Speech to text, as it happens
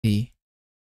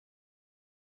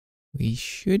We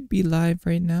should be live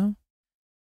right now.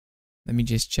 Let me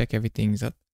just check everything's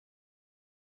up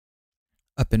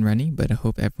and running, but I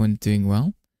hope everyone's doing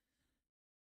well.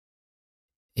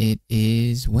 It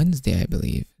is Wednesday, I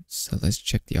believe. So let's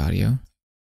check the audio.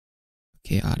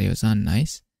 Okay, audio's on.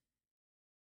 Nice.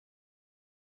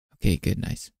 Okay, good,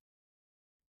 nice.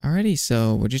 Alrighty,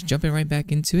 so we're just jumping right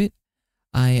back into it.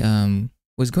 I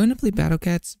was going to play Battle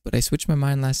Cats, but I switched my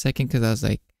mind last second because I was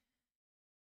like,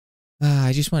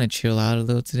 I just want to chill out a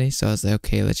little today. So I was like,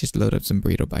 okay, let's just load up some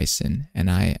Burrito Bison.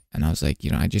 And I was like,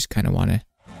 I just kind of want to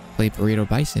play Burrito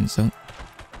Bison. So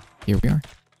here we are.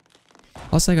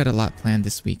 Also, I got a lot planned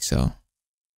this week, so.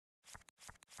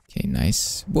 Okay,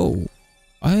 nice. Whoa.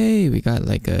 Hey, we got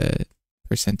like a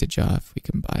percentage off. We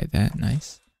can buy that.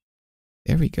 Nice.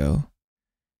 There we go.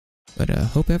 But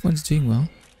hope everyone's doing well.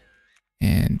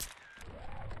 And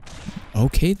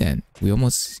okay then. We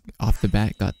almost off the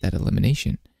bat got that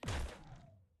elimination.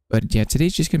 But yeah,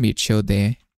 today's just gonna be a chill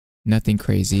day. Nothing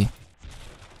crazy.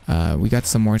 We got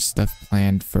some more stuff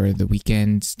planned for the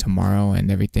weekends, tomorrow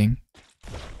and everything.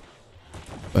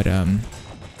 But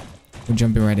we're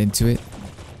jumping right into it.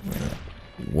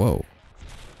 Whoa.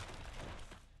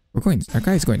 Our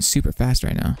guy's going super fast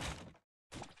right now.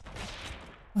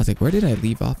 I was like, where did I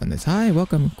leave off on this? Hi,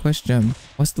 welcome. Question.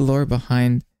 What's the lore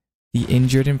behind the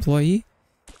injured employee?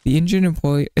 The injured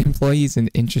employee is an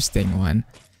interesting one.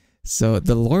 So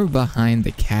the lore behind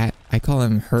the cat, I call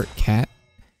him Hurt Cat,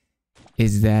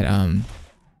 is that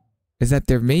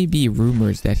there may be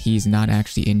rumors that he's not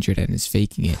actually injured and is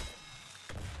faking it.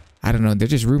 I don't know, they're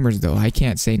just rumors though. I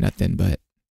can't say nothing, but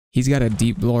he's got a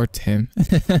deep lore to him.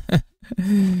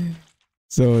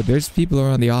 So there's people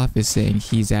around the office saying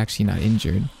he's actually not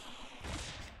injured.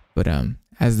 But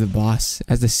as the boss,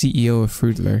 as the CEO of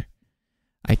Fruitler,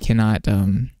 I cannot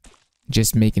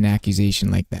just make an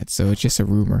accusation like that. So it's just a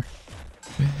rumor.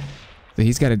 So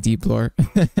he's got a deep lore.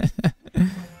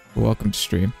 Welcome to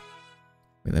stream.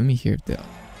 Wait, let me hear the.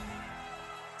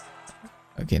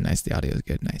 Okay, nice. The audio is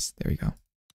good. Nice. There we go.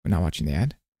 We're not watching the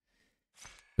ad.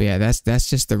 But yeah, that's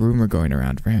just the rumor going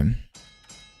around for him.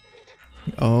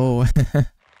 Oh.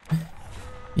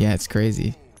 Yeah, it's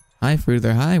crazy. Hi,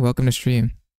 Fruitler. Hi, welcome to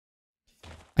stream.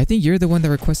 I think you're the one that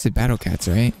requested Battle Cats,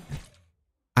 right?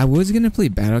 I was gonna play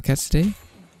Battle Cats today,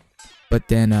 but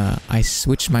then I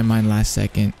switched my mind last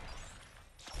second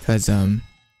because I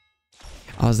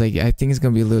was like, I think it's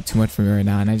gonna be a little too much for me right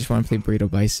now, and I just want to play Burrito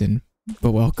Bison.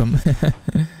 But welcome.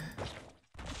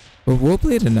 But we'll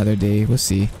play it another day. We'll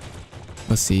see.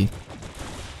 We'll see.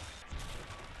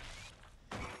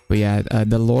 But yeah,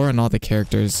 the lore and all the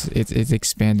characters, it's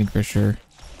expanding for sure.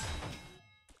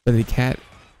 But the cat,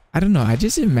 I don't know. I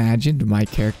just imagined my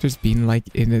characters being like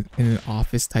in an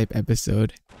office type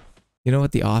episode. You know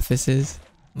what the office is?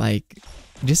 Like,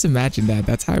 just imagine that.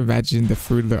 That's how I imagine the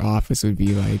Fruitler office would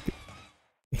be like.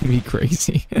 It'd be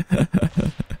crazy.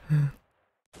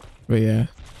 But yeah.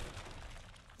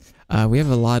 We have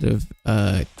a lot of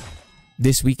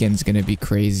this weekend's gonna be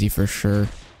crazy for sure.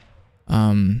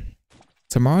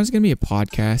 Tomorrow's gonna be a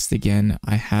podcast again.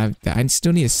 I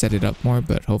still need to set it up more,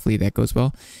 but hopefully that goes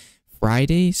well.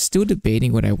 Friday, still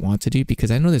debating what I want to do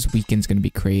because I know this weekend's gonna be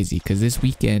crazy because this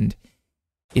weekend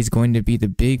is going to be the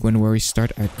big one where we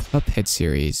start our Cuphead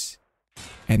series.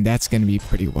 And that's gonna be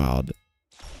pretty wild.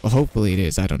 Well, hopefully it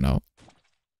is, I don't know.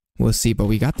 We'll see, but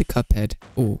we got the Cuphead.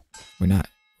 Oh, we're not.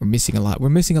 We're missing a lot. We're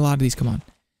missing a lot of these. Come on.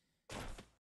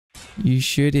 You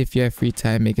should, if you have free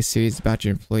time, make a series about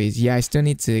your employees. Yeah, I still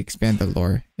need to expand the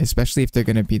lore, especially if they're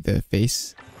going to be the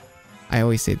face. I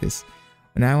always say this.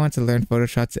 When I want to learn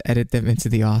Photoshop to edit them into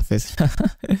the office.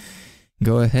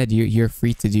 Go ahead. You're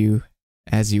free to do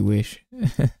as you wish.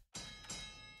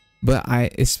 But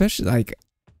especially like,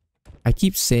 I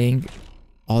keep saying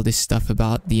all this stuff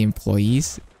about the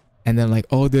employees. And then like,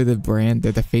 oh, they're the brand.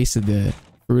 They're the face of the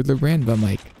Fruitler brand. But I'm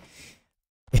like,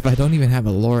 if I don't even have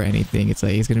a lore or anything, it's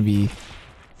like, it's going to be...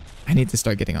 I need to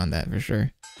start getting on that for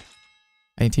sure.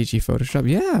 I can teach you Photoshop.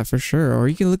 Yeah, for sure. Or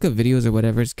you can look up videos or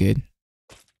whatever. It's good.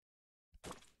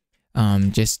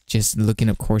 Just looking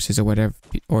up courses or whatever.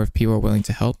 Or if people are willing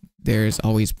to help, there's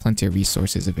always plenty of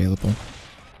resources available.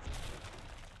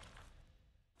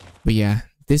 But yeah,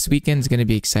 this weekend's going to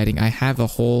be exciting. I have a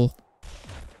whole...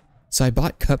 So I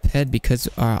bought Cuphead because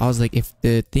I was like, if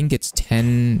the thing gets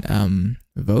 10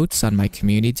 votes on my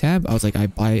community tab, I was like, I'll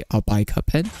buy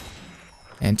Cuphead.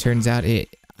 And turns out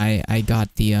I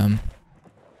got the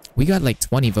we got like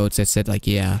 20 votes that said like,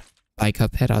 yeah, buy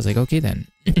Cuphead. I was like, okay then.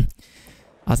 I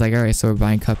was like, alright, so we're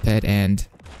buying Cuphead, and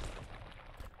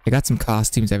I got some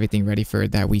costumes, everything ready for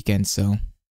that weekend, so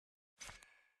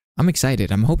I'm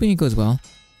excited. I'm hoping it goes well.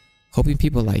 Hoping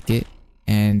people like it.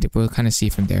 and we'll kind of see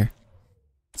from there.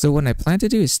 So what I plan to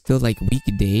do is still like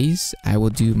weekdays, I will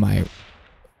do my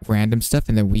random stuff,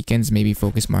 and then weekends maybe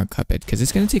focus more on Cuphead, because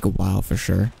it's going to take a while for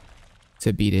sure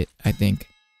to beat it, I think.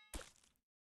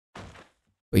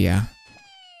 But yeah,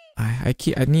 I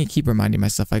need to keep reminding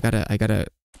myself I gotta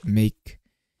make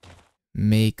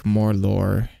more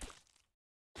lore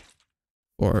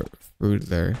for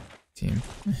Fruitler team.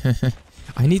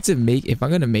 I need to make, if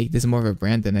I'm gonna make this more of a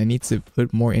brand, then I need to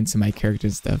put more into my character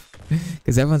stuff,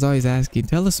 because everyone's always asking,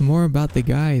 tell us more about the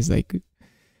guys, like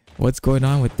what's going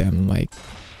on with them. I'm like,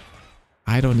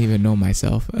 I don't even know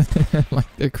myself. Like,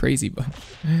 they're crazy bunch.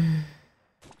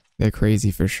 They're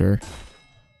crazy for sure.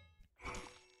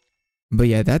 But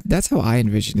yeah, that's how I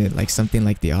envision it, like something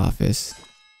like The Office.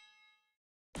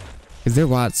 Because they're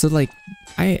wild. So like,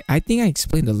 I think I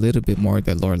explained a little bit more of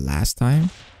the lore last time.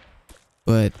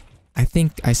 But I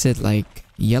think I said like,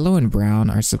 Yellow and Brown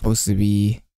are supposed to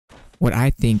be, what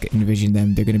I think envision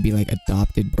them, they're going to be like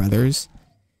adopted brothers.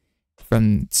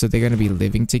 So they're going to be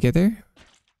living together.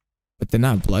 But they're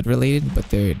not blood related, but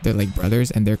they're like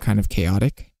brothers, and they're kind of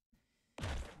chaotic.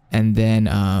 And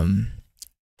then,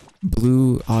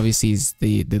 Blue obviously is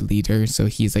the leader, so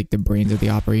he's like the brains of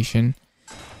the operation.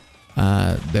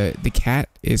 The cat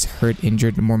is hurt,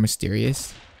 injured, more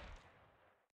mysterious.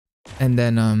 And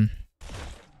then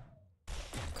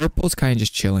Purple's kind of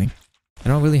just chilling. I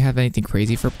don't really have anything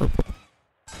crazy for Purple.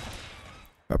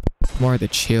 More the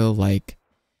chill, like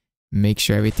make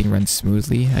sure everything runs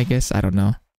smoothly, I guess. I don't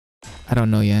know. I don't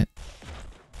know yet.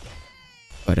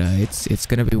 But it's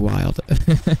gonna be wild.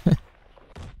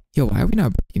 Yo, why are we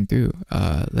not breaking through?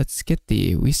 Let's get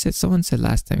someone said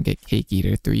last time get Cake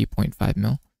Eater 3.5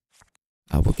 mil.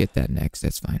 We'll get that next,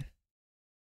 that's fine.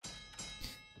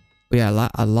 But yeah,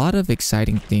 a lot of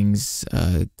exciting things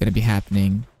gonna be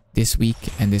happening this week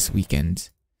and this weekend.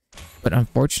 But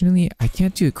unfortunately, I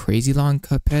can't do a crazy long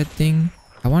Cuphead thing.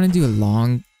 I want to do a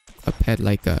long Cuphead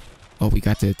like a... Oh, we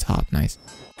got to the top, nice.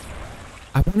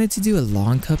 I wanted to do a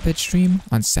long Cuphead stream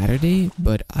on Saturday,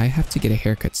 but I have to get a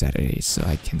haircut Saturday, so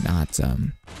I cannot,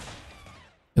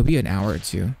 it'll be an hour or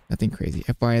two, nothing crazy.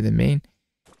 FYI, the main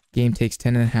game takes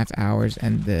 10.5 hours,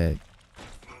 and the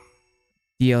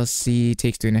DLC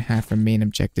takes 3.5 for main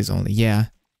objectives only. Yeah.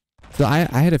 So I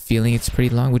had a feeling it's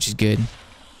pretty long, which is good.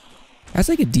 That's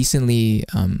like a decently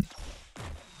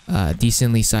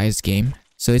sized game.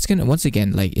 So it's gonna, once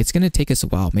again, like, it's gonna take us a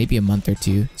while, maybe a month or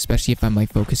two, especially if I'm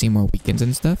like focusing more weekends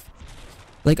and stuff.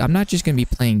 Like, I'm not just gonna be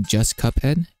playing just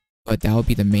Cuphead, but that will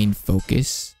be the main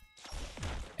focus.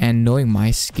 And knowing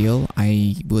my skill,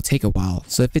 I will take a while.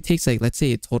 So if it takes like, let's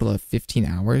say a total of 15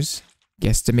 hours,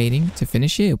 guesstimating to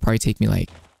finish it, it'll probably take me like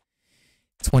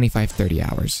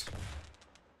 25-30 hours.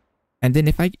 And then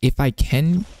if I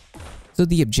can, so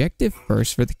the objective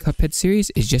first for the Cuphead series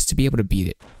is just to be able to beat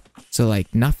it. So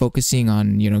like, not focusing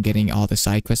on, you know, getting all the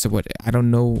side quests or what, I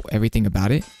don't know everything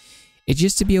about it. It's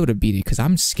just to be able to beat it, because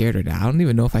I'm scared of that. I don't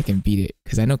even know if I can beat it,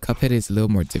 because I know Cuphead is a little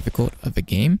more difficult of a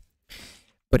game.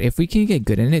 But if we can get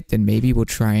good in it, then maybe we'll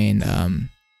try and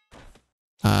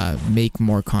make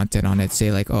more content on it.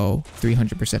 Say like, oh,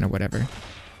 300% or whatever.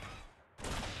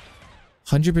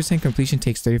 100% completion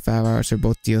takes 35 hours for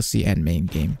both DLC and main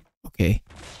game. Okay.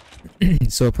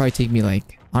 So it'll probably take me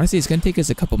like... Honestly, it's going to take us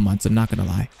a couple months. I'm not going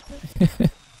to lie.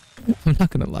 I'm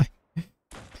not going to lie.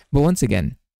 But once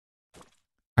again,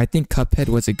 I think Cuphead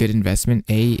was a good investment.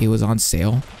 It was on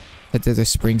sale. But there's a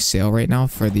spring sale right now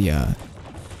for the...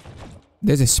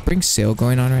 There's a spring sale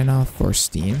going on right now for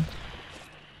Steam.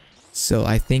 So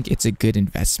I think it's a good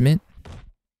investment.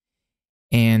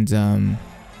 And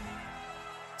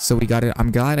so we got it.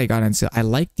 I'm glad I got it on sale. I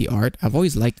like the art. I've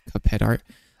always liked Cuphead art.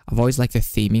 I've always liked the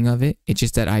theming of it. It's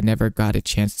just that I never got a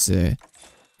chance to...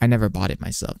 I never bought it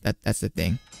myself. That's the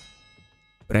thing.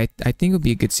 But I think it'll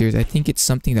be a good series. I think it's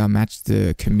something that'll match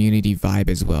the community vibe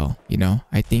as well. You know?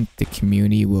 I think the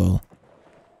community will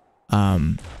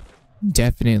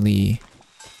definitely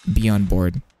be on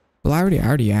board. Well, I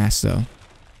already asked, so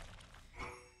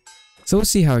we'll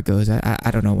see how it goes. I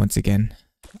don't know. Once again,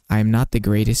 I'm not the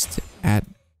greatest at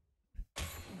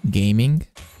gaming,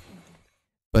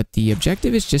 but the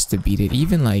objective is just to beat it.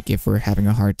 Even like if we're having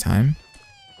a hard time,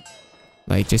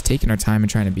 like just taking our time and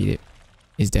trying to beat it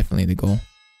is definitely the goal.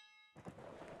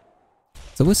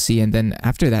 So we'll see, and then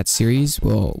after that series,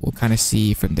 we'll kind of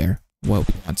see from there what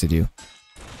we want to do.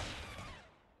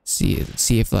 See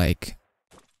if like,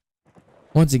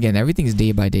 once again, everything's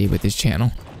day by day with this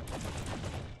channel.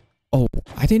 Oh,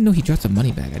 I didn't know he dropped a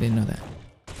money bag. I didn't know that.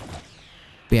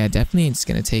 But yeah, definitely it's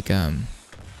gonna take oh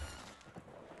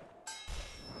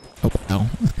well.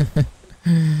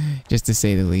 Just to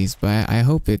say the least. But I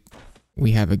hope it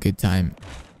we have a good time,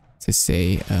 to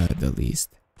say the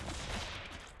least.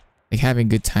 Like having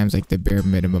good times, like the bare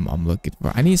minimum I'm looking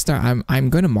for. I need to start. I'm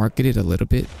gonna market it a little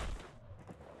bit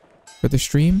for the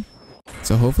stream,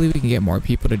 so hopefully we can get more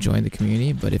people to join the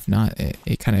community. But if not,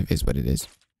 it kind of is what it is.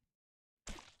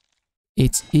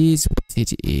 It is what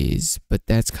it is. But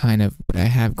that's kind of what I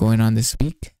have going on this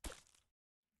week.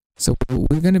 So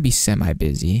we're gonna be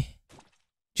semi-busy.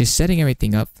 Just setting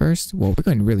everything up first. Well, we're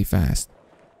going really fast.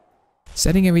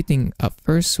 Setting everything up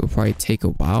first will probably take a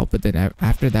while, but then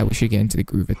after that we should get into the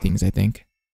groove of things, I think.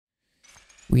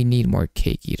 We need more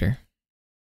cake eater.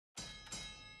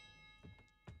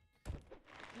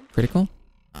 Critical?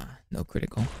 No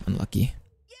critical. Unlucky.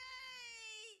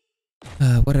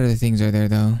 What other things are there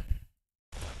though?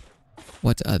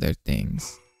 What other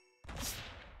things?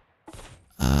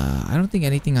 I don't think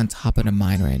anything on top of the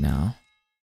mind right now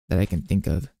that I can think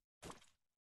of.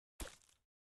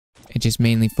 It's just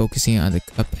mainly focusing on the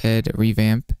Cuphead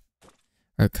revamp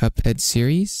or Cuphead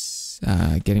series.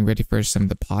 Getting ready for some of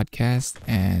the podcasts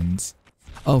and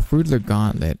Fruitler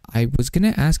Gauntlet. I was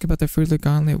gonna ask about the Fruitler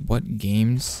Gauntlet. What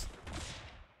games?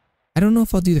 I don't know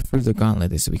if I'll do the Fruitler Gauntlet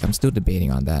this week. I'm still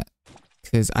debating on that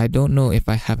because I don't know if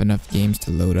I have enough games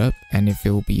to load up and if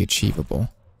it will be achievable.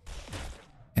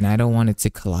 And I don't want it to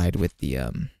collide with the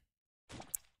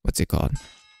what's it called?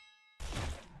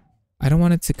 I don't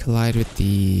want it to collide with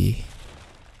the...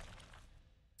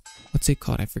 What's it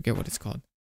called? I forget what it's called.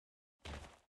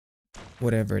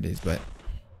 Whatever it is, but...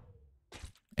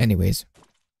 Anyways.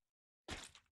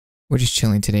 We're just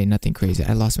chilling today, nothing crazy.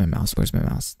 I lost my mouse. Where's my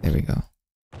mouse? There we go.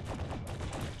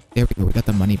 There we go. We got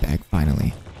the money back,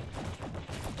 finally.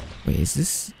 Wait, is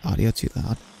this audio too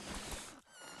loud?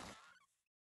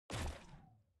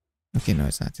 Okay, no,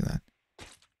 it's not too loud.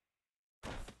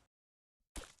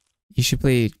 You should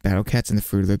play Battle Cats in the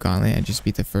Fruitler Gauntlet and just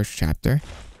beat the first chapter.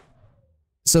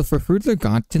 So for Fruitler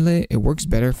Gauntlet, it works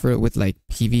better with like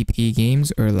PvP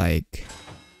games or like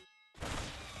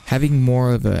having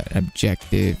more of an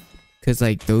objective, because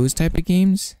like those type of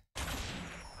games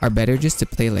are better just to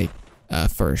play like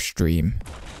for a stream.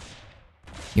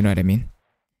 You know what I mean?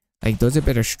 Like those are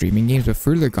better streaming games, but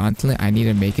Fruitler Gauntlet, I need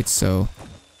to make it so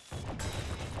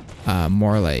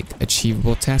more like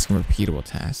achievable tasks and repeatable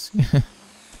tasks.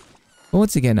 But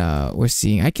once again, we're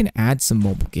seeing I can add some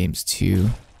mobile games too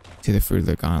to the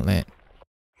Fruitler Gauntlet.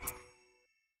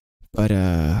 But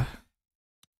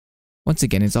once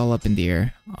again, it's all up in the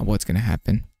air on what's gonna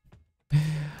happen.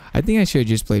 I think I should have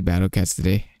just played Battle Cats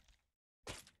today.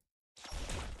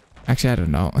 Actually, I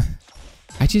don't know.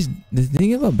 The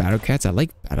thing about Battle Cats, I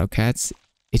like Battle Cats.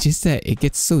 It's just that it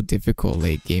gets so difficult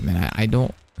late game, and I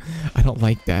don't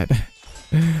like that.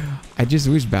 I just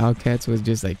wish Battle Cats was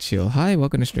just like chill. Hi,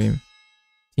 welcome to stream.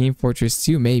 Team Fortress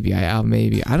 2, maybe.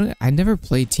 I never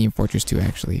played Team Fortress 2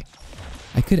 actually.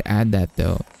 I could add that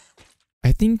though.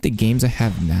 I think the games I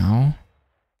have now,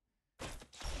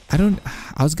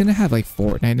 I was gonna have like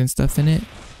Fortnite and stuff in it,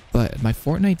 but my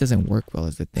Fortnite doesn't work well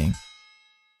as the thing.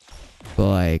 But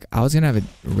like, I was gonna have a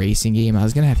racing game. I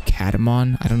was gonna have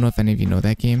Catamon. I don't know if any of you know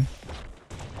that game.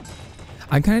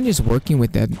 I'm kind of just working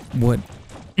with that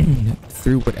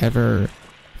through whatever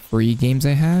free games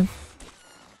I have,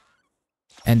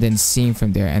 and then seeing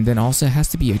from there. And then also it has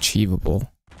to be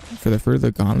achievable. For the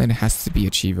Fruitler Gauntlet, it has to be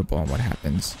achievable on what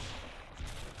happens.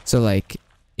 So like,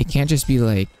 it can't just be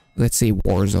like, let's say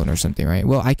Warzone or something, right?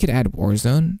 Well, I could add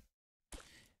Warzone,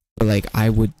 but like I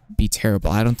would be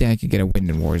terrible. I don't think I could get a win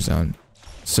in Warzone.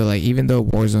 So like, even though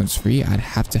Warzone's free, I'd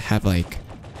have to have like...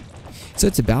 So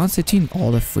it's a balance between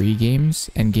all the free games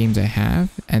and games I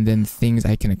have, and then things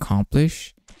I can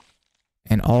accomplish,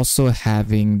 and also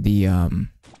having the a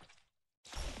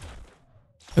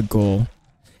goal.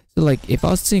 So like, if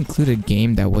I was to include a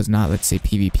game that was not, let's say,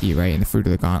 PvP, right, in the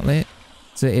Fruitler Gauntlet,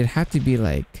 so it'd have to be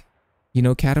like, you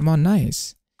know, Catamon,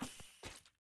 nice.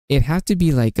 It'd have to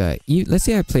be like let's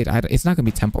say I played, it's not gonna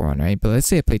be Temple Run, right? But let's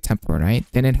say I played Temple Run, right?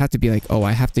 Then it'd have to be like, oh,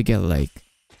 I have to get like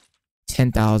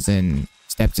 10,000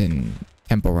 steps in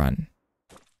Temple Run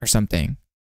or something.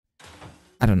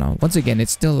 I don't know. Once again,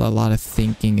 it's still a lot of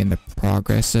thinking in the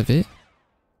progress of it.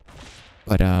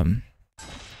 But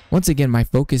once again, my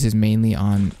focus is mainly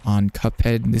on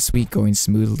Cuphead this week going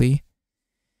smoothly,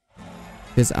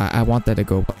 because I want that to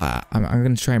go. I'm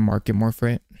gonna try and market more for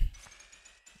it.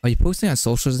 Are you posting on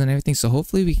socials and everything? So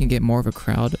hopefully we can get more of a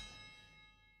crowd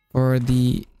for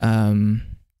the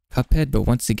Cuphead. But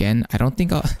once again, I don't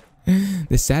think I'll...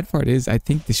 The sad part is, I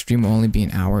think the stream will only be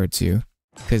an hour or two,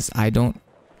 because I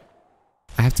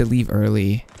have to leave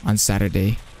early on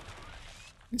Saturday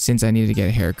since I need to get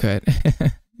a haircut.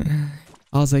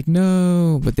 I was like,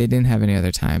 no, but they didn't have any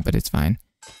other time, but it's fine.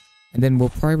 And then we'll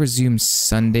probably resume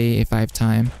Sunday if I have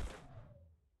time.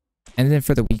 And then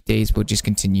for the weekdays, we'll just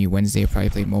continue. Wednesday, I'll probably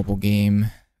play mobile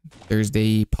game.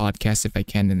 Thursday, podcast if I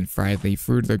can. And then Friday,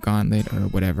 Fruit or Gauntlet or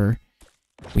whatever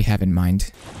we have in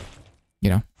mind. You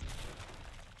know?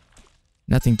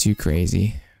 Nothing too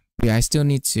crazy. But yeah, I still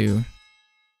need to...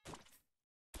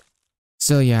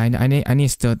 So yeah, I need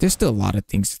still... There's still a lot of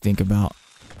things to think about.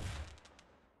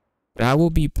 But I will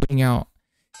be putting out...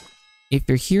 If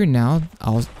you're here now,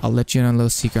 I'll let you know a little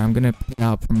secret. I'm gonna put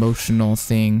out a promotional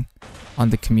thing on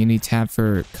the community tab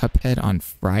for Cuphead on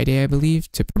Friday, I believe,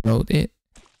 to promote it.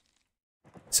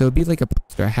 So it'll be like a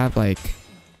poster. I have like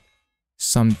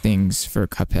some things for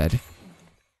Cuphead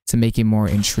to make it more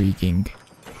intriguing.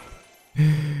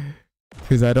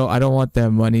 Because I don't want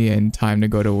that money and time to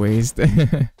go to waste.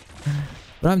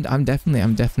 But I'm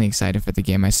definitely excited for the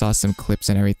game. I saw some clips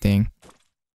and everything.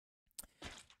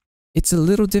 It's a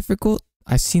little difficult.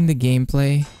 I've seen the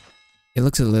gameplay. It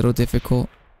looks a little difficult.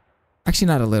 Actually,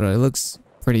 not a little. It looks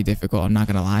pretty difficult. I'm not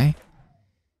gonna lie.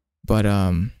 But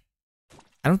I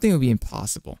don't think it'll be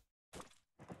impossible.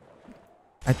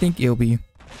 I think it'll be.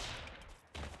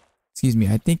 Excuse me.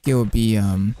 I think it'll be.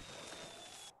 I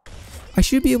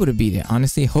should be able to beat it.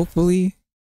 Honestly, hopefully.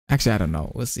 Actually, I don't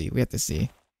know. We'll see. We have to see.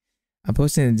 I'll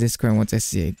post it in the Discord once I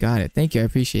see it. Got it. Thank you. I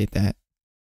appreciate that.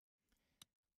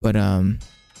 But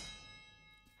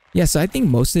yeah, so I think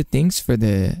most of the things for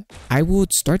the... I will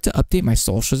start to update my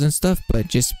socials and stuff, but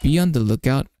just be on the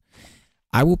lookout.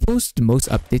 I will post most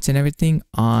updates and everything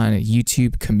on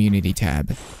YouTube community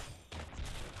tab.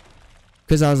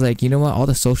 Because I was like, you know what? All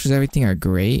the socials, everything are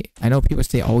great. I know people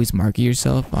say always market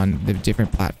yourself on the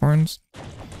different platforms.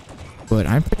 But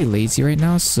I'm pretty lazy right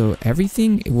now, so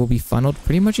everything will be funneled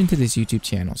pretty much into this YouTube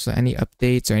channel. So any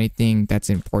updates or anything that's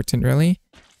important, really,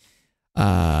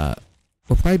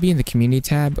 will probably be in the community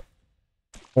tab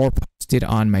or posted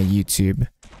on my YouTube.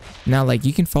 Now, like,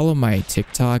 you can follow my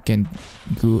TikTok and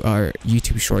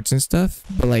YouTube Shorts and stuff,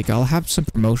 but like, I'll have some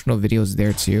promotional videos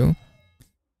there too.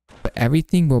 But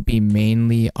everything will be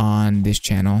mainly on this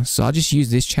channel. So I'll just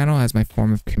use this channel as my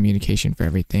form of communication for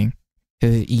everything.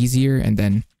 It's easier, and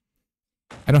then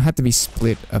I don't have to be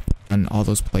split up on all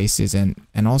those places, and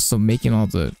also making all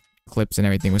the clips and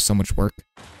everything was so much work.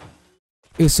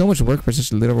 It was so much work for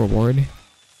such a little reward.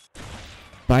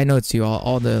 But I know too,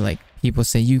 all the like people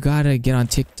say you gotta get on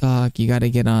TikTok, you gotta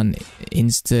get on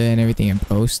Insta and everything and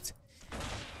post.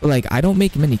 But like, I don't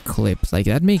make many clips. Like,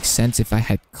 that makes sense if I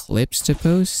had clips to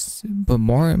post, but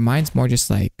mine's more just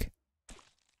like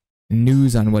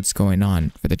news on what's going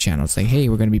on for the channel. It's like, hey,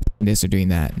 we're gonna be doing this or doing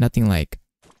that. Nothing like,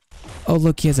 oh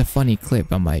look, he has a funny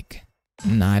clip. I'm like,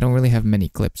 nah, I don't really have many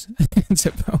clips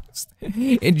to post.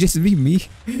 It'd just be me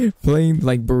playing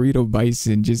like Burrito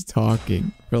Bison, just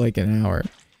talking for like an hour.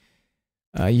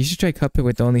 You should try Cuphead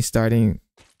with only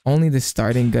the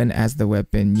starting gun as the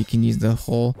weapon. You can use the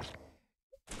whole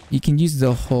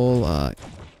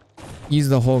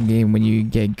game when you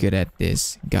get good at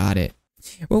this. Got it.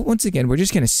 Well, once again, we're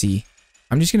just gonna see.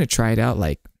 I'm just gonna try it out,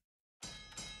 like,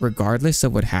 regardless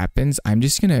of what happens. I'm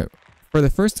just gonna, for the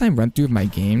first time run through of my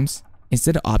games,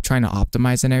 instead of trying to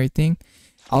optimize and everything,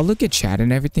 I'll look at chat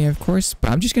and everything, of course, but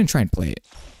I'm just gonna try and play it.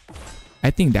 I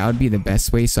think that would be the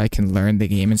best way so I can learn the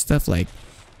game and stuff, like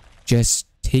just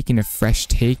taking a fresh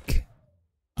take.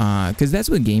 Because that's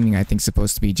what gaming, I think, is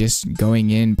supposed to be, just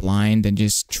going in blind and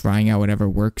just trying out whatever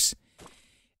works.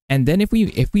 And then if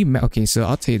we okay, so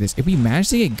I'll tell you this, if we manage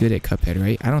to get good at Cuphead,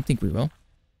 right? I don't think we will.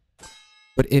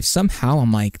 But if somehow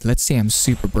I'm like, let's say I'm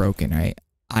super broken, right?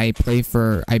 I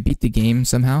beat the game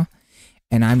somehow,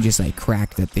 and I'm just like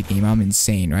cracked at the game, I'm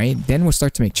insane, right? Then we'll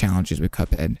start to make challenges with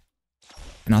Cuphead.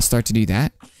 And I'll start to do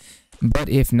that. But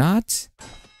if not,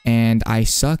 and I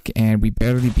suck and we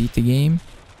barely beat the game,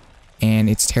 and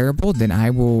it's terrible, then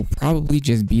I will probably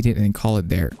just beat it and call it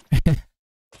there.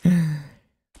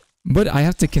 But I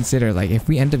have to consider, like, if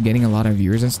we end up getting a lot of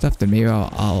viewers and stuff, then maybe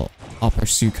I'll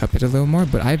pursue Cuphead a little more.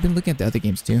 But I've been looking at the other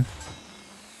games too.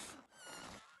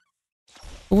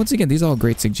 But once again, these are all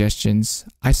great suggestions.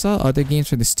 I saw other games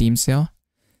for the Steam sale.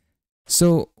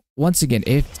 So once again,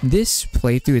 if this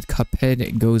playthrough with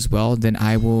Cuphead goes well, then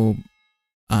I will,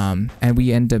 and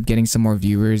we end up getting some more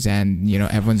viewers and, you know,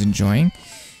 everyone's enjoying,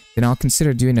 then I'll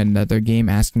consider doing another game,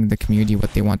 asking the community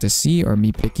what they want to see, or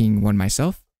me picking one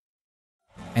myself,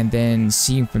 and then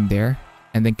seeing from there,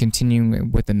 and then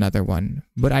continuing with another one.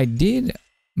 But I did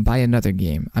buy another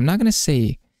game. I'm not going to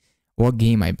say what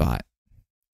game I bought,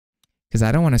 because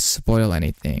I don't want to spoil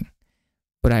anything.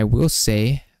 But I will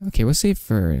say, okay, we'll say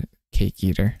for Cake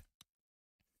Eater.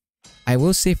 I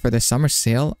will say for the summer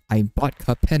sale, I bought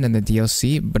Cuphead and the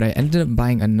DLC, but I ended up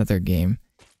buying another game.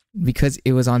 because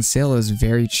it was on sale. It was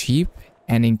very cheap,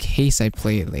 and in case I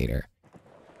play it later.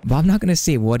 But I'm not gonna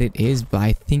say what it is, but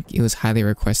I think it was highly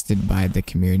requested by the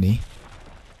community.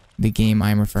 The game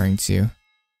I'm referring to.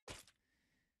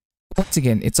 Once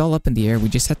again, it's all up in the air. We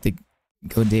just have to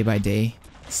go day by day,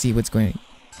 see what's going on.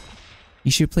 You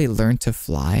should play Learn to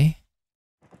Fly.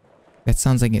 That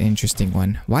sounds like an interesting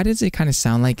one. Why does it kind of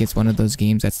sound like it's one of those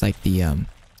games that's like the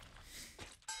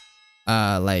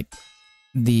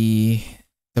the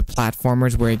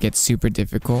platformers where it gets super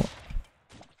difficult?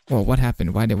 Well, what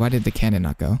happened? Why did the cannon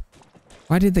not go?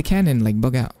 Why did the cannon like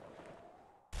bug out?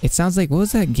 It sounds like, what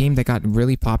was that game that got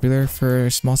really popular for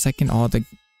a small second? All the,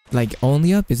 like,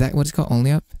 Only Up? Is that what it's called? Only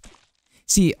Up?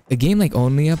 See, a game like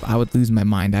Only Up, I would lose my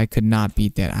mind. I could not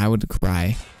beat that. I would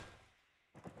cry.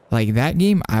 Like, that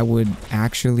game, I would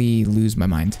actually lose my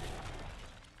mind.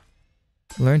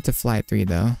 Learn to Fly 3,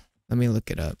 though. Let me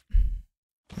look it up.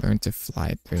 Learn to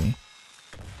Fly 3.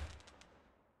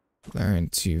 Learn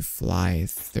to Fly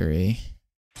 3.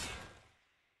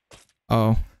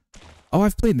 Oh. Oh,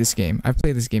 I've played this game. I've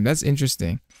played this game. That's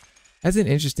interesting. That's an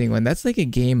interesting one. That's like a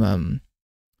game,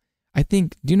 I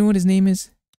think, do you know what his name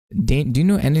is? Do you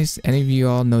know any of you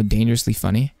all know Dangerously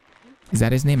Funny? Is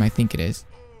that his name? I think it is.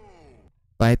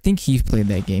 But I think he played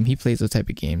that game. He plays those type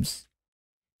of games.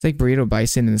 It's like Burrito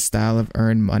Bison in the style of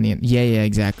earn money. Yeah,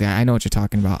 exactly. I know what you're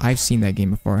talking about. I've seen that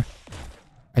game before.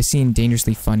 I've seen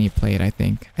Dangerously Funny play it, I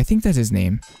think. I think that's his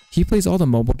name. He plays all the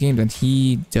mobile games, and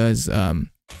he does,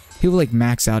 he'll like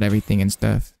max out everything and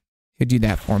stuff. He'll do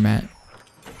that format.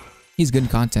 He's good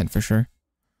content for sure.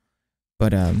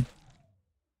 But,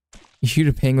 you shoot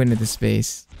a penguin into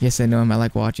space. Yes, I know him. I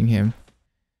like watching him.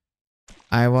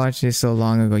 I watched it so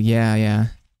long ago. Yeah.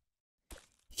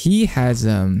 He has,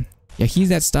 yeah, he's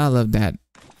that style of that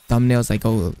thumbnails like,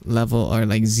 oh, level or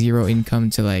like 0 income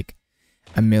to like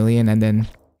 1 million, and then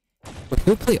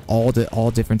he'll play all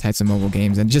different types of mobile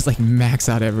games and just like max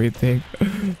out everything.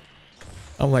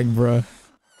 I'm like, bruh.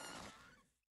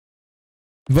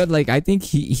 But like, I think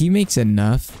he makes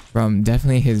enough from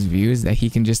definitely his views that he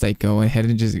can just like go ahead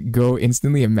and just go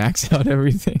instantly and max out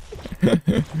everything.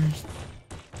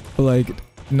 Like,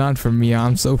 not for me.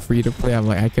 I'm so free to play. I'm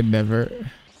like, I could never.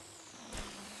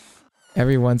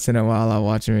 Every once in a while, I'll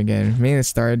watch him again. Mainly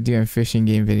started doing fishing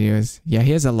game videos. Yeah,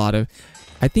 he has a lot of.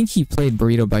 I think he played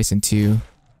Burrito Bison 2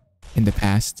 in the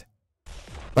past.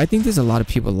 But I think there's a lot of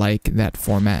people like that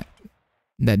format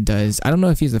that does. I don't know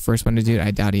if he's the first one to do it.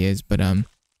 I doubt he is, but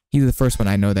he's the first one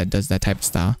I know that does that type of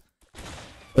style.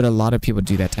 But a lot of people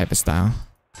do that type of style.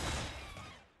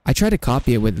 I tried to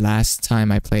copy it with last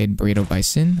time I played Burrito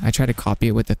Bison. I tried to copy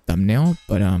it with the thumbnail,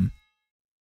 but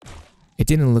it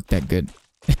didn't look that good.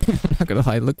 I'm not gonna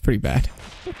lie, it looked pretty bad.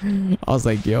 I was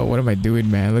like, yo, what am I doing,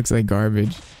 man? It looks like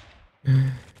garbage.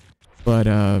 But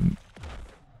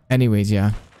anyways,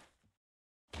 yeah.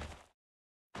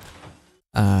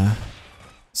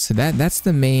 So that's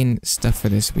the main stuff for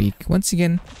this week. Once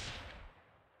again,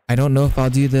 I don't know if I'll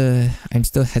do the. I'm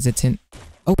still hesitant.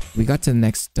 Oh, we got to the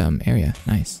next area.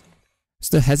 Nice.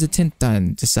 Still hesitant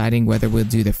on deciding whether we'll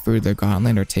do the Further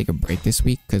Gauntlet or take a break this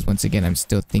week, because once again, I'm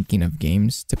still thinking of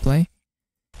games to play.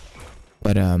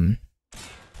 But I'll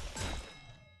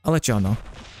let y'all know.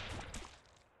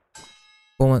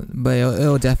 Well, but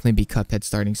it'll definitely be Cuphead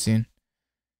starting soon.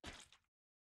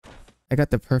 I got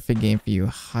the perfect game for you,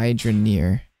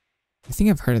 Hydroneer. I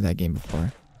think I've heard of that game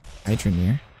before.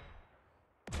 Hydroneer.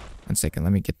 1 second,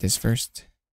 let me get this first.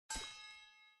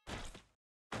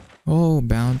 Oh,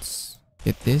 bounce.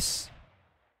 Get this.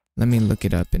 Let me look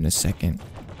it up in a second.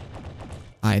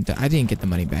 I didn't get the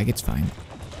money back, it's fine.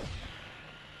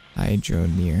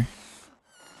 Hydroneer.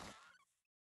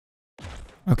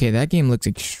 Okay, that game looks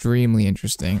extremely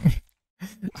interesting.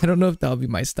 I don't know if that'll be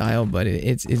my style, but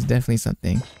it's definitely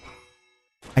something.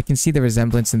 I can see the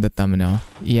resemblance in the thumbnail.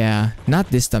 Yeah, not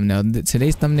this thumbnail.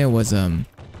 Today's thumbnail was a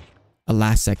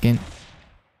last second,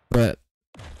 but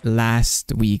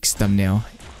last week's thumbnail,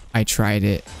 I tried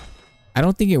it. I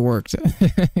don't think it worked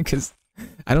because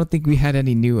I don't think we had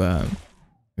any new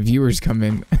viewers come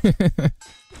in.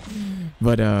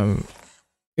 But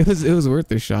it was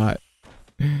worth a shot.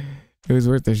 It was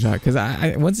worth a shot because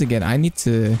I once again I need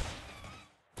to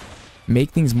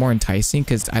make things more enticing,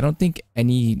 because I don't think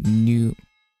any new,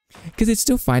 because it's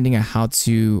still finding out how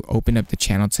to open up the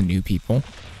channel to new people.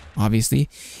 Obviously,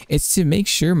 it's to make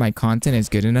sure my content is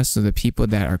good enough so the people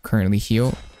that are currently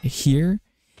here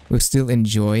will still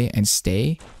enjoy and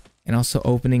stay, and also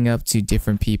opening up to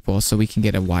different people so we can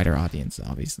get a wider audience.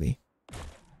 Obviously,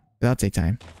 that'll take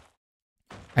time.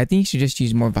 I think you should just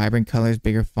use more vibrant colors,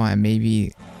 bigger font, and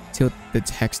maybe tilt the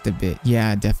text a bit.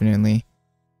 Yeah, definitely.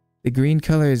 The green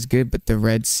color is good, but the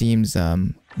red seems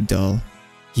dull.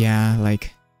 Yeah,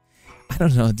 like I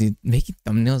don't know, dude. Making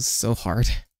thumbnails so hard.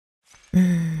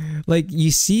 Like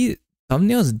you see,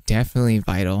 thumbnails definitely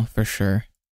vital for sure.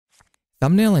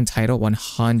 Thumbnail and title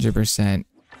 100%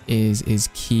 is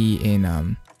key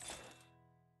in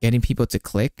getting people to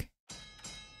click.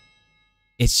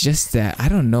 It's just that I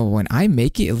don't know, when I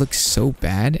make it, it looks so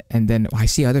bad, and then I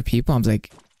see other people, I'm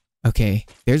like, okay,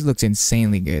 theirs looks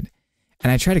insanely good.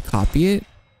 And I try to copy it,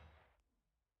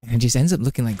 and it just ends up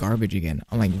looking like garbage again.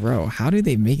 I'm like, bro, how do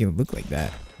they make it look like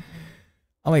that?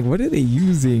 I'm like, what are they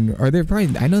using? Or they're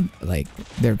probably, I know, like,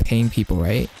 they're paying people,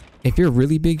 right? If you're a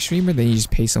really big streamer, then you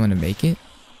just pay someone to make it.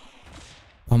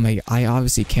 I'm like, I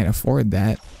obviously can't afford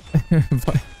that.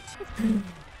 But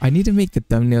I need to make the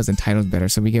thumbnails and titles better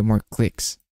so we get more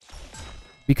clicks.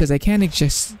 Because I can't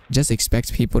just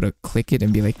expect people to click it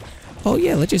and be like, oh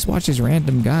yeah, let's just watch this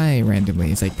random guy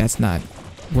randomly. It's like, that's not,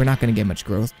 we're not going to get much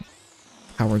growth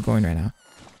how we're going right now.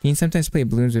 Can you sometimes play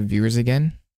balloons with viewers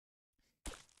again?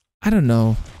 I don't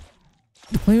know.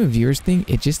 The playing with viewers thing,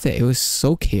 it just that it was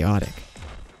so chaotic.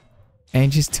 And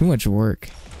just too much work.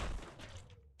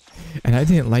 And I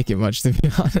didn't like it much, to be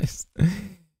honest.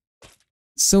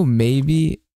 So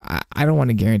maybe, I don't want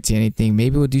to guarantee anything.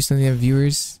 Maybe we'll do something with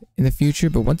viewers in the future.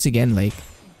 But once again, like,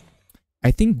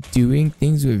 I think doing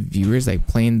things with viewers, like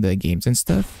playing the games and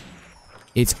stuff,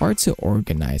 it's hard to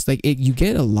organize. Like, you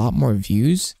get a lot more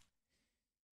views,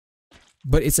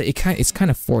 but it's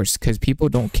kind of forced because people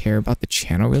don't care about the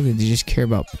channel really. They just care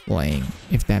about playing,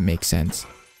 if that makes sense.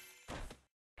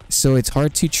 So it's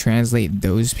hard to translate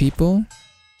those people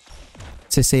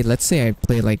to say, let's say I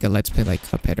play like a Let's Play like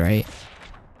Cuphead, right?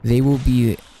 They will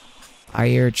be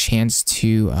higher chance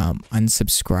to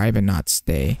unsubscribe and not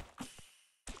stay.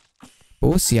 But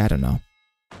we'll see, I don't know.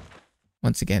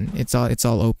 Once again, it's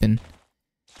all open.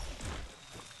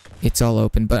 It's all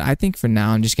open, but I think for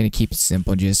now I'm just gonna keep it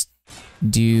simple. Just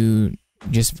do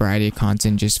variety of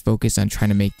content, just focus on trying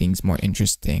to make things more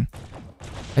interesting.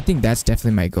 I think that's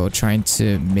definitely my goal, trying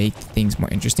to make things more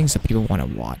interesting so people want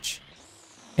to watch.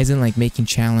 As in like making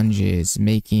challenges,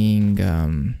 making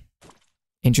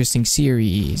interesting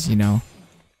series, you know,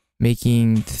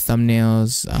 making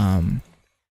thumbnails,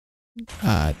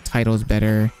 titles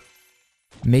better,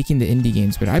 making the indie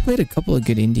games better. I played a couple of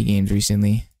good indie games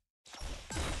recently.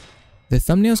 The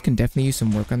thumbnails can definitely use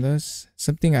some work on those.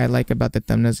 Something I like about the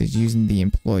thumbnails is using the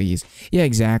employees. Yeah,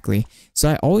 exactly.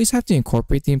 So I always have to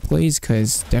incorporate the employees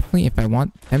because definitely if I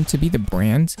want them to be the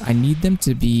brand, I need them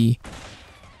to be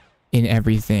in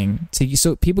everything.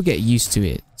 So people get used to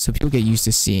it. So people get used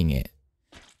to seeing it.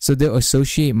 So they'll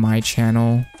associate my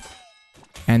channel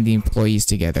and the employees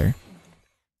together.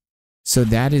 So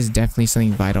that is definitely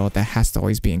something vital that has to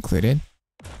always be included.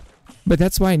 But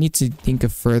that's why I need to think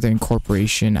of further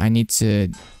incorporation. I need to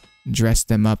dress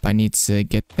them up. I need to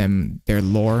get them their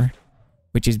lore,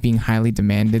 which is being highly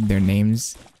demanded, their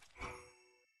names.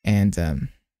 And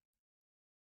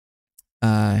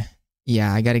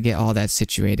yeah, I got to get all that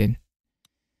situated.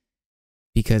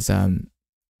 Because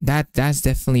that's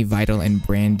definitely vital in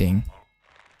branding.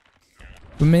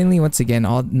 But mainly, once again,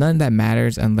 none of that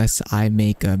matters unless I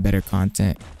make better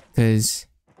content. Because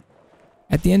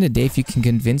at the end of the day, if you can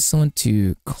convince someone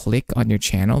to click on your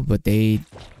channel, but they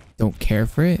don't care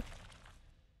for it,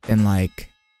 then like,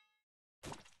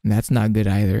 that's not good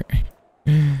either.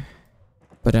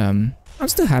 But I'm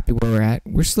still happy where we're at.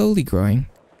 We're slowly growing.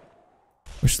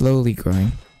 We're slowly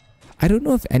growing. I don't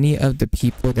know if any of the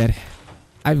people that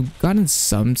I've gotten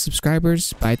some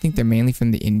subscribers, but I think they're mainly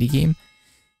from the indie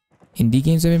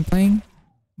games I've been playing.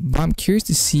 But I'm curious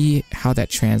to see how that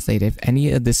translates, if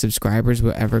any of the subscribers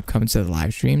will ever come to the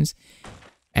live streams,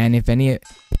 and if any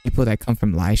people that come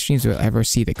from live streams will ever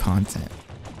see the content.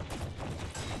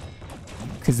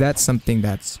 Because that's something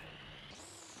that's,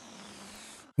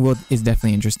 well, is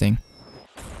definitely interesting.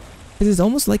 Because it's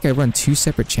almost like I run two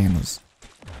separate channels.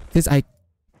 Because I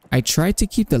try to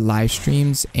keep the live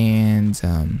streams and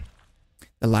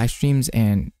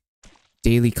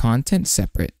daily content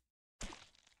separate.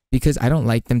 Because I don't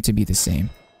like them to be the same.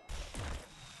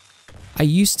 I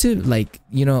used to, like,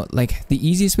 you know, like the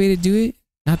easiest way to do it,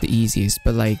 not the easiest,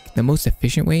 but like the most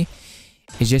efficient way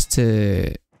is just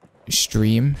to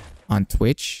stream on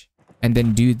Twitch and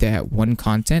then do that one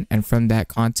content, and from that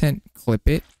content clip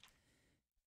it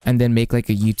and then make like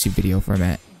a YouTube video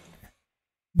format.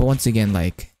 But once again,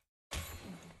 like,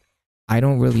 I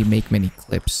don't really make many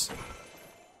clips.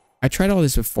 I tried all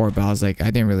this before, but I was like,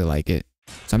 I didn't really like it.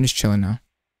 So I'm just chilling now.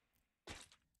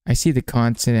 I see the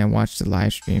content and watch the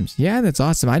live streams. Yeah, that's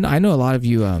awesome. I know a lot of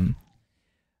you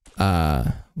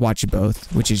what watch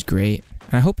both, which is great.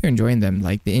 And I hope you're enjoying them.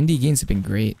 Like, the indie games have been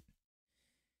great.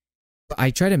 But I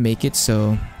try to make it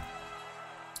so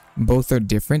both are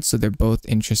different, so they're both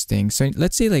interesting. So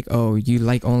let's say like, oh, you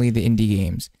like only the indie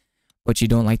games, but you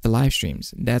don't like the live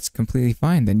streams. That's completely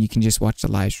fine. Then you can just watch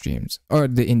the live streams or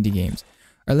the indie games.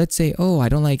 Or let's say, oh, I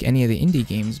don't like any of the indie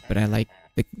games, but I like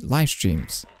the live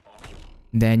streams.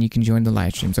 Then you can join the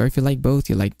live streams. Or if you like both,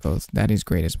 you like both. That is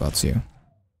great as well too.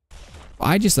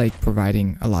 I just like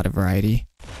providing a lot of variety.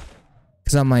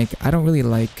 Because I'm like, I don't really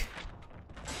like...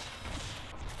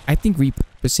 I think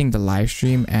repurposing the live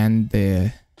stream and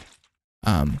the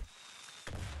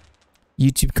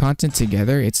YouTube content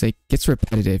together, it's like, gets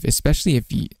repetitive. Especially if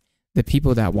the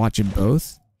people that watch it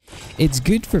both. It's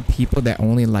good for people that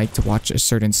only like to watch a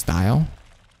certain style.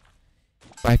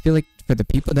 But I feel like for the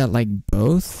people that like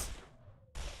both,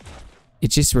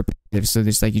 it's just repetitive. So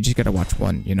there's like, you just gotta watch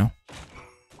one, you know?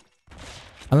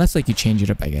 Unless like you change it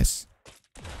up, I guess.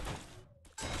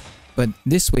 But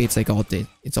this way, it's like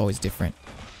it's always different.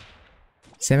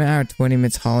 7 hour 20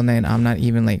 minutes Hollow Knight. I'm not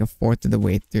even like a fourth of the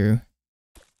way through.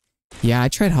 Yeah, I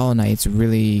tried Hollow Knight. It's a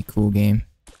really cool game.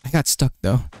 I got stuck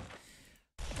though.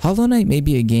 Hollow Knight may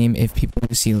be a game, if people want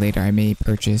to see later, I may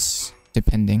purchase,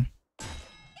 depending.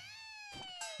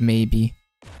 Maybe.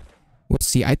 We'll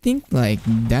see. I think like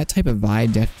that type of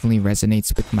vibe definitely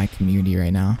resonates with my community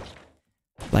right now.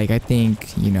 Like, I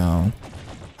think, you know,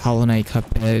 Hollow Knight,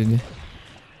 Cuphead,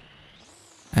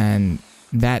 and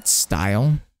that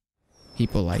style,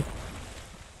 people like.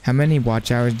 How many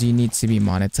watch hours do you need to be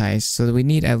monetized? So we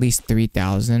need at least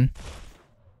 3,000.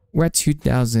 We're at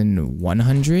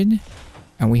 2,100,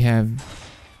 and we have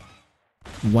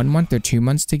 1 month or 2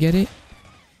 months to get it,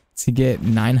 to get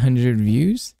 900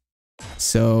 views.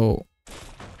 So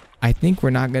I think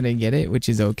we're not gonna get it, which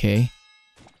is okay.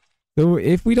 So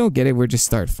if we don't get it, we'll just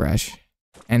start fresh,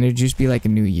 and it'll just be like a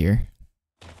new year.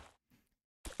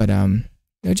 But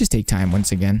it'll just take time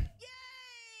once again.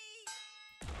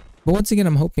 But once again,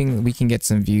 I'm hoping we can get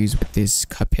some views with this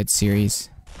Cuphead series.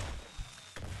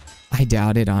 I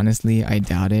doubt it, honestly. I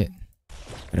doubt it.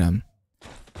 But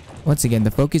once again,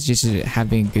 the focus is just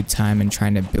having a good time and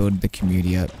trying to build the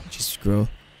community up, just grow.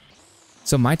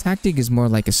 So my tactic is more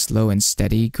like a slow and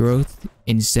steady growth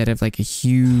instead of like a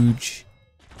huge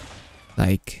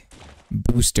like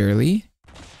boost early.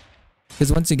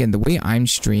 Because once again, the way I'm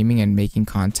streaming and making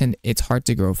content, it's hard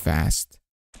to grow fast.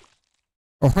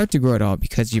 Or hard to grow at all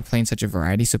because you're playing such a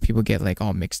variety, so people get like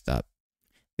all mixed up.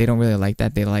 They don't really like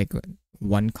that. They like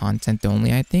one content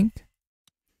only, I think.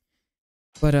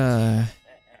 But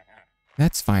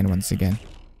that's fine once again.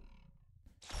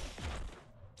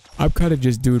 I'm kind of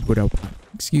just doing what I want.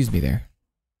 Excuse me there.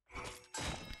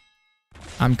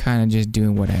 I'm kind of just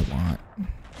doing what I want.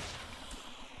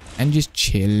 And just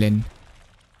chilling.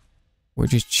 We're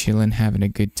just chilling, having a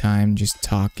good time, just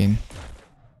talking,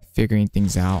 figuring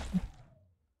things out.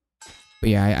 But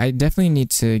yeah, I definitely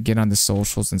need to get on the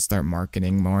socials and start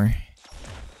marketing more.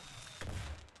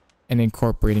 And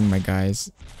incorporating my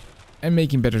guys. And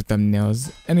making better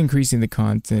thumbnails. And increasing the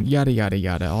content. Yada yada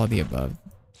yada. All the above.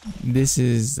 This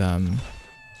is the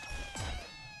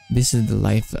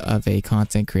life of a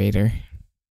content creator.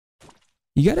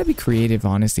 You gotta be creative,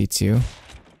 honestly, too.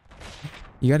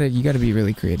 You gotta be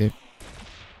really creative.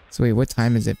 So wait, what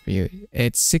time is it for you?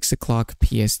 It's 6 o'clock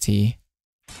PST.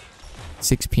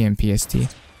 6 p.m. PST.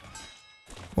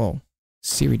 Whoa.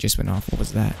 Siri just went off. What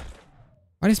was that?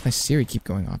 Why does my Siri keep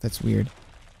going off? That's weird.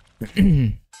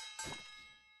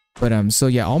 But so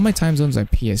yeah, all my time zones are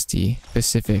PST,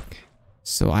 Pacific.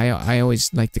 So I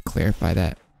always like to clarify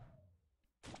that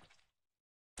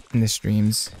in the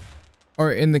streams.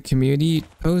 Or in the community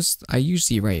post, I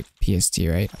usually write PST,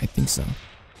 right? I think so.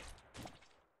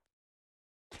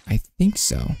 I think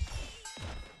so.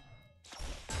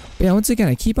 But yeah, once again,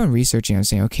 I keep on researching. I'm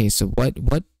saying, okay, so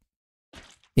what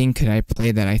thing could I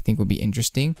play that I think would be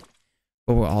interesting,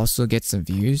 but will also get some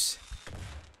views?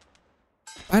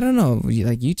 I don't know,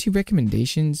 like YouTube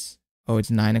recommendations. Oh, it's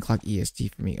 9 o'clock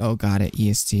EST for me. Oh, got it,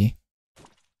 EST.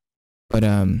 But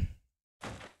I've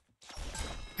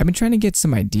been trying to get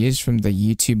some ideas from the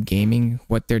YouTube gaming,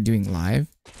 what they're doing live.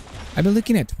 I've been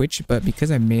looking at Twitch, but because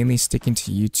I'm mainly sticking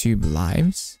to YouTube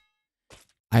lives,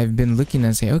 I've been looking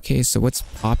and say, okay, so what's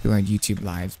popular on YouTube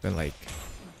lives? But like,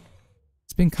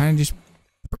 it's been kind of just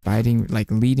providing,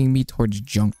 like leading me towards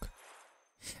junk.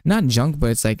 Not junk, but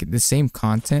it's like the same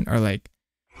content, or like,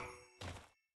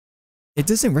 it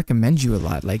doesn't recommend you a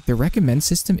lot. Like the recommend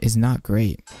system is not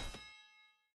great.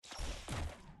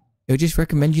 It'll just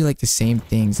recommend you like the same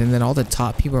things, and then all the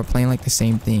top people are playing like the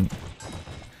same thing.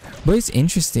 But it's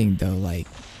interesting though, like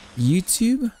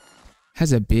YouTube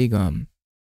has a big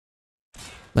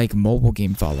like mobile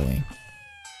game following.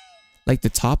 Like the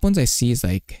top ones I see is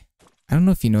like, I don't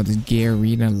know if you know this, Gay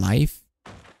Arena Life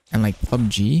and like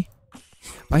PUBG.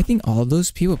 But I think all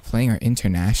those people playing are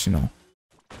international.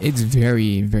 It's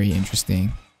very, very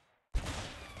interesting.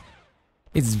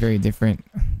 It's very different.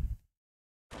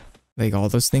 Like all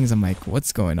those things, I'm like,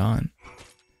 what's going on?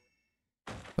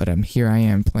 But here I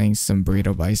am playing some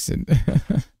Burrito Bison.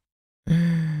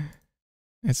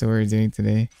 That's what we're doing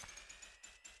today.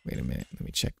 Wait a minute, let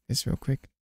me check this real quick.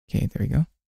 Okay, there we go.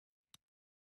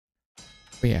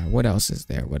 But yeah, what else is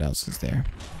there? What else is there?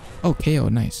 Oh, KO,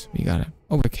 nice. We got it.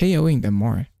 Oh, we're KOing them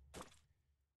more.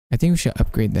 I think we should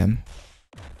upgrade them.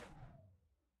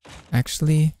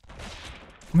 Actually,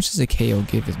 how much does a KO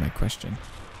give is my question.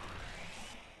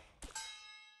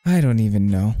 I don't even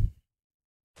know.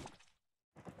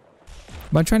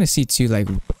 But I'm trying to see too, like,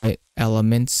 what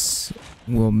elements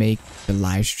will make the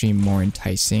live stream more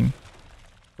enticing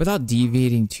without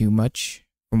deviating too much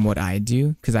from what I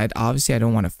do. Because I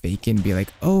don't want to fake it and be like,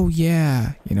 oh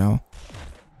yeah, you know,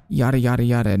 yada yada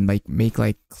yada, and like make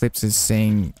like clips of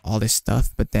saying all this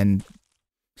stuff. But then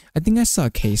I think I saw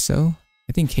Queso.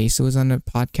 I think Queso was on a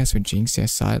podcast with Jinx. I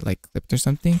saw it like clipped or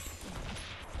something.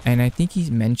 And I think he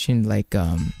mentioned like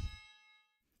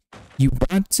you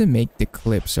want to make the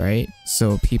clips, right?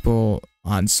 So people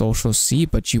on social see,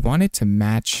 but you want it to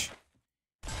match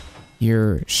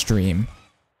your stream,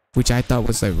 which I thought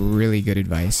was like really good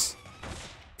advice.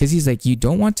 Because he's like, you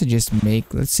don't want to just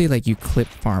make, let's say like you clip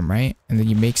farm, right? And then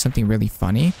you make something really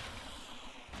funny,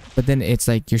 but then it's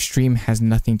like your stream has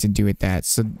nothing to do with that.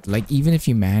 So like even if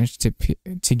you manage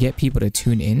to get people to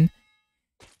tune in,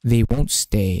 they won't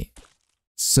stay.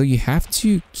 So you have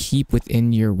to keep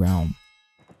within your realm.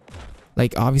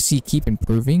 Like obviously keep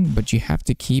improving, but you have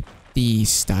to keep the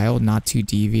style not too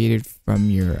deviated from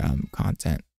your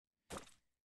content.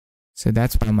 So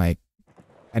that's why I'm like,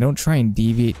 I don't try and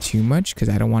deviate too much because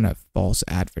I don't want to false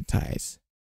advertise.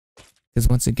 Because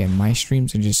once again, my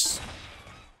streams are just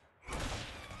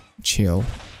chill.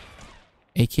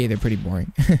 AKA they're pretty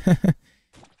boring.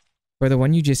 For the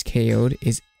one you just KO'd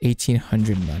is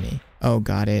 1800 money. Oh,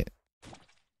 got it.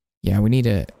 Yeah, we need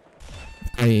to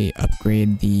probably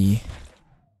upgrade the...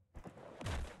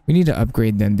 We need to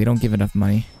upgrade them. They don't give enough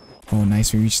money. Oh,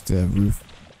 nice. We reached the roof.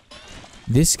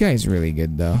 This guy is really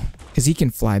good, though. Because he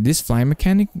can fly. This fly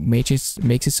mechanic makes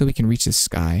it so we can reach the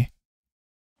sky.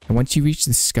 And once you reach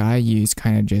the sky, it's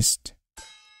kind of just...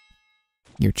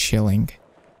 You're chilling.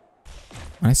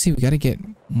 Honestly, we gotta get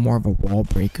more of a wall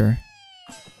breaker.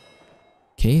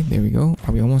 Okay, there we go.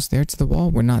 Are we almost there to the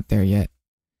wall? We're not there yet.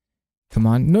 Come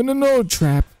on. No, no, no!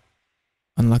 Trap!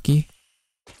 Unlucky.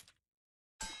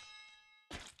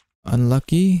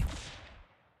 Unlucky.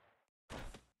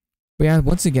 But yeah,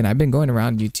 once again, I've been going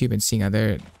around YouTube and seeing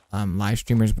other live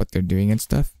streamers, what they're doing and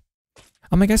stuff.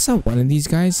 I'm like, I saw one of these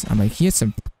guys. I'm like, he had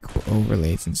some cool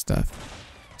overlays and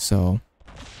stuff. So,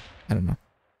 I don't know.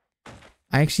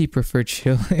 I actually prefer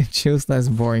chill less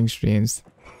boring streams.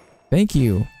 Thank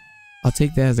you. I'll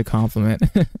take that as a compliment.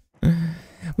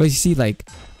 But you see, like,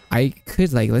 I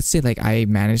could, like, let's say, like, I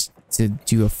managed to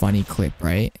do a funny clip,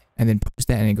 right? And then post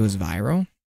that and it goes viral.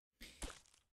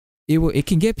 It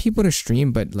can get people to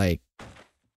stream, but, like,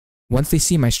 once they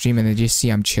see my stream and they just see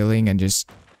I'm chilling and just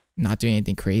not doing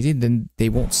anything crazy, then they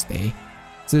won't stay.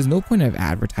 So there's no point of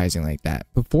advertising like that.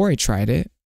 Before I tried it,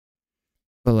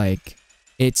 but, like,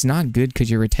 it's not good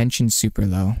because your retention's super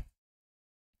low.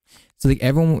 So, like,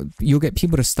 you'll get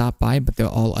people to stop by, but they'll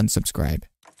all unsubscribe,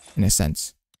 in a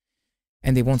sense.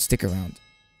 And they won't stick around.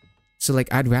 So,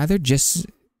 like, I'd rather just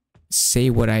say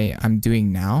what I'm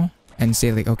doing now and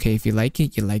say, like, okay, if you like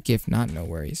it, you like it. If not, no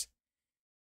worries.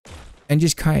 And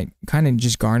just kind of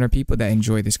just garner people that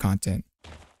enjoy this content.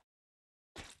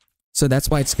 So that's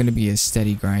why it's going to be a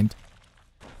steady grind.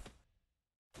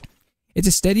 It's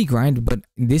a steady grind, but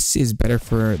this is better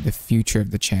for the future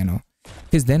of the channel.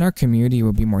 Because then our community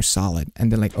will be more solid.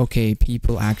 And they're like, okay,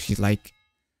 people actually like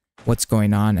what's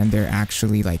going on and they're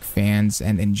actually like fans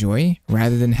and enjoy.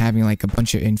 Rather than having like a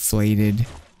bunch of inflated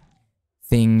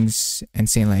things and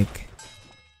saying like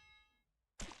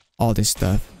all this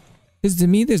stuff. Because to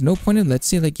me, there's no point in, let's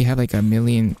say like you have like 1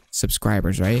 million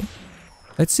subscribers, right?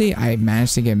 Let's say I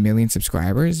managed to get 1 million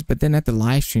subscribers, but then at the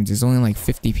live streams, there's only like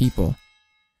 50 people.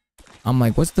 I'm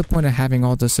like, what's the point of having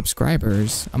all those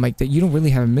subscribers? I'm like, that you don't really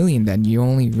have 1 million then. You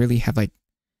only really have like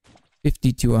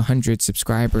 50 to 100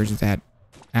 subscribers that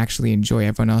actually enjoy.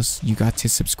 Everyone else, you got to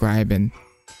subscribe and...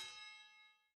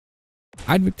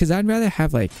 Because I'd rather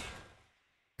have like...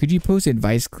 Could you post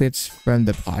advice clips from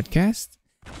the podcast?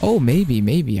 Oh,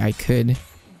 maybe I could.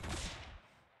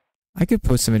 I could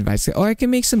post some advice. Or I can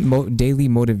make some daily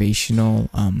motivational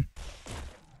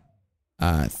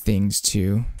things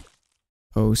too.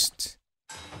 Post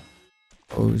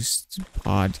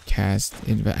podcast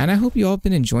and I hope you all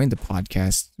been enjoying the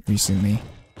podcast recently.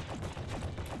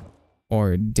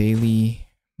 Or daily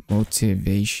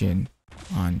motivation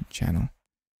on channel.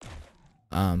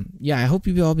 Yeah, I hope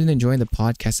you've all been enjoying the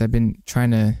podcast. I've been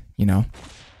trying to, you know,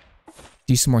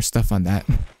 do some more stuff on that.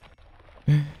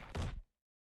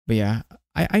 But yeah,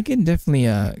 I can definitely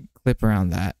clip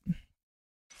around that.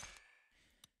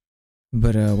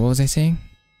 But what was I saying?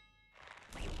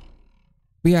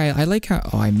 But yeah, I like how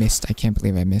I missed. I can't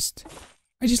believe I missed.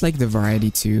 I just like the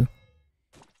variety too.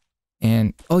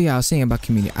 And oh yeah, I was saying about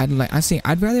community.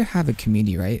 I'd rather have a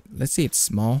community, right? Let's say it's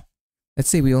small. Let's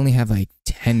say we only have like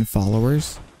 10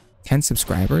 followers, 10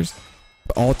 subscribers,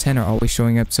 but all 10 are always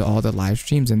showing up to all the live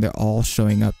streams and they're all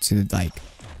showing up to like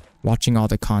watching all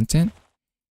the content.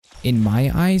 In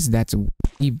my eyes, that's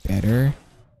way better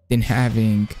than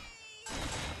having,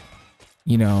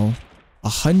 you know,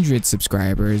 100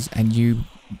 subscribers and you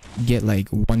get like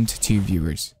 1 to 2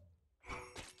 viewers.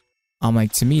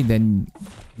 Like, to me, then,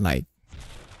 like,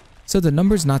 so the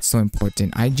number's not so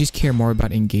important. I just care more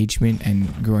about engagement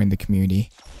and growing the community.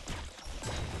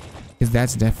 Because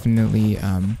that's definitely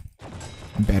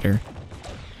better.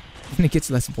 And it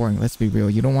gets less boring, let's be real.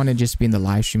 You don't want to just be in the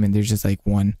live stream and there's just like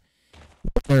 1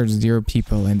 or 0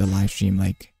 people in the live stream.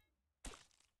 Like,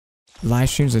 live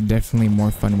streams are definitely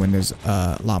more fun when there's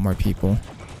a lot more people.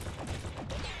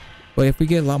 But if we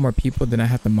get a lot more people, then I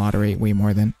have to moderate way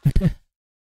more then.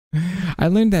 I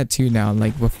learned that too now.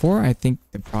 Like before, I think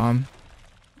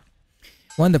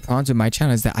one of the problems with my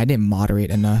channel is that I didn't moderate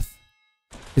enough.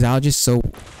 Because I was just so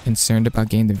concerned about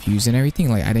getting the views and everything.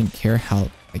 Like I didn't care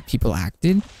how like people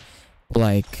acted.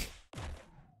 Like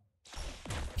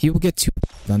people get too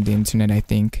on the internet, I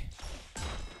think.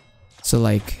 So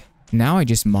like now I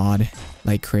just mod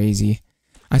like crazy.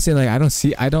 I say like I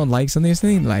don't like something or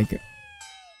something, like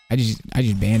I just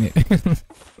ban it.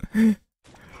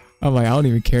 I'm like, I don't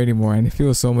even care anymore and it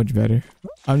feels so much better.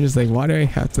 I'm just like, why do I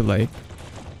have to like...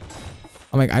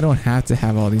 I'm like, I don't have to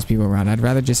have all these people around. I'd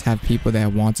rather just have people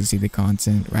that want to see the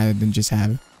content rather than just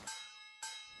have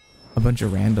a bunch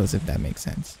of randos, if that makes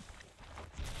sense.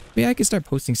 But yeah, I could start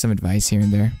posting some advice here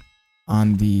and there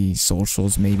on the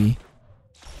socials maybe.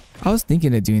 I was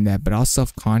thinking of doing that, but I was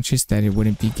self-conscious that it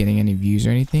wouldn't be getting any views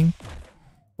or anything.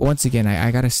 But once again,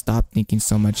 I gotta stop thinking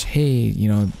so much, hey, you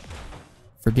know,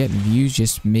 forget views,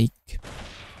 just make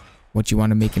what you want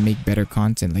to make and make better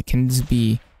content. Like, can this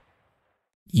be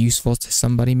useful to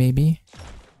somebody maybe?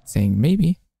 Saying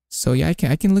maybe. So yeah,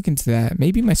 I can look into that.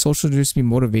 Maybe my socials just be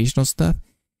motivational stuff.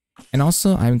 And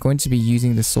also, I'm going to be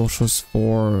using the socials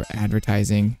for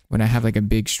advertising when I have like a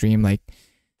big stream. Like,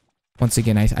 once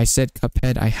again, I said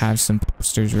Cuphead, I have some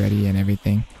posters ready and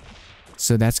everything.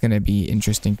 So that's going to be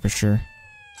interesting for sure.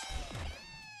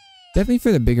 Definitely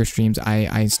for the bigger streams,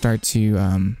 I start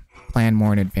to plan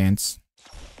more in advance.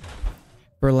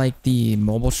 For like the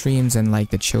mobile streams and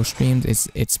like the chill streams,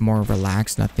 it's more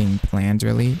relaxed, nothing planned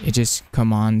really. It just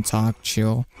come on, talk,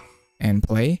 chill, and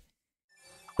play.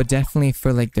 But definitely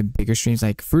for like the bigger streams,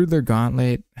 like Further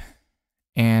Gauntlet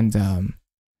and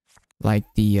like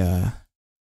the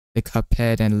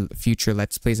Cuphead and future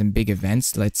Let's Plays and big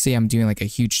events. Let's say I'm doing like a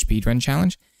huge speedrun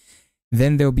challenge.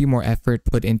 Then there'll be more effort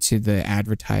put into the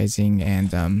advertising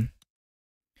and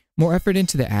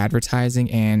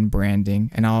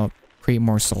branding, and I'll create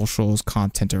more socials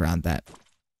content around that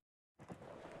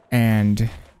and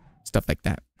stuff like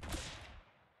that.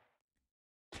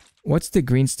 What's the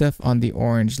green stuff on the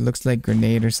orange? Looks like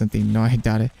grenade or something. No, I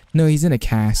doubt it. No, he's in a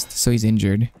cast, so he's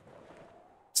injured.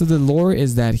 So the lore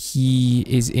is that he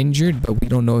is injured, but we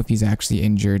don't know if he's actually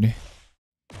injured.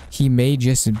 He may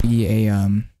just be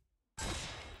a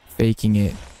faking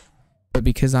it, but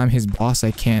because I'm his boss, I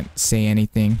can't say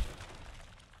anything.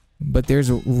 But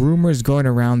there's rumors going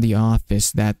around the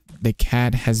office that the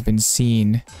cat has been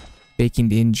seen faking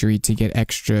the injury to get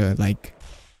extra like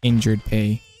injured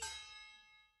pay.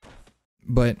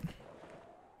 But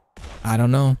I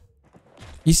don't know.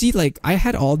 You see, like, I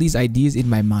had all these ideas in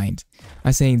my mind. I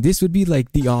was saying this would be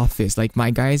like The Office, like my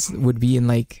guys would be in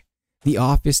like the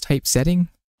office type setting.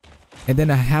 And then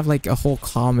I have like a whole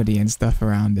comedy and stuff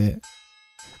around it.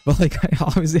 But like,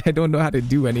 obviously I don't know how to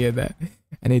do any of that.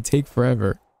 And it take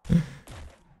forever.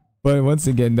 But once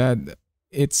again,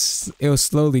 it'll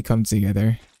slowly come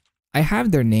together. I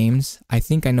have their names. I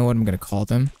think I know what I'm going to call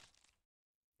them.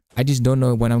 I just don't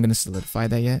know when I'm going to solidify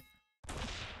that yet.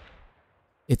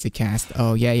 It's a cast.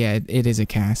 Oh, yeah, it is a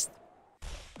cast.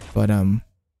 But,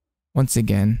 once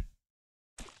again,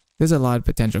 There's a lot of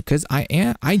potential because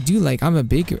I'm a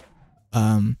big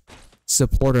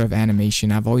supporter of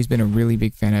animation. I've always been a really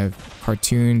big fan of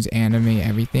cartoons, anime,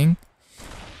 everything.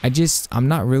 I'm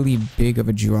not really big of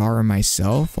a drawer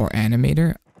myself or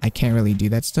animator. I can't really do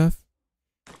that stuff.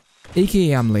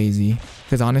 AKA I'm lazy.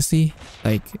 Because honestly,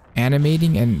 like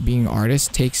animating and being an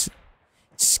artist takes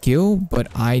skill, but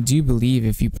I do believe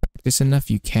if you practice enough,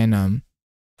 you can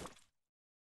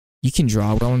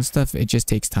draw well and stuff. It just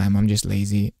takes time. I'm just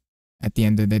lazy at the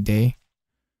end of the day.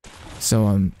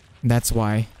 So that's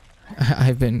why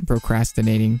I've been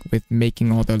procrastinating with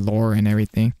making all the lore and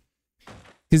everything.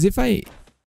 Because if I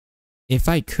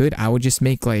could, I would just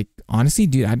make like, honestly,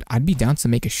 dude, I'd be down to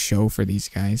make a show for these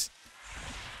guys.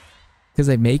 Because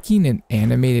like making an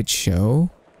animated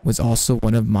show was also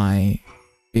one of my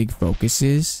big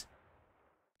focuses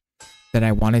that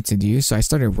I wanted to do. So I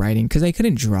started writing because I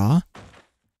couldn't draw.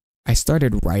 I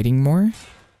started writing more.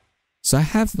 So I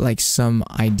have like some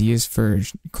ideas for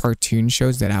cartoon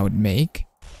shows that I would make.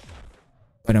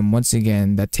 But once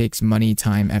again, that takes money,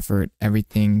 time, effort,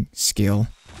 everything, skill.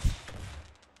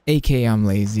 AKA I'm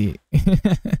lazy.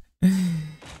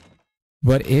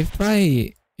 But if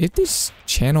this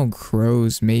channel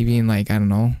grows maybe in like, I don't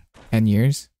know, 10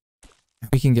 years,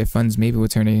 we can get funds, maybe we'll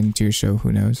turn it into a show,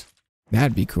 who knows.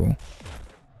 That'd be cool.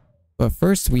 But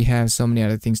first we have so many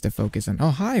other things to focus on. Oh,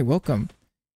 hi, welcome.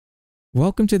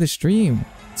 Welcome to the stream.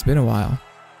 It's been a while.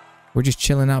 We're just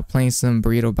chilling out playing some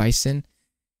Burrito Bison.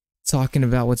 Talking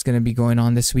about what's going to be going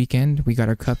on this weekend. We got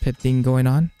our Cuphead thing going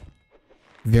on.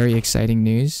 Very exciting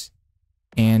news.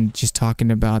 And just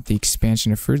talking about the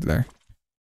expansion of Fruitler.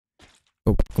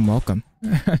 But welcome.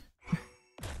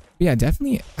 Yeah,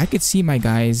 definitely. I could see my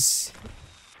guys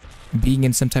being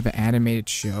in some type of animated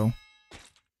show.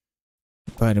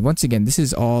 But once again, this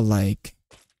is all like...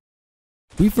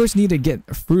 We first need to get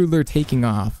Fruitler taking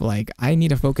off. Like, I need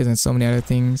to focus on so many other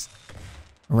things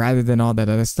rather than all that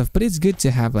other stuff. But it's good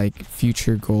to have like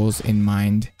future goals in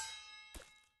mind.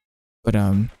 But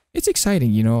it's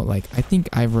exciting, you know, like I think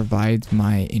I've revived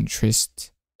my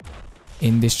interest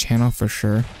in this channel for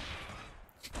sure.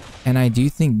 And I do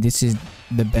think this is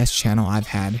the best channel I've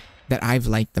had that I've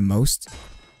liked the most.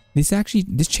 This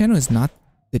channel is not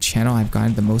the channel I've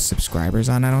gotten the most subscribers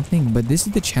on, I don't think, but this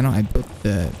is the channel I built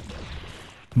the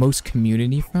most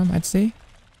community from, I'd say.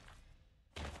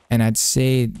 And I'd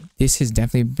say this has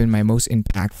definitely been my most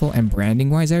impactful, and branding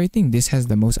wise, everything, this has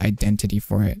the most identity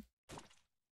for it.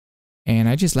 And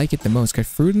I just like it the most because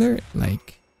Fruitler,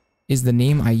 like, is the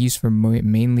name I use for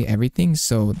mainly everything.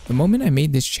 So the moment I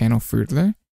made this channel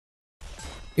Fruitler,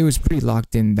 it was pretty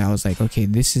locked in that I was like, okay,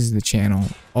 this is the channel.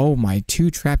 Oh, my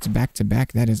 2 traps back to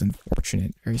back. That is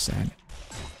unfortunate. Very sad.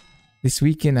 This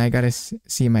weekend, I gotta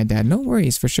see my dad. No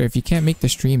worries, for sure. If you can't make the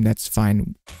stream, that's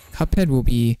fine. Cuphead will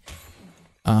be...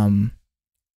 Oh,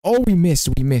 we missed.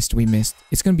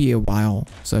 It's gonna be a while.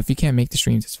 So if you can't make the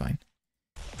streams, it's fine.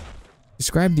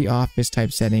 Describe the office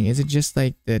type setting. Is it just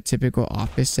like the typical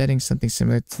office setting? Something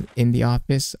similar to in the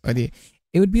office? Or it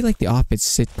would be like the office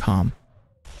sitcom.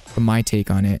 For my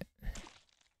take on it.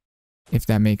 If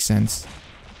that makes sense.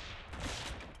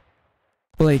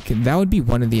 But like, that would be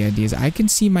one of the ideas. I can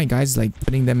see my guys like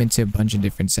putting them into a bunch of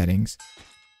different settings.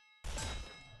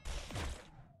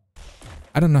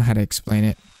 I don't know how to explain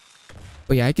it.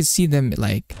 But yeah, I could see them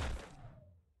like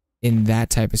in that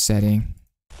type of setting.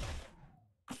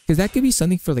 Because that could be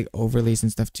something for like overlays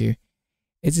and stuff too.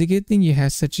 It's a good thing you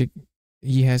have such a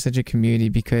community,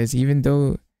 because even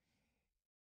though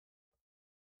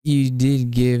Sarah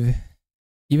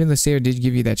did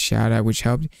give you that shout out, which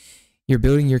helped, you're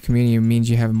building your community means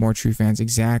you have more true fans.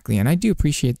 Exactly. And I do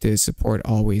appreciate the support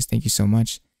always. Thank you so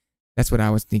much. That's what I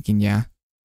was thinking. Yeah.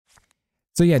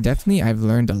 So yeah, definitely I've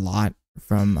learned a lot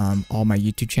from all my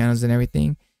YouTube channels and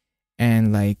everything.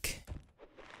 And like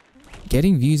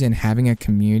getting views and having a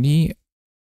community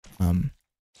can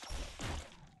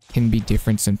be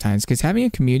different sometimes, because having a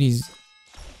community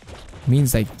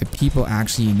means like the people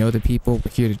actually know the people.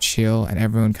 We're here to chill and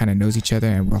everyone kind of knows each other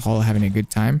and we're all having a good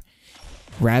time,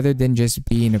 rather than just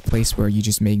being a place where you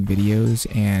just make videos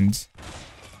and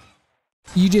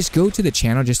you just go to the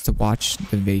channel just to watch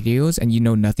the videos and you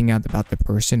know nothing about the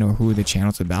person or who the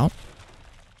channel's about.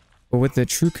 But with the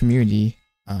true community,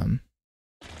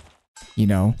 you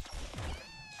know,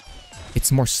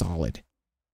 it's more solid.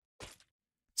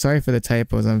 Sorry for the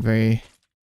typos. I'm very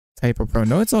typo pro.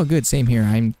 No, it's all good. Same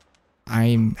here.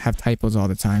 I have typos all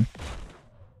the time.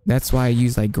 That's why I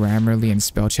use like Grammarly and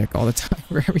spell check all the time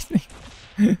for everything.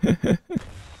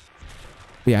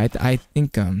 Yeah, I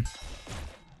think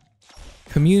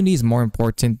community is more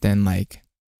important than like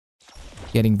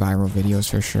getting viral videos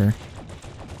for sure.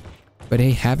 But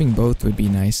hey, having both would be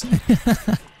nice.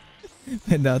 But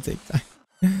that'll take time.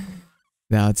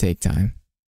 That'll take time.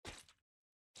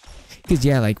 Because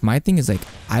yeah, like my thing is like,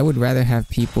 I would rather have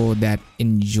people that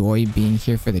enjoy being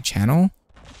here for the channel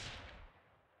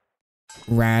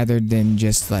rather than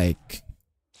just like,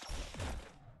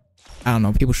 I don't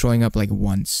know, people showing up like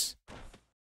once.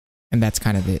 And that's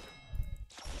kind of it.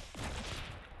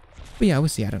 But yeah, we'll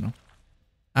see. I don't know.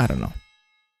 I don't know.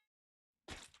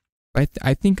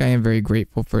 I think I am very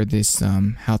grateful for this,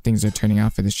 how things are turning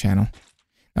out for this channel.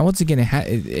 Now, once again,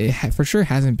 it for sure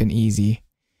hasn't been easy.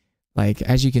 Like,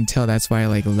 as you can tell, that's why I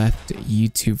like left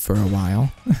YouTube for a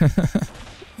while.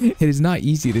 It is not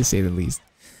easy to say the least.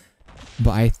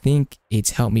 But I think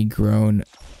it's helped me grow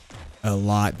a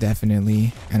lot,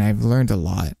 definitely. And I've learned a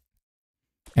lot.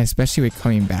 Especially with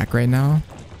coming back right now.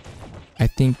 I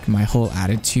think my whole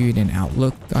attitude and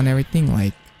outlook on everything,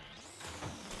 like,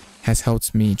 has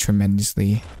helped me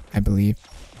tremendously, I believe.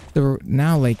 So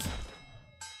now, like,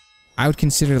 I would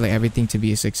consider like everything to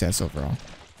be a success overall.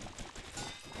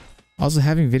 Also,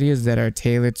 having videos that are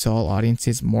tailored to all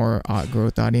audiences, more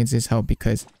growth audiences, help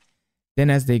because then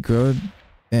as they grow,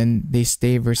 then they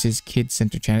stay versus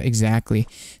kid-centered channel. Exactly.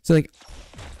 So like,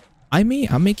 I'm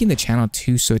making the channel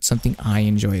too, so it's something I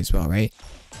enjoy as well, right?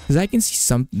 Because I can see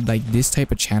some like this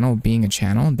type of channel being a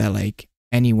channel that like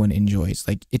anyone enjoys.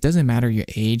 Like, it doesn't matter your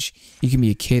age. You can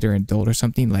be a kid or adult or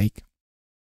something. Like,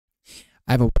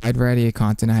 I have a wide variety of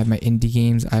content. I have my indie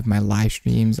games. I have my live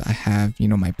streams. I have, you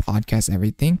know, my podcast,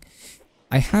 everything.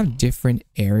 I have different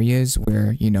areas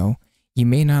where, you know, you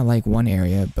may not like one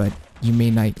area, but you may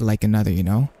not like another, you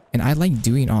know? And I like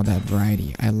doing all that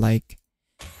variety. I like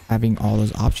having all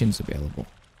those options available.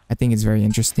 I think it's very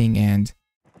interesting, and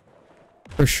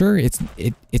for sure it's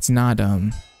not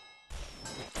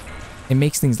it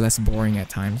makes things less boring at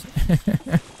times.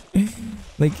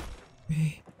 Like,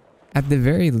 at the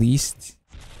very least,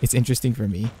 it's interesting for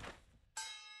me.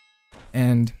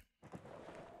 And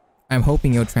I'm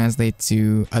hoping it'll translate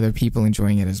to other people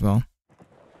enjoying it as well.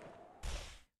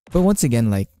 But once again,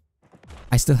 like,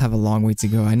 I still have a long way to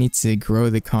go. I need to grow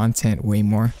the content way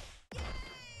more.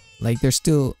 Like, there's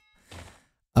still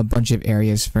a bunch of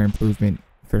areas for improvement,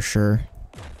 for sure.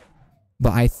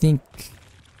 But I think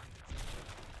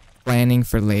planning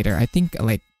for later, I think,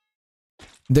 like,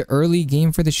 the early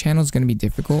game for this channel is going to be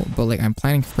difficult, but like, I'm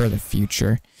planning for the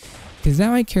future. Because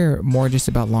now I care more just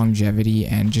about longevity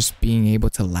and just being able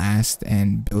to last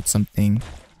and build something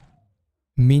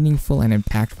meaningful and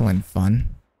impactful and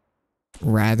fun,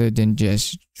 rather than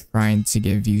just trying to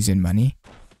get views and money.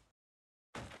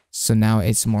 So now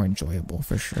it's more enjoyable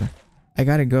for sure. I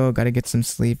gotta go, gotta get some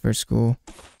sleep for school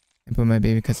and put my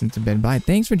baby cousin to bed. Bye.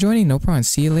 Thanks for joining. No problem.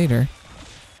 See you later.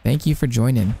 Thank you for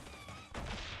joining.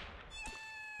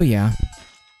 But yeah,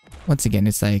 once again,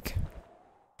 it's like,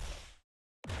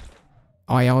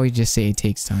 I always just say it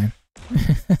takes time.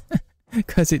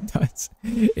 Because it does.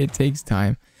 It takes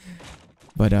time.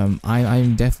 But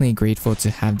I'm definitely grateful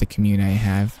to have the community I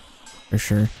have, for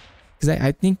sure. Because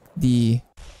I think the...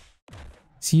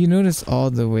 So you notice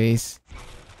all the ways...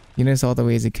 You notice all the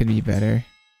ways it could be better.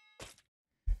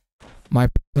 My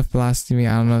philosophy,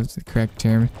 I don't know if it's the correct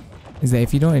term, is that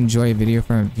if you don't enjoy a video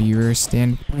from a viewer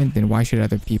standpoint, then why should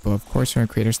other people? Of course, from a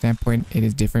creator standpoint, it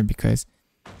is different because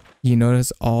you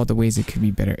notice all the ways it could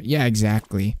be better. Yeah,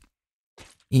 exactly.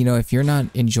 You know, if you're not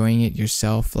enjoying it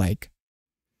yourself, like,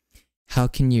 how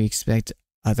can you expect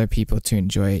other people to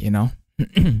enjoy it, you know?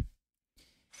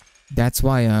 That's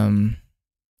why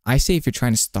I say if you're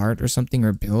trying to start or something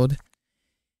or build,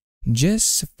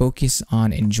 just focus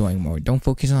on enjoying more. Don't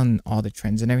focus on all the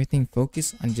trends and everything.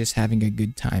 Focus on just having a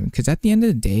good time. Because at the end of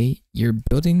the day, you're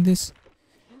building this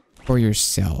for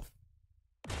yourself,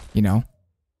 you know?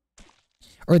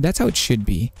 Or that's how it should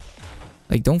be.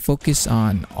 Like, don't focus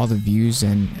on all the views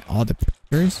and all the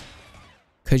pictures,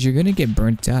 because you're going to get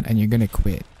burnt out and you're going to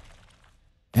quit.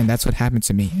 And that's what happened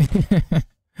to me.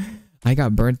 I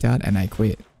got burnt out and I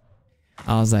quit.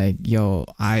 I was like, yo,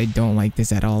 I don't like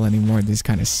this at all anymore. This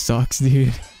kind of sucks,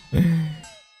 dude.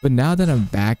 But now that I'm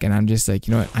back and I'm just like,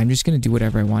 you know what? I'm just going to do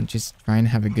whatever I want. Just try and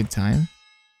have a good time.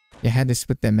 Yeah, I had to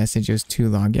split that message. It was too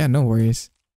long. Yeah, no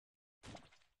worries.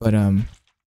 But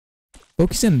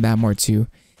focus on that more too.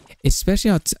 Especially,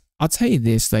 I'll tell you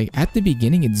this, like, at the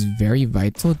beginning, it's very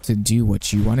vital to do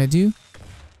what you want to do,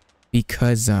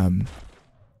 because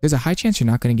there's a high chance you're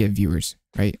not going to get viewers,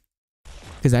 right?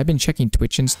 Because I've been checking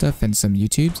Twitch and stuff and some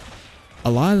YouTubes. A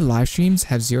lot of the live streams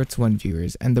have 0 to 1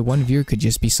 viewers, and the one viewer could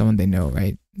just be someone they know,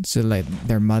 right? So like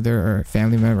their mother or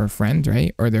family member or friend,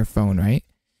 right? Or their phone, right?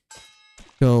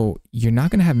 So you're not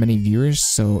going to have many viewers,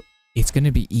 so it's going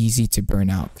to be easy to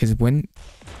burn out. Because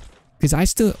Because I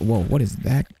still... Whoa, what is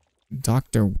that?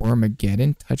 Dr.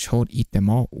 Wormageddon. Touch, hold, eat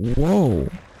them all. Whoa.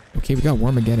 Okay, we got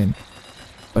Wormageddon.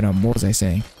 But what was I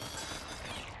saying?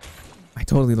 I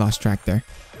totally lost track there.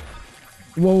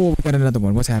 Whoa, we got another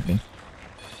one. What's happening?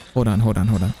 Hold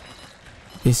on.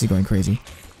 This is going crazy.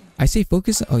 I say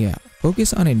focus... Oh, yeah.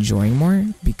 Focus on enjoying more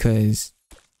because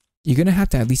you're going to have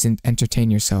to at least entertain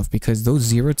yourself because those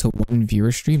 0 to 1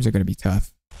 viewer streams are going to be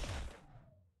tough.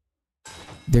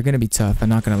 They're going to be tough. I'm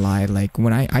not going to lie. Like,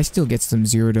 when I still get some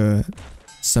 0 to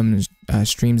some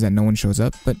streams that no one shows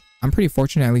up, but I'm pretty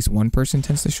fortunate at least one person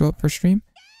tends to show up per stream.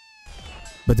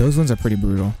 But those ones are pretty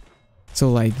brutal. So,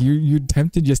 like, you're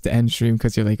tempted just to end stream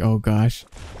because you're like, oh, gosh.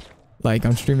 Like,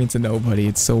 I'm streaming to nobody.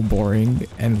 It's so boring.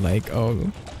 And, like,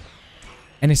 oh...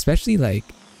 And especially like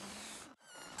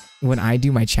when I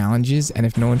do my challenges and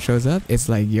if no one shows up, it's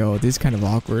like, yo, this is kind of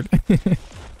awkward.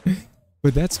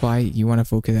 But that's why you want to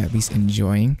focus at least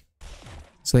enjoying.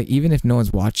 So like even if no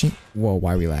one's watching, whoa,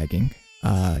 why are we lagging?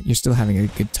 You're still having a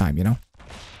good time, you know?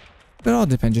 But it all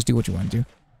depends. Just do what you want to do.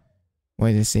 What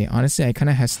did I say? Honestly, I kind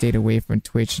of have stayed away from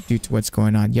Twitch due to what's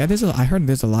going on. Yeah, I heard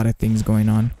there's a lot of things going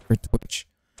on for Twitch.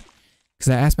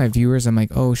 Because I asked my viewers, I'm like,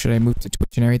 oh, should I move to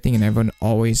Twitch and everything? And everyone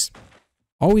always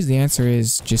the answer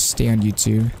is just stay on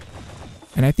YouTube.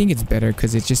 And I think it's better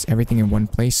because it's just everything in one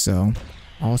place. So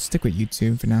I'll stick with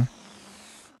YouTube for now.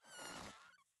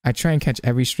 I try and catch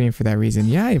every stream for that reason.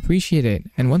 Yeah, I appreciate it.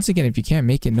 And once again, if you can't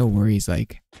make it, no worries.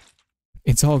 Like,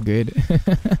 it's all good.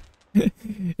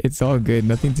 It's all good.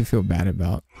 Nothing to feel bad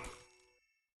about.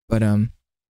 But I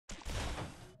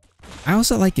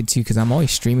also like it too because I'm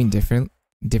always streaming different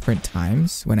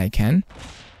times when I can.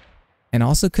 And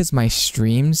also because my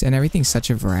streams and everything's such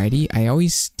a variety, I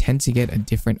always tend to get a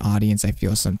different audience, I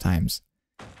feel sometimes.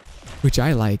 Which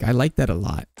I like. I like that a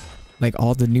lot. Like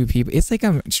all the new people. It's like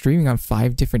I'm streaming on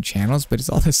 5 different channels, but it's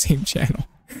all the same channel.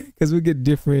 Because we get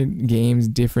different games,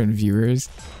 different viewers.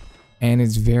 And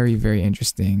it's very, very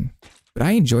interesting. But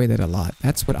I enjoy that a lot.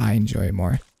 That's what I enjoy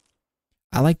more.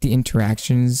 I like the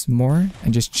interactions more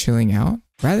and just chilling out.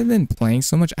 Rather than playing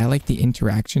so much, I like the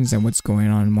interactions and what's going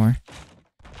on more.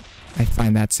 I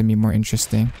find that to be more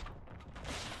interesting.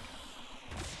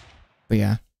 But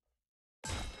yeah.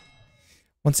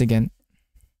 Once again,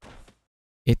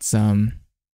 it's a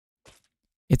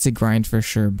grind for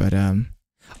sure, but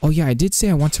oh yeah, I did say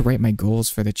I want to write my goals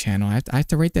for the channel. I have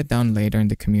to write that down later in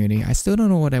the community. I still don't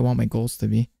know what I want my goals to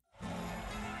be.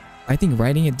 I think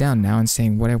writing it down now and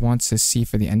saying what I want to see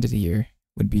for the end of the year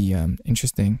would be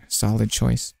interesting. Solid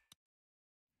choice.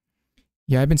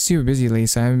 Yeah, I've been super busy lately,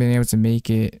 so I haven't been able to make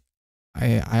it.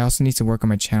 I also need to work on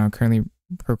my channel. Currently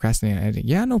procrastinating on editing.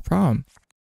 Yeah, no problem.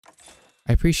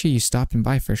 I appreciate you stopping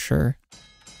by for sure.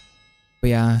 But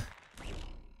yeah,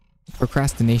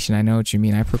 procrastination, I know what you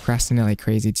mean. I procrastinate like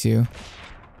crazy too.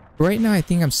 But right now I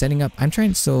think I'm setting up, I'm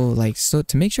trying so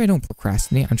to make sure I don't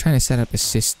procrastinate, I'm trying to set up a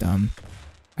system.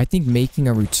 I think making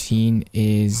a routine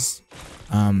is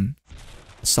a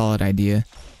solid idea.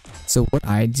 So what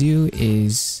I do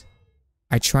is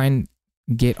I try and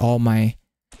get all my...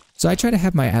 So I try to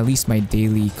have at least my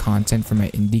daily content for my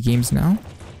indie games now.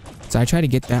 So I try to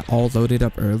get that all loaded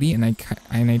up early, and I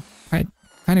kind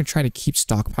of try to keep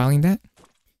stockpiling that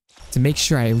to make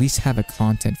sure I at least have a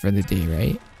content for the day,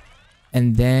 right?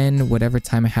 And then whatever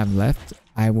time I have left,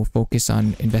 I will focus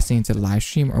on investing into the live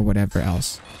stream or whatever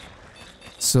else.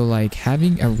 So like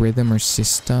having a rhythm or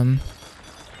system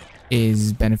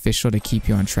is beneficial to keep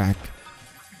you on track.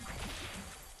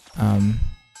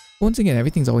 Once again,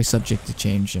 everything's always subject to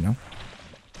change, you know?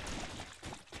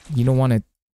 You don't want to...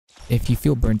 If you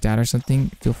feel burnt out or something,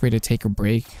 feel free to take a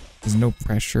break. There's no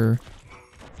pressure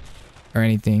or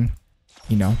anything,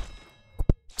 you know?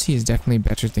 Quality is definitely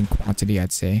better than quantity,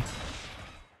 I'd say.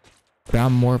 But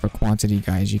I'm more of a quantity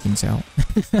guy, as you can tell.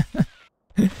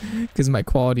 Because my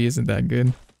quality isn't that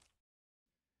good.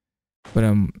 But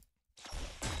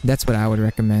that's what I would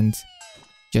recommend.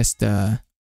 Just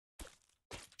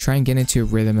try and get into a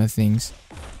rhythm of things.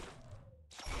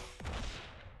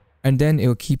 And then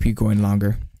it'll keep you going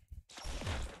longer.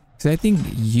 Because I think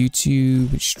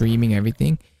YouTube, streaming,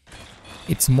 everything,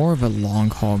 it's more of a long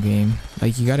haul game.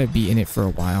 Like you gotta be in it for a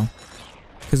while.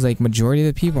 Because like majority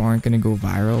of the people aren't gonna go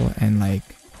viral and like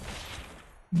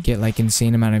get like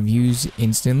insane amount of views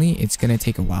instantly. It's gonna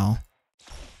take a while.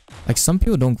 Like some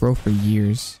people don't grow for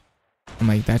years. I'm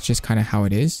like, that's just kind of how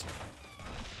it is.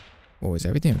 What was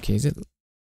everything okay? Is it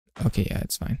okay? Yeah,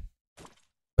 it's fine.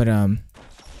 But what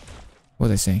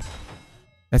was I saying?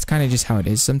 That's kind of just how it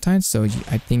is sometimes. So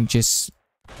I think just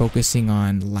focusing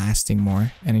on lasting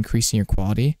more and increasing your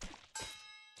quality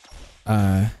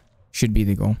should be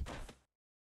the goal.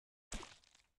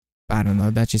 I don't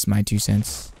know. That's just my 2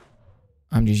 cents.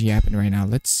 I'm just yapping right now.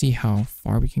 Let's see how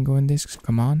far we can go in this.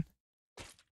 Come on.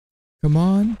 Come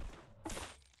on.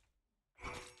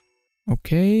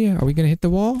 Okay, are we gonna hit the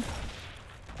wall?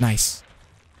 Nice.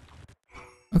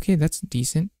 Okay, that's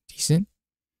decent. Decent.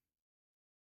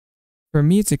 For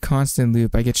me, it's a constant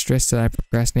loop. I get stressed that I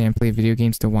procrastinate and play video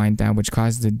games to wind down, which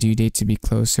causes the due date to be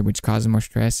closer, which causes more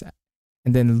stress.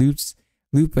 And then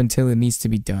loop until it needs to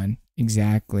be done.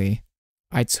 Exactly.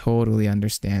 I totally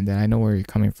understand that. I know where you're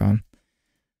coming from.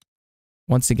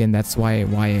 Once again, that's why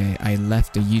I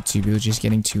left the YouTube. It was just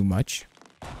getting too much.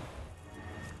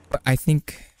 But I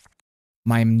think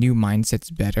my new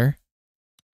mindset's better.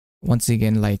 Once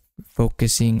again, like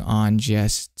focusing on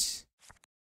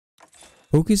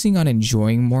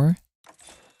enjoying more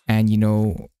and, you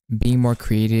know, being more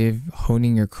creative,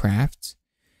 honing your craft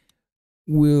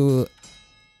will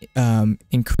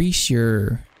increase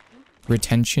your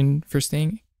retention for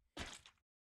staying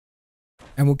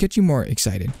and will get you more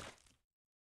excited.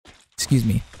 Excuse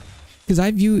me. Because I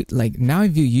view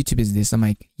YouTube as this. I'm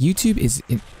like, YouTube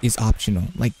is optional.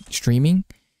 Like streaming,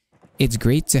 it's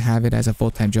great to have it as a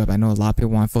full-time job. I know a lot of people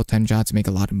want a full-time job to make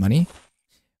a lot of money,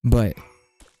 but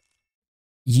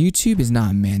YouTube is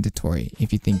not mandatory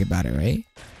if you think about it, right?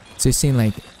 So it's saying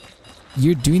like,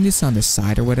 you're doing this on the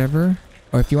side or whatever,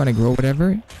 or if you want to grow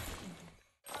whatever,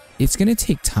 it's going to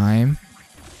take time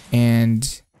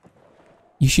and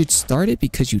you should start it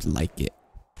because you like it.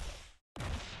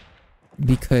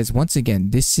 Because once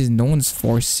again, no one's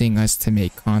forcing us to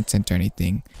make content or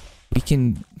anything. We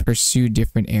can pursue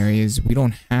different areas. We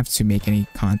don't have to make any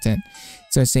content.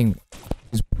 So I'm saying,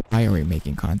 why are we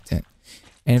making content?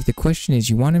 And if the question is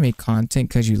you want to make content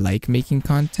because you like making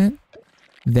content,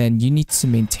 then you need to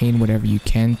maintain whatever you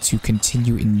can to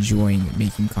continue enjoying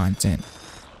making content.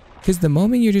 Because the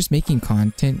moment you're just making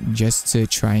content just to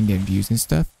try and get views and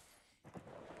stuff,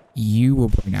 you will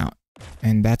burn out.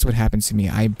 And that's what happens to me.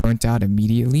 I burnt out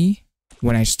immediately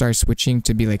when I start switching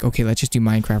to be like, okay, let's just do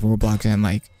Minecraft, Roblox, and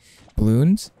like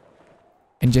balloons.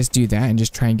 And just do that and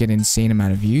just try and get an insane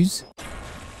amount of views.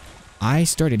 I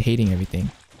started hating everything.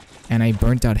 And I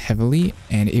burnt out heavily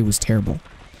and it was terrible.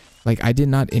 Like I did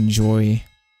not enjoy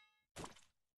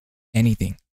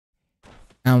anything.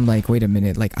 I'm like, wait a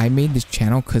minute. Like I made this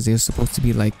channel because it was supposed to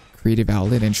be like creative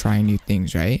outlet and trying new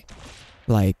things, right?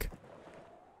 Like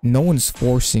no one's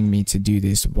forcing me to do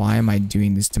this. Why am I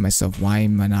doing this to myself? Why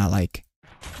am I not like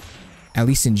at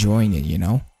least enjoying it, you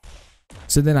know?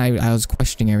 So then I was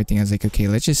questioning everything. I was like, okay,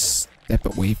 let's just step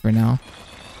away for now.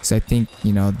 Because I think,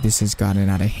 you know, this has gotten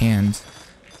out of hand.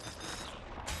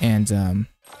 And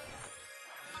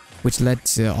which led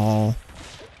to all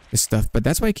this stuff. But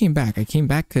that's why I came back. I came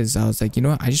back because I was like, you know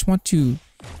what? I just want to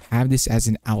have this as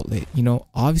an outlet. You know,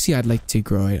 obviously I'd like to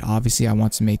grow it. Obviously I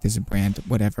want to make this a brand,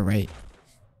 whatever, right?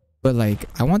 But like,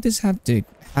 I want this to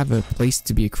have a place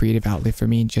to be a creative outlet for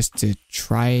me, just to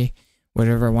try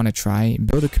whatever I want to try,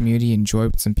 build a community, enjoy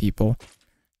with some people,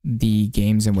 the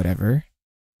games and whatever,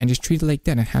 and just treat it like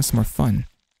that and have some more fun.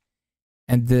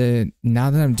 And now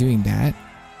that I'm doing that,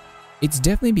 it's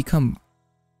definitely become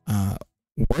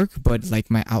work, but like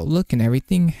my outlook and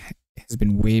everything has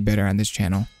been way better on this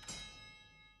channel.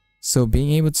 So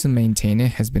being able to maintain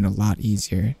it has been a lot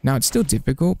easier. Now it's still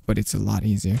difficult, but it's a lot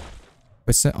easier.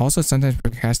 But also sometimes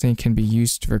procrastinating can be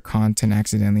used for content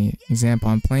accidentally. Example,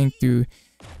 I'm playing through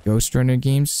Ghost Runner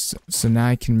games, so now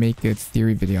I can make a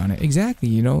theory video on it. Exactly,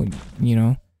 you know,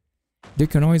 there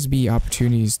can always be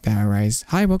opportunities that arise.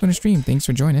 Hi, welcome to stream. Thanks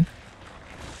for joining.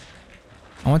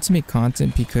 I want to make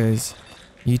content because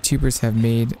YouTubers have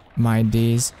made my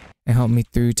days and helped me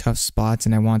through tough spots,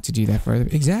 and I want to do that further.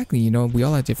 Exactly, you know, we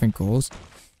all have different goals,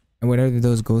 and whatever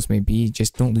those goals may be,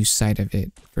 just don't lose sight of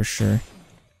it, for sure.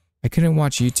 I couldn't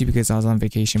watch YouTube because I was on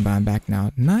vacation, but I'm back now.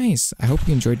 Nice! I hope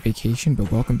you enjoyed vacation,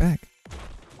 but welcome back.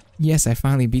 Yes, I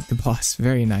finally beat the boss.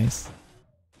 Very nice.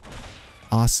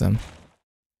 Awesome.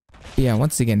 But yeah,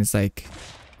 once again, it's like,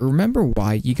 remember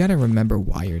why. You gotta remember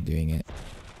why you're doing it.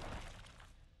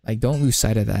 Like, don't lose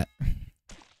sight of that.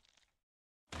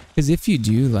 Because if you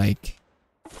do, like,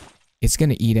 it's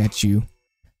gonna eat at you.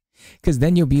 Because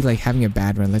then you'll be like having a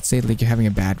bad run. Let's say like you're having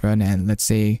a bad run, and let's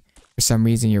say for some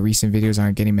reason your recent videos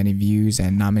aren't getting many views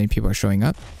and not many people are showing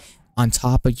up. On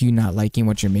top of you not liking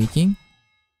what you're making,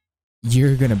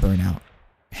 you're gonna burn out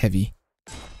heavy.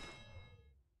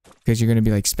 Because you're gonna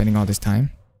be like spending all this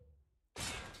time.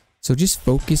 So just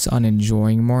focus on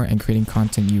enjoying more and creating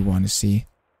content you want to see.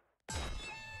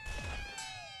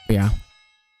 But yeah,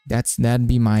 that'd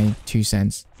be my 2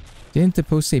 cents. Didn't the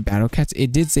post say Battle Cats?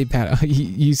 It did say Battle.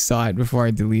 You saw it before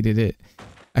I deleted it.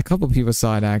 A couple people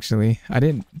saw it actually. I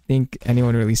didn't think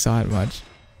anyone really saw it much.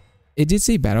 It did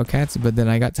say Battle Cats, but then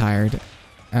I got tired.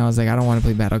 And I was like, I don't want to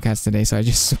play Battle Cats today, so I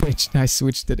just switched. I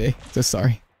switched today. So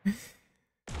sorry.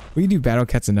 We can do Battle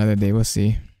Cats another day, we'll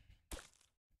see.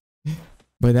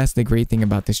 But that's the great thing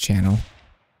about this channel.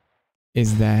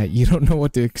 Is that you don't know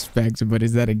what to expect, but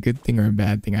is that a good thing or a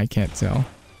bad thing? I can't tell.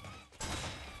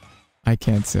 I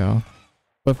can't tell.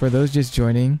 But for those just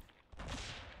joining,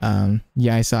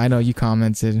 yeah, I know you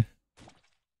commented.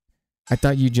 I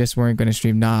thought you just weren't gonna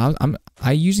stream. Nah,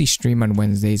 I usually stream on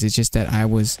Wednesdays. It's just that I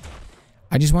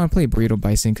just want to play Burrito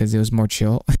Bison because it was more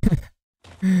chill.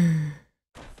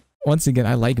 Once again,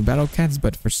 I like Battle Cats,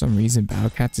 but for some reason, Battle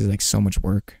Cats is like so much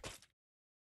work.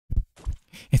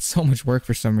 It's so much work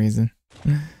for some reason.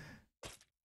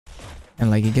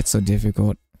 And like it gets so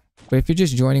difficult. But if you're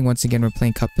just joining, once again, we're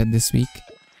playing Cuphead this week.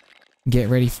 Get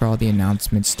ready for all the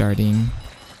announcements starting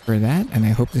for that, and I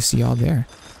hope to see y'all there.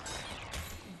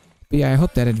 But yeah, I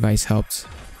hope that advice helped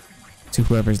to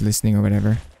whoever's listening or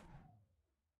whatever.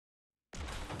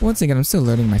 Once again, I'm still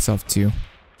learning myself too.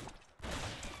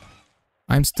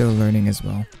 I'm still learning as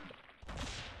well.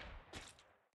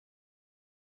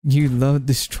 You love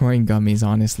destroying gummies,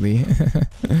 honestly.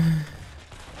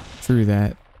 True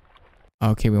that.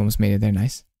 Okay, we almost made it there.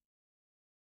 Nice.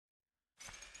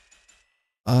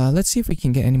 Let's see if we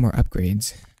can get any more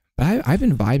upgrades. But I've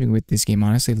been vibing with this game,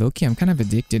 honestly. Low-key, I'm kind of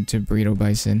addicted to Burrito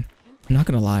Bison. I'm not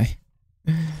gonna lie.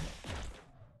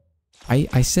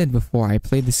 I said before, I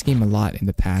played this game a lot in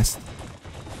the past.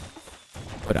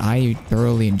 But I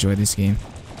thoroughly enjoy this game.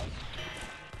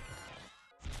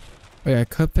 But yeah,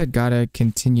 Cuphead gotta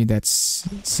continue that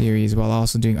series while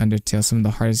also doing Undertale, some of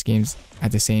the hardest games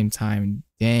at the same time.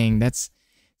 Dang, that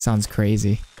sounds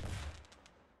crazy.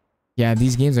 Yeah,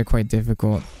 these games are quite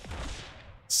difficult.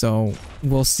 So,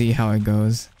 we'll see how it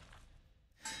goes.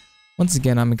 Once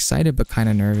again, I'm excited but kind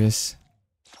of nervous.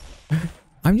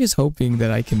 I'm just hoping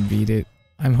that I can beat it.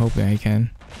 I'm hoping I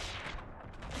can.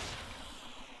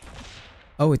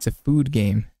 Oh, it's a food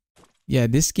game. Yeah,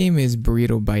 this game is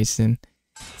Burrito Bison.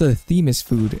 So the theme is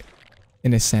food,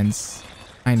 in a sense.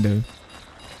 Kind of.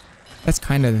 That's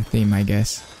kind of the theme, I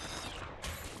guess.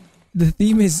 The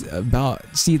theme is about,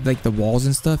 see, like the walls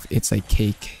and stuff, it's like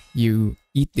cake. You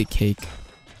eat the cake.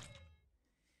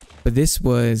 But this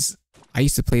was, I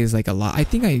used to play this like a lot. I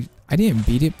think I didn't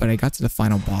beat it, but I got to the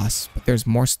final boss. But there's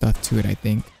more stuff to it, I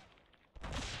think.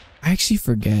 I actually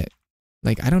forget.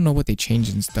 Like, I don't know what they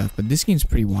changed and stuff, but this game's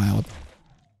pretty wild.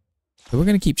 So we're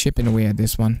gonna keep chipping away at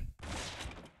this one.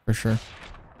 For sure.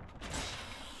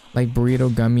 Like burrito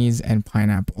gummies and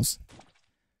pineapples.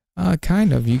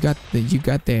 Kind of. You got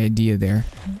the idea there.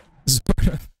 Sort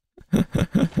of.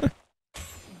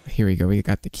 Here we go. We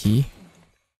got the key.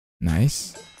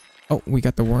 Nice. Oh, we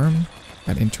got the worm.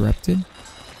 Got interrupted.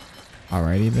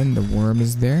 Alrighty then. The worm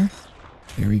is there.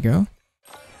 There we go.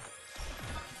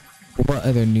 What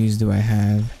other news do I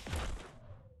have?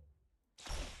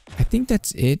 I think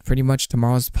that's it. Pretty much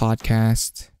tomorrow's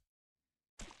podcast.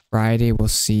 Friday we'll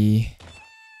see.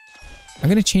 I'm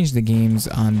gonna change the games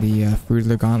on the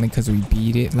Fruitler Gauntlet because we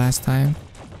beat it last time.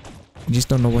 I just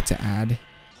don't know what to add.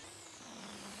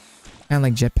 Kind of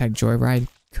like Jetpack Joyride,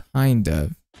 kind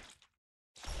of.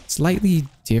 Slightly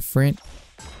different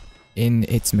in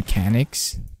its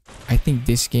mechanics. I think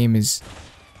this game is...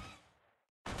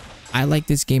 I like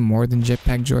this game more than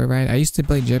Jetpack Joyride. I used to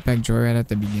play Jetpack Joyride at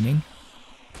the beginning.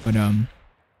 But kind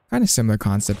of similar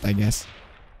concept, I guess.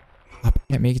 I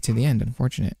can't make it to the end,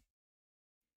 unfortunate.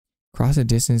 Cross a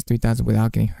distance 3,000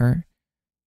 without getting hurt.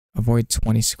 Avoid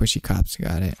 20 squishy cops.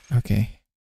 Got it. Okay.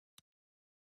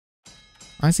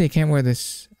 Honestly, I can't wear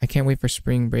this. I can't wait for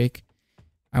spring break.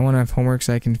 I want to have homework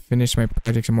so I can finish my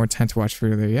projects and more time to watch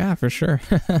further. Yeah, for sure.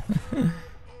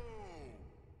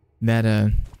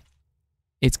 That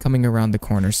it's coming around the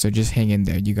corner, so just hang in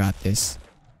there. You got this.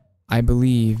 I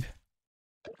believe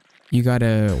you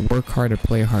gotta work hard to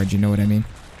play hard. You know what I mean?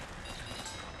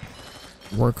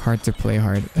 Work hard to play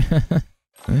hard.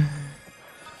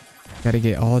 Gotta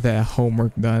get all that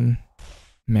homework done.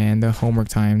 Man, the homework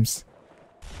times.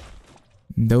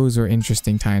 Those were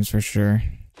interesting times for sure.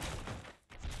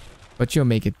 But you'll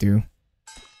make it through.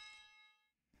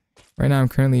 Right now I'm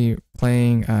currently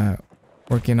playing,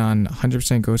 working on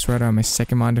 100% Ghost Rider on my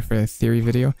second monitor for the theory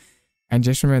video. I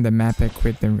just remember the MatPat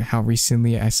quit and how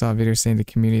recently I saw a video saying the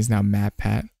community is now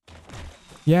MatPat.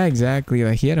 Yeah, exactly.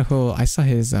 Like he had a whole, I saw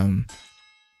his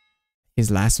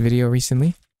last video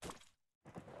recently.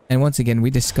 And once again, we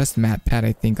discussed MatPat,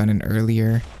 I think, on an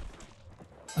earlier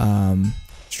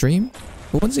stream.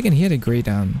 But once again, he had a great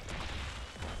he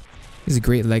has a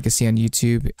great legacy on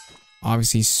YouTube.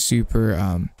 Obviously super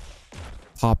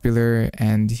popular,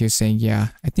 and he was saying, yeah,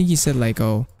 I think he said like,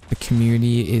 oh, the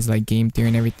community is like game theory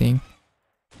and everything.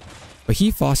 But he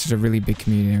fosters a really big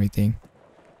community and everything.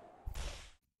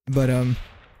 But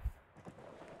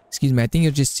excuse me, I think it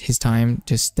was just his time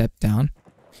just stepped down.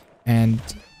 And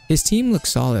his team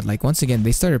looks solid. Like once again,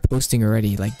 they started posting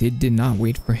already. Like they did not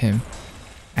wait for him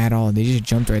at all. They just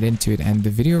jumped right into it, and the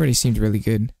video already seemed really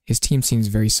good. His team seems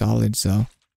very solid, so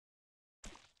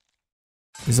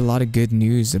there's a lot of good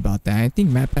news about that. I think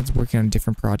MatPat's working on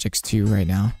different projects too right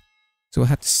now. So we'll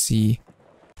have to see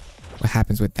what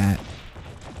happens with that.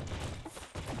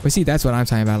 But see, that's what I'm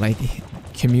talking about, like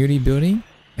community building.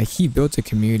 Like he built a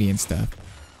community and stuff.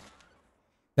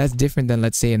 That's different than,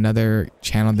 let's say, another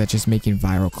channel that's just making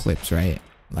viral clips, right?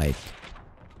 Like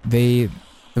the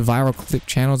viral clip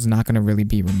channel is not going to really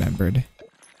be remembered.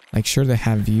 Like sure, they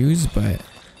have views, but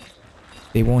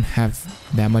they won't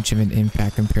have that much of an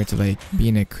impact compared to like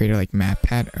being a creator like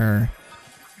MatPat or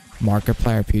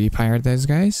Markiplier or PewDiePie or those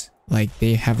guys. Like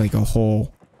they have like a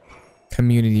whole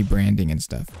community branding and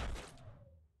stuff.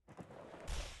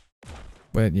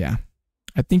 But yeah,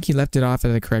 I think he left it off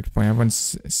at the correct point.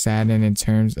 Everyone's saddened in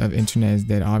terms of internet is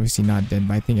dead. Obviously not dead,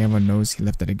 but I think everyone knows he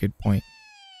left at a good point.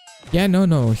 Yeah,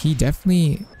 no, he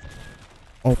definitely...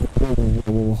 Oh,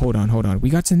 whoa, hold on. We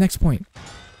got to the next point.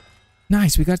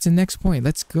 Nice, we got to the next point.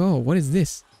 Let's go. What is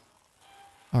this?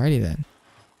 Alrighty then.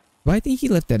 But I think he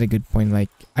left at a good point. Like,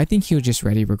 I think he was just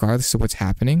ready, regardless of what's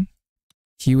happening.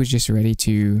 He was just ready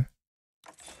to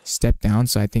step down,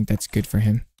 so I think that's good for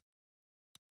him.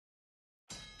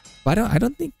 But I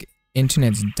don't think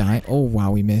internet's dying. Oh wow,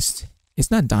 we missed.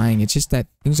 It's not dying, it's just that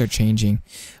things are changing.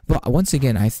 But once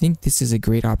again, I think this is a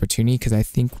great opportunity because I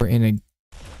think we're in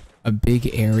a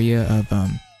big area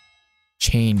of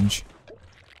change.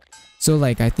 So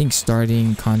like I think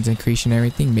starting content creation and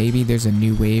everything, maybe there's a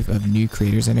new wave of new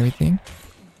creators and everything.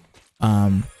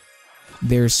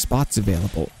 There's spots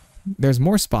available. There's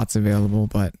more spots available,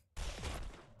 but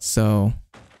so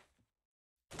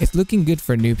it's looking good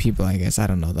for new people, I guess. I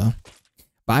don't know though.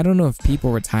 But I don't know if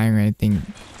people retiring or anything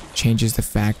changes the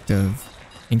fact of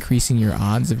increasing your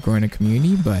odds of growing a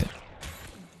community, but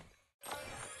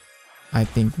I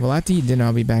think we'll have to eat dinner.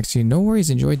 I'll be back soon. No worries,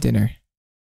 enjoy dinner.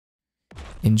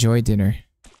 Enjoy dinner.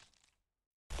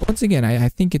 Once again, I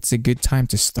think it's a good time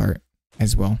to start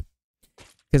as well.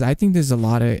 Because I think there's a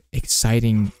lot of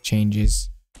exciting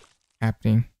changes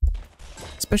happening.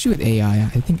 Especially with AI.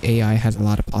 I think AI has a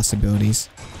lot of possibilities.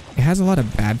 It has a lot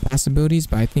of bad possibilities,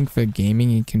 but I think for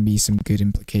gaming it can be some good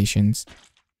implications.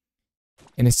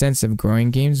 In a sense of growing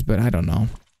games, but I don't know.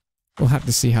 We'll have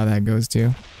to see how that goes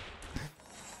too.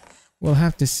 We'll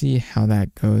have to see how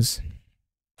that goes.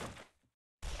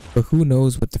 But who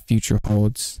knows what the future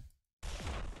holds.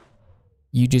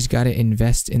 You just gotta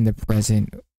invest in the present,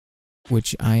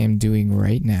 which I am doing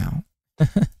right now.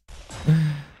 But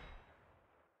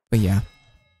yeah.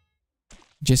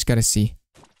 Just gotta see.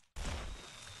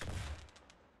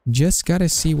 Just gotta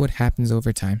see what happens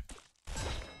over time.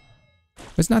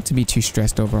 But it's not to be too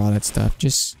stressed over all that stuff.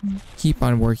 Just keep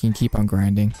on working, keep on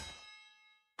grinding.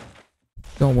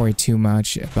 Don't worry too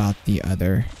much about the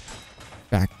other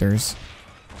factors.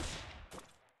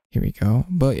 Here we go.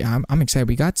 But yeah, I'm excited.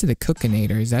 We got to the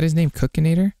Cookinator. Is that his name?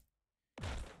 Cookinator?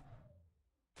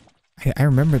 I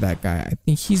remember that guy. I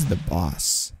think he's the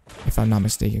boss, if I'm not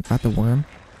mistaken. Got the worm.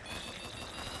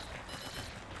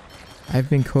 I've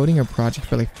been coding a project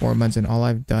for like 4 months and all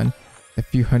I've done a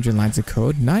few hundred lines of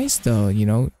code. Nice though, you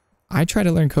know. I try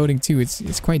to learn coding too.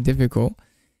 It's quite difficult.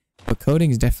 But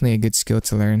coding is definitely a good skill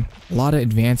to learn. A lot of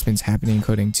advancements happening in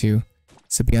coding too.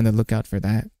 So be on the lookout for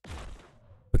that.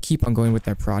 But keep on going with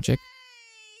that project.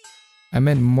 I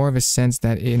meant more of a sense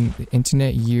that in the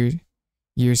internet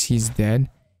years he's dead.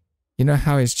 You know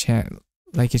how his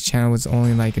channel was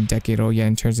only like a decade old? Yeah,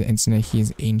 in terms of internet, he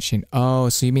is ancient. Oh,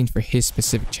 so you mean for his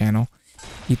specific channel?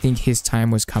 You think his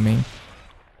time was coming?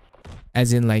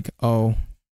 As in like, oh,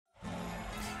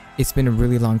 it's been a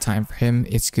really long time for him.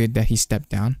 It's good that he stepped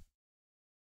down.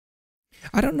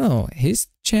 I don't know. His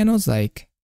channel's like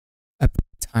a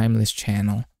timeless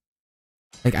channel.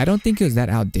 Like, I don't think it was that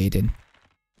outdated.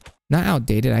 Not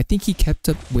outdated. I think he kept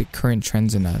up with current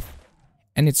trends enough.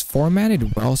 And it's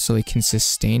formatted well so it can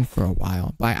sustain for a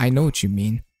while. But I know what you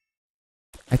mean.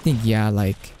 I think, yeah,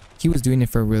 like, he was doing it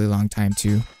for a really long time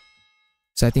too.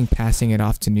 So I think passing it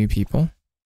off to new people.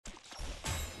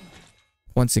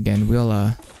 Once again,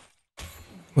 we'll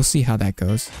see how that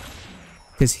goes.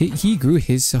 Because he grew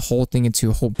his whole thing into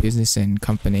a whole business and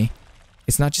company.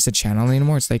 It's not just a channel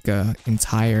anymore. It's like a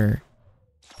entire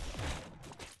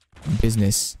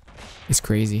business. It's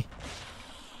crazy.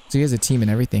 So he has a team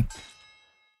and everything.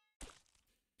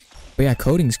 But yeah,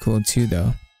 coding's cool too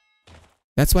though.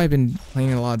 That's why I've been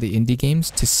playing a lot of the indie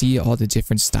games, to see all the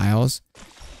different styles,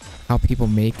 how people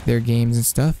make their games and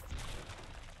stuff.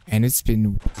 And it's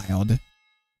been wild.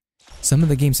 Some of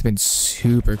the games have been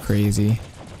super crazy.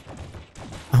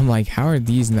 I'm like, how are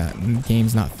these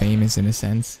games not famous in a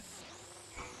sense?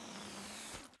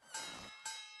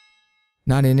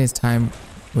 Not in his time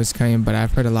was coming, but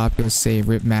I've heard a lot of people say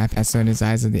Rip Map has thrown his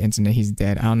eyes of the internet. He's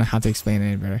dead. I don't know how to explain it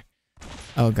any better.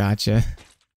 Oh, gotcha.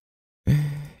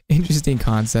 Interesting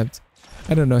concept.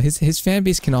 I don't know. His fan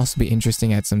base can also be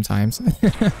interesting at some times.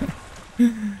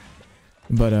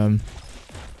 But no,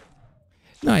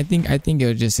 I think it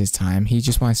was just his time. He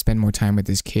just wants to spend more time with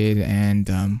his kid and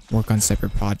work on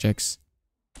separate projects.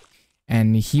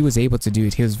 And he was able to do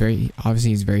it. He was obviously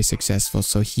he's very successful,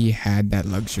 so he had that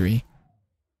luxury.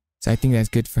 So I think that's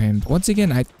good for him. But once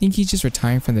again, I think he's just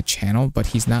retiring from the channel, but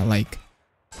he's not like...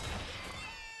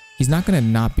 He's not gonna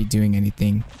not be doing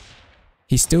anything.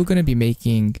 He's still gonna be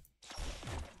making...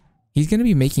 He's gonna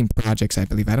be making projects, I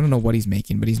believe. I don't know what he's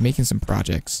making, but he's making some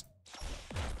projects.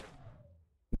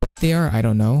 What they are, I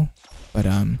don't know. But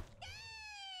I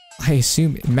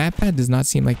assume... MatPat does not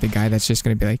seem like the guy that's just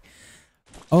gonna be like,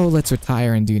 oh, let's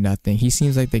retire and do nothing. He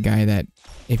seems like the guy that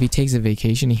if he takes a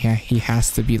vacation, he has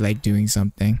to be like doing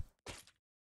something.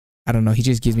 I don't know, he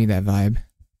just gives me that vibe.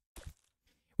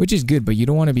 Which is good, but you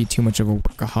don't want to be too much of a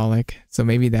workaholic. So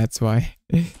maybe that's why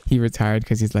he retired,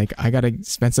 because he's like, I gotta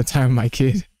spend some time with my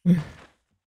kid.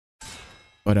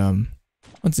 But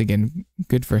once again,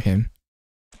 good for him.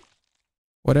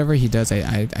 Whatever he does,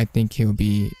 I think he'll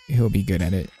be good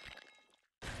at it.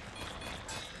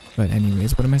 But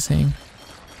anyways, what am I saying?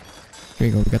 Here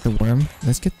we go, we got the worm.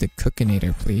 Let's get the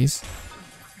Cookinator, please.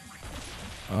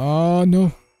 Oh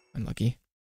no, unlucky.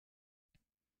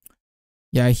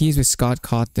 Yeah, he's with Scott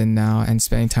Cawthon now and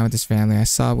spending time with his family. I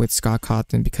saw with Scott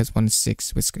Cawthon because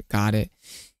 1-6 got it.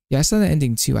 Yeah, I saw the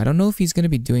ending too. I don't know if he's going to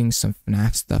be doing some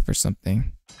FNAF stuff or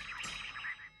something.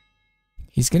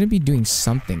 He's going to be doing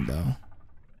something though.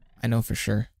 I know for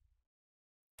sure.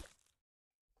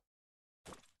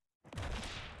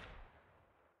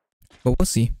 But we'll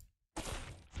see.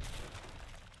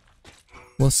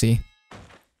 We'll see.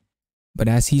 But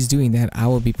as he's doing that, I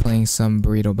will be playing some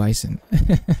Burrito Bison.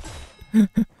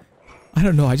 I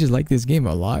don't know, I just like this game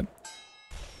a lot.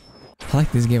 I like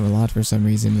this game a lot for some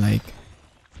reason. Like,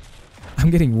 I'm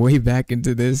getting way back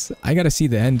into this. I gotta see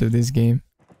the end of this game.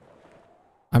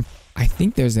 I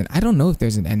think there's an... I don't know if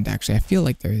there's an end actually. I feel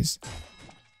like there is.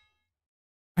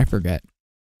 I forget.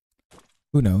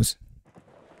 Who knows?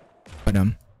 But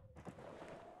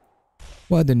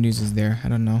what other news is there? I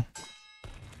don't know.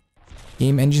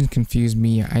 Game engine confused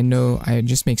me. I know I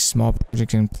just make small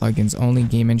projects and plugins. Only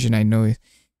game engine I know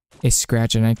is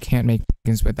Scratch, and I can't make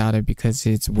plugins without it because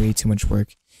it's way too much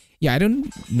work. Yeah, I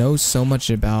don't know so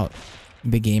much about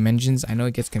the game engines. I know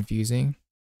it gets confusing.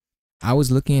 I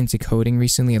was looking into coding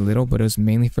recently a little, but it was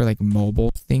mainly for like mobile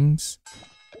things.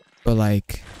 But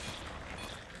like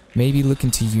maybe look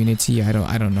into Unity. I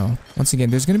don't know. Once again,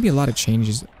 there's gonna be a lot of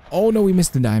changes. Oh no, we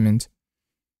missed the diamond.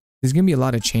 There's gonna be a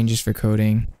lot of changes for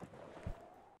coding.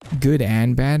 Good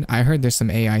and bad. I heard there's some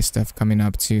AI stuff coming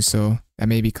up too, so that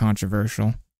may be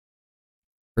controversial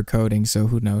for coding, so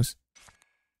who knows.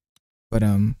 But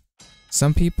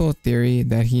some people theory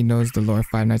that he knows the lore of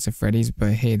Five Nights at Freddy's,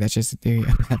 but hey, that's just a theory.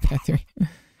 I'm not that theory.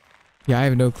 Yeah, I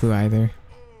have no clue either.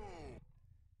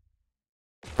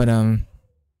 But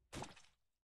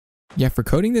yeah, for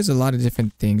coding there's a lot of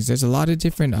different things. There's a lot of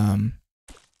different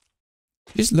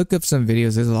just look up some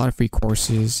videos. There's a lot of free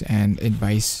courses and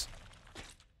advice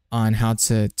on how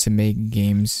to make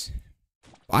games.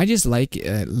 I just like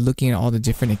looking at all the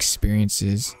different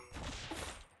experiences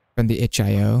from the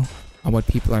itch.io on what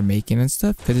people are making and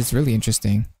stuff, because it's really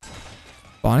interesting.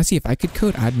 But honestly, if I could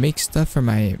code, I'd make stuff for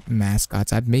my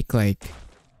mascots. I'd make like,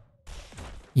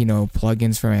 you know,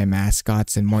 plugins for my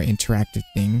mascots and more interactive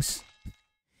things.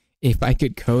 If I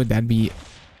could code, that'd be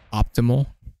optimal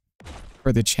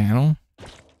for the channel.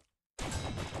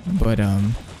 But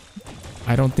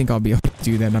I don't think I'll be able to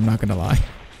do that. I'm not gonna lie.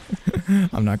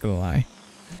 I'm not gonna lie.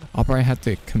 I'll probably have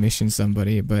to commission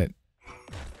somebody, but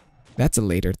that's a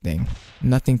later thing.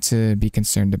 Nothing to be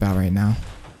concerned about right now.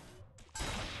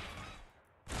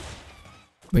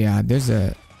 But yeah, there's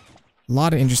a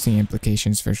lot of interesting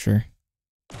implications for sure.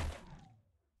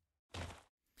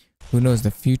 Who knows?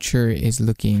 The future is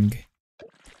looking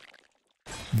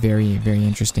very, very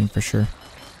interesting for sure.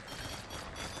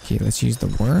 Okay, let's use the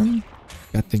worm.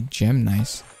 Got the gem,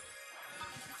 nice.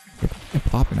 They're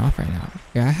popping off right now.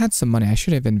 Yeah, I had some money. I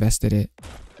should have invested it.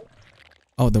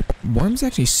 Oh, the worm's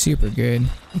actually super good.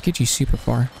 It gets you super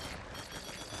far.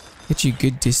 Get you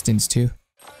good distance too.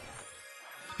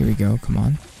 Here we go. Come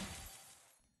on.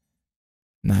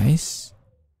 Nice.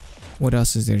 What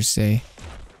else is there to say?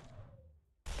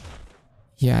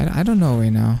 Yeah, I don't know right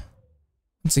now.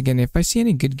 Once again, if I see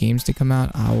any good games to come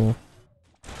out, I will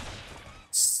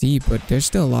see. But there's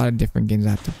still a lot of different games I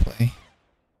have to play.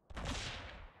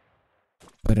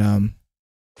 But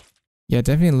yeah,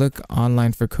 definitely look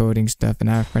online for coding stuff. And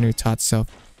I have a friend who taught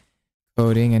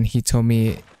self-coding, and he told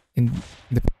me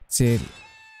to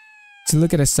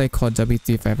look at a site called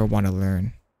W3 if I ever want to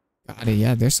learn. Got it.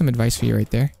 Yeah, there's some advice for you right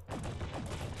there.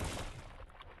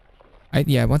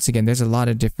 Yeah, once again, there's a lot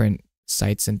of different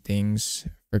sites and things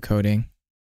for coding.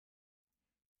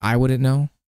 I wouldn't know.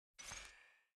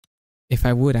 If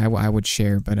I would, I would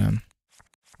share, but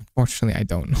unfortunately I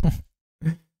don't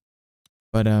know.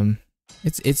 But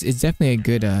it's definitely a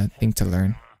good thing to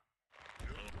learn.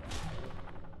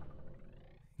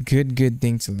 Good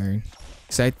thing to learn.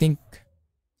 So I think,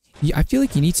 yeah, I feel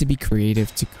like you need to be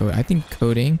creative to code. I think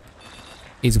coding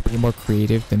is way more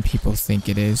creative than people think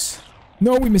it is.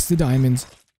 No, we missed the diamonds.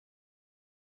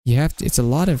 You have to, it's a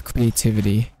lot of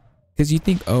creativity. Because you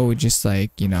think, oh, just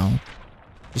like, you know,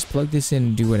 just plug this in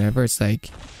and do whatever. It's like,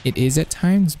 it is at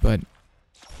times, but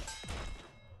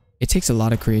it takes a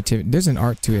lot of creativity. There's an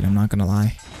art to it, I'm not gonna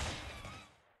lie.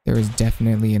 There is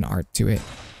definitely an art to it.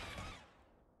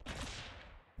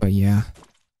 But yeah.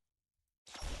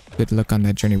 Good luck on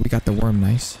that journey. We got the worm,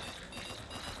 nice.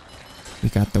 We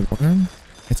got the worm.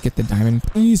 Let's get the diamond,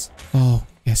 please. Oh,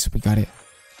 yes, we got it.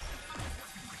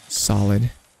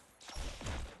 Solid.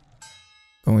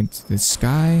 Going to the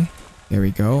sky. There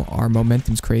we go. Our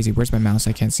momentum's crazy. Where's my mouse?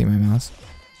 I can't see my mouse.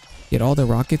 Get all the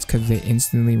rockets because they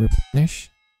instantly replenish.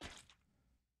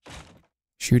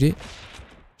 Shoot it.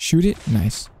 Shoot it.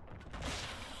 Nice.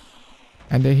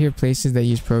 And I hear places that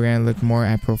use program look more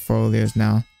at portfolios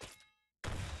now.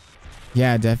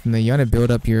 Yeah, definitely. You want to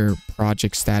build up your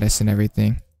project status and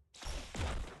everything.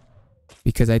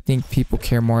 Because I think people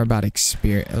care more about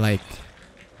experience, like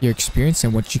your experience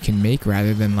and what you can make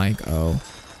rather than like, oh,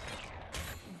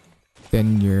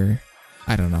 then you're,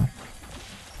 I don't know.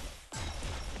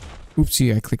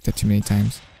 Oopsie, I clicked that too many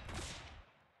times.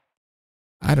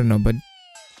 I don't know, but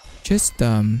just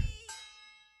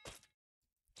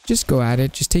go at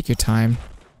it. Just take your time.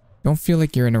 Don't feel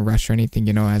like you're in a rush or anything,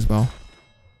 you know, as well.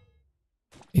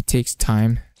 It takes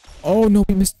time. Oh no,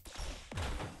 we missed.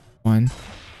 1,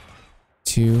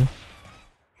 2,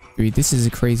 3. This is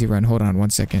a crazy run. Hold on 1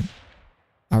 second.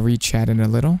 I'll re-chat in a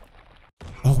little.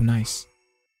 Oh, nice.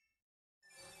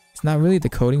 It's not really the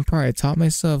coding part. I taught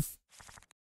myself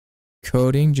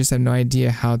coding. Just have no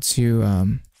idea how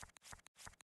to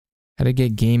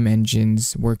get game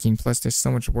engines working. Plus, there's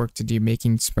so much work to do.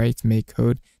 Making sprites, make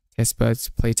code, test bugs,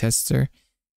 play tester,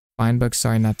 find bugs.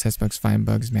 Sorry, not test bugs, find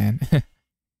bugs, man.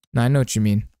 No, I know what you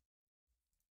mean.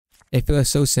 It feels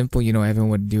so simple, you know, everyone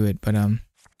would do it, but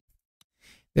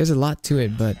there's a lot to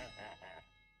it, but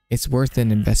it's worth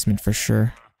an investment for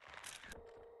sure.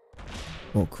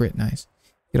 Oh, crit, nice.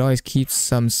 You could always keep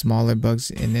some smaller bugs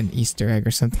in an Easter egg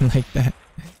or something like that.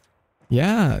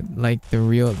 Yeah, like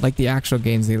the actual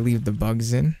games, they leave the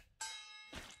bugs in.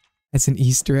 That's an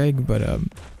Easter egg, but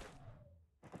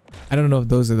I don't know if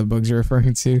those are the bugs you're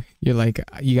referring to. You're like,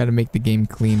 you gotta make the game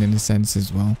clean in a sense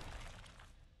as well.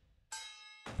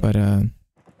 But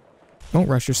don't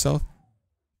rush yourself.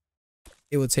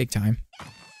 It will take time.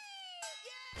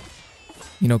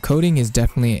 You know, coding is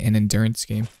definitely an endurance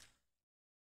game.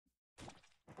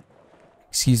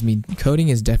 Excuse me, coding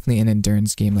is definitely an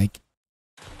endurance game. Like,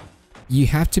 you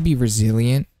have to be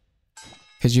resilient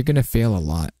because you're gonna fail a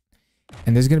lot.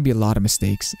 And there's gonna be a lot of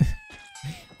mistakes.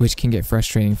 Which can get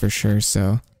frustrating for sure,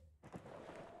 so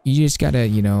you just gotta,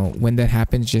 you know, when that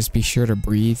happens, just be sure to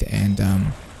breathe and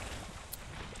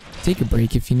take a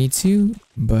break if you need to,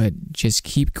 but just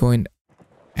keep going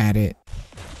at it.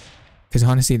 Because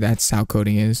honestly, that's how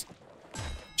coding is.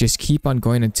 Just keep on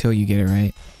going until you get it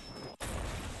right.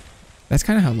 That's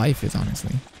kind of how life is,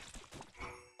 honestly.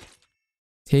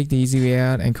 Take the easy way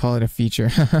out and call it a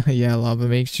feature. Yeah, Lava,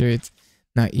 make sure it's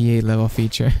not EA level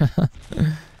feature.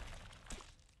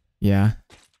 Yeah.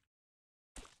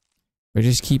 But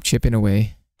just keep chipping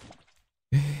away.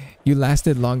 You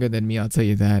lasted longer than me, I'll tell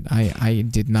you that. I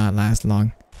did not last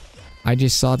long. I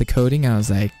just saw the coding and I was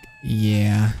like,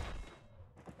 yeah.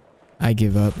 I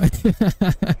give up.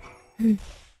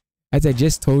 As I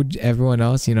just told everyone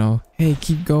else, you know, hey,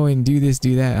 keep going, do this,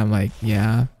 do that. I'm like,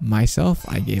 yeah, myself,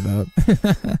 I gave up.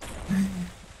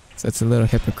 So it's a little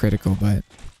hypocritical, but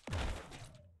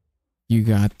you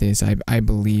got this. I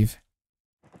believe.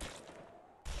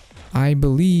 I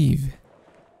believe.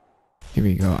 Here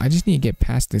we go. I just need to get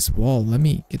past this wall. Let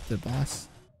me get the boss.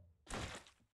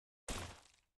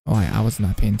 Oh, I was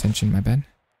not paying attention. My bad.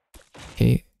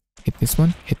 Okay. Hit this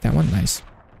one. Hit that one. Nice.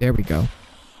 There we go.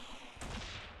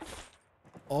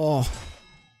 Oh.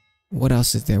 What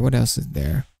else is there? What else is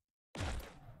there?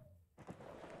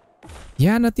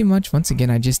 Yeah, nothing much. Once again,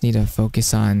 I just need to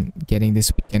focus on getting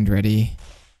this weekend ready.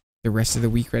 The rest of the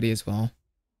week ready as well.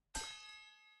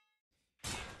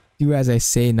 Do as I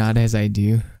say, not as I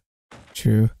do.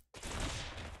 True.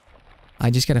 I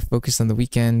just gotta focus on the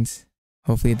weekend.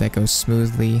 Hopefully that goes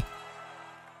smoothly.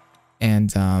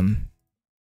 And,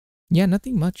 yeah,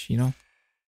 nothing much, you know.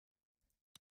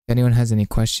 If anyone has any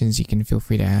questions, you can feel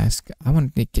free to ask. I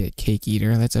want to get Cake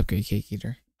Eater. Let's upgrade Cake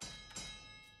Eater.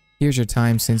 Here's your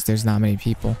time since there's not many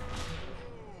people.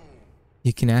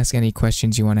 You can ask any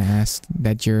questions you want to ask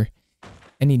that you're...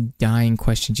 Any dying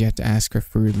questions you have to ask for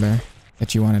Fruitler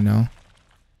that you want to know.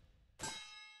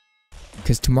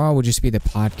 Because tomorrow will just be the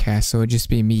podcast, so it'll just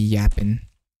be me yapping.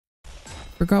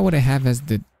 Forgot what I have as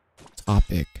the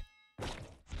topic.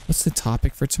 What's the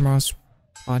topic for tomorrow's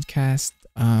podcast?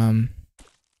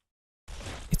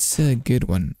 It's a good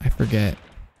one. I forget.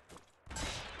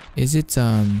 Is it,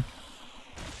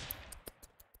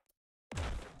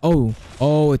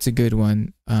 Oh, it's a good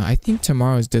one. I think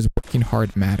tomorrow's Does Working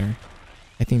Hard Matter?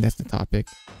 I think that's the topic.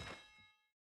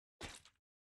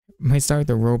 Might start with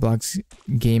the Roblox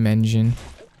game engine.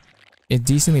 It's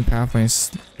decently powerful.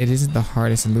 It isn't the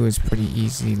hardest, and Lua is pretty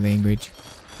easy language.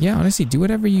 Yeah, honestly, do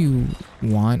whatever you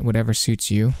want, whatever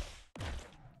suits you.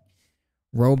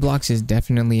 Roblox is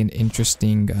definitely an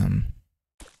interesting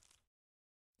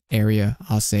area,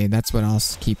 I'll say. That's what I'll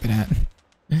keep it at.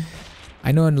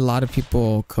 I know a lot of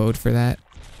people code for that,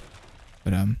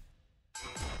 but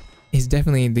it's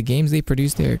definitely, the games they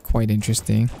produce there are quite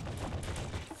interesting.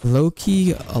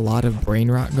 Low-key, a lot of brain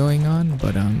rot going on,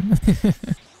 but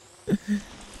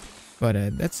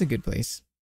but that's a good place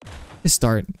to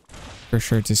start, for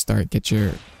sure. To start, get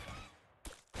your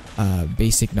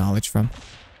basic knowledge from.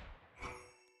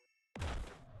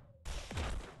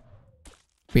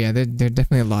 But yeah, there are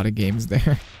definitely a lot of games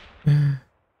there. Here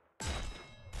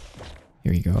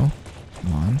we go.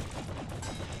 Come on.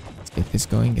 Let's get this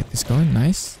going, get this going.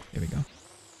 Nice. There we go.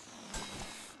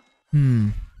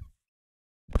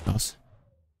 What else?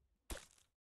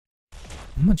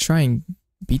 I'm gonna try and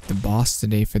beat the boss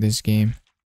today for this game.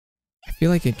 I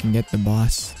feel like I can get the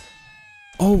boss.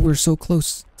 Oh, we're so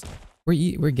close.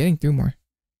 We're getting through more.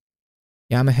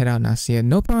 Yeah, I'm gonna head out now. See ya.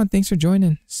 No problem. Thanks for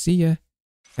joining. See ya.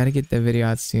 Gotta get the video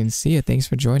out soon. See ya. Thanks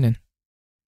for joining.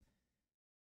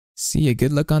 See ya.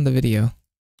 Good luck on the video.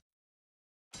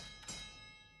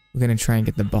 We're gonna try and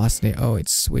get the boss today. Oh,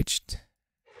 it's switched.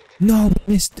 No,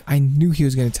 missed. I knew he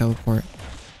was gonna teleport.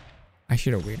 I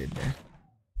should have waited there.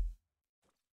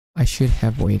 I should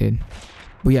have waited.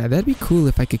 But yeah, that'd be cool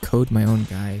if I could code my own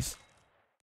guys.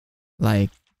 Like,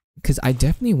 because I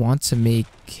definitely want to make...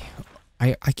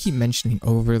 I keep mentioning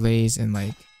overlays and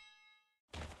like...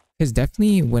 Because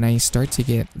definitely when I start to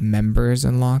get members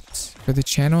unlocked for the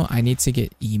channel, I need to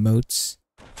get emotes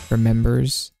for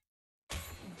members.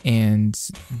 And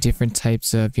different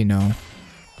types of, you know...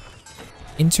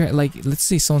 like, let's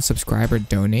say someone subscriber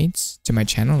donates to my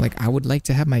channel. Like, I would like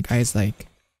to have my guys, like...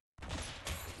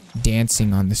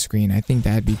 dancing on the screen. I think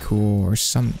that'd be cool. Or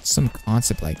some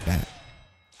concept like that.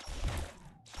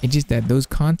 It's just that those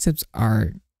concepts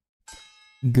are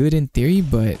good in theory,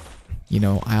 but you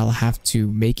know, I'll have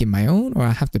to make it my own, or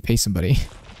I'll have to pay somebody.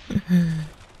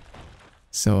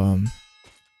 So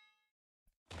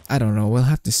I don't know, we'll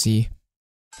have to see.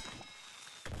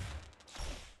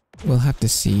 We'll have to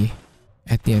see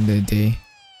at the end of the day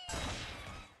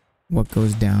what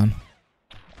goes down.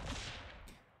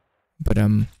 But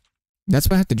that's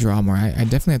why I have to draw more. I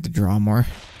definitely have to draw more.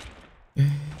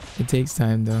 It takes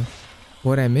time though.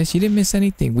 What I missed? You didn't miss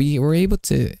anything. We were able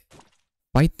to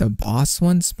fight the boss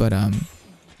once, but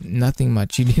nothing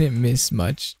much. You didn't miss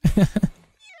much.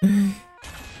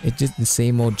 It's just the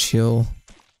same old chill,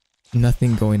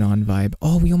 nothing going on vibe.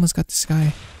 Oh, we almost got this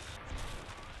guy.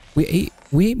 We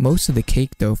ate most of the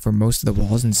cake though for most of the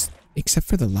walls, and except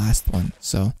for the last one.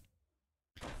 So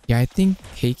yeah, I think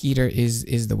Cake Eater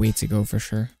is the way to go for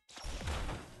sure.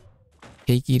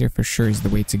 Cake Eater for sure is the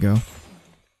way to go.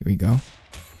 Here we go.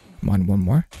 Come on, one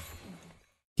more.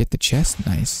 Get the chest.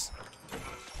 Nice.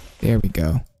 There we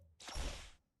go.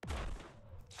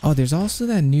 Oh, there's also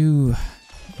that new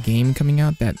game coming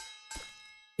out that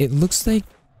it looks like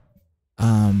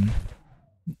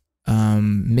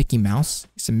Mickey Mouse.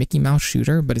 It's a Mickey Mouse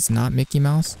shooter, but it's not Mickey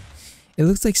Mouse. It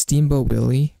looks like Steamboat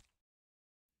Willie.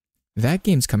 That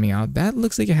game's coming out. That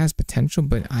looks like it has potential,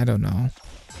 but I don't know.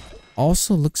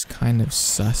 also looks kind of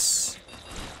sus.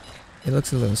 It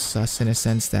looks a little sus in a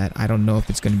sense that I don't know if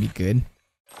it's going to be good.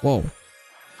 Whoa.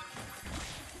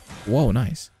 Whoa,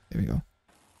 nice. There we go.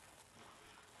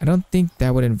 I don't think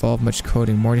that would involve much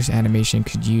coding. More just animation.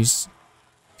 Could use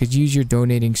your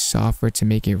donating software to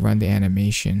make it run the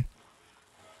animation.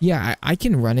 Yeah, I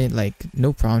can run it like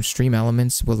no problem. Stream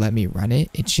Elements will let me run it.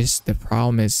 It's just the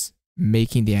problem is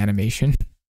making the animation.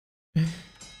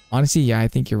 Honestly, yeah, I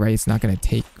think you're right. It's not going to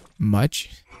take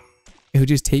much. It would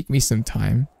just take me some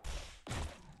time.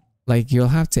 Like you'll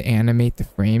have to animate the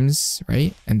frames,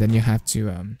 right? And then you have to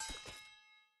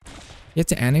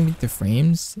animate the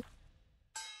frames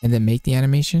and then make the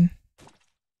animation.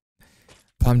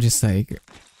 But I'm just like,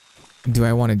 do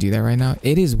I want to do that right now?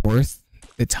 It is worth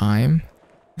the time.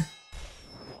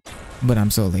 But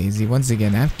I'm so lazy. Once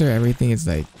again, after everything, it's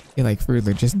like, you're like,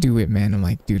 Fruitler, just do it, man. I'm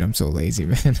like, dude, I'm so lazy,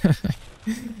 man.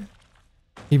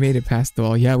 He made it past the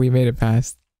wall. Yeah, we made it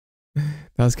past. That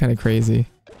was kind of crazy.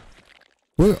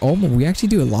 We actually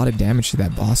do a lot of damage to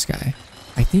that boss guy.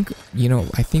 I think, you know,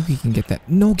 I think we can get that.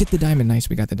 No, get the diamond. Nice,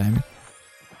 we got the diamond.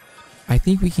 I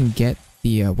think we can get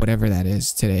the, whatever that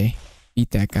is today. Beat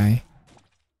that guy.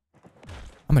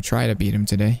 I'm gonna try to beat him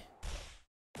today.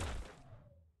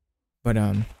 But,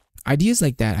 ideas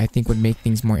like that I think would make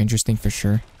things more interesting for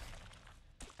sure.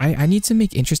 I need to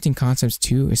make interesting concepts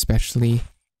too, especially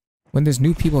when there's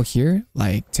new people here,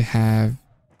 like to have...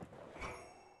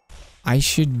 I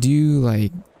should do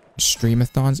like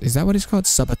streamathons. Is that what it's called?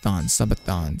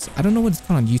 Subathons. I don't know what it's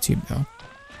called on YouTube though.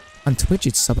 On Twitch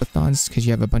it's subathons because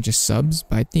you have a bunch of subs,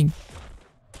 but I think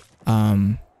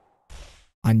on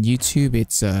YouTube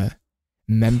it's a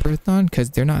memberthon because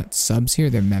they're not subs here,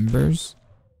 they're members.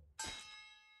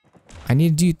 I need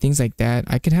to do things like that.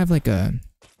 I could have like a...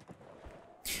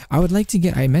 I would like to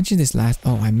get... I mentioned this last...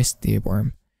 Oh, I missed the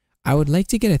worm. I would like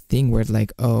to get a thing where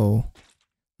like, oh,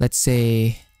 let's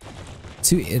say...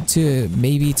 To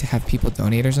maybe to have people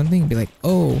donate or something. Be like,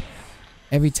 oh,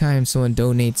 every time someone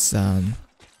donates,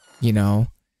 you know,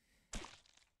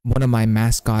 one of my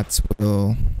mascots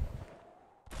will...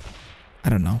 I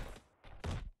don't know.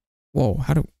 Whoa,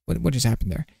 what just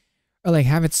happened there? Or like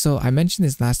have it so, I mentioned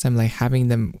this last time, like having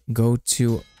them go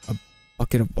to a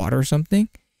bucket of water or something.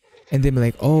 And then be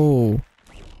like, oh,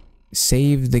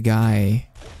 save the guy.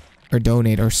 Or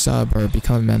donate or sub or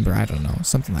become a member. I don't know.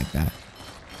 Something like that.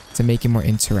 To make it more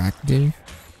interactive.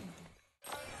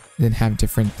 Then have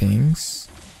different things.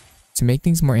 To make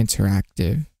things more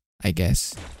interactive, I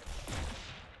guess.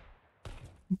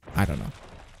 I don't know.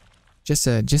 Just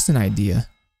an idea.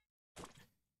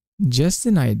 Just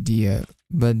an idea.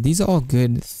 But these are all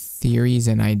good theories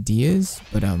and ideas.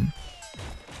 But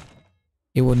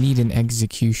it will need an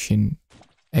execution.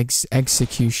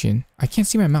 Execution. I can't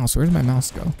see my mouse. Where does my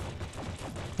mouse go?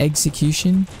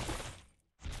 Execution?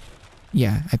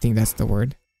 Yeah, I think that's the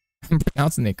word. I'm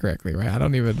pronouncing it correctly, right? I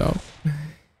don't even know.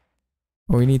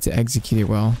 But we need to execute it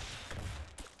well.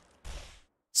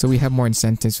 So we have more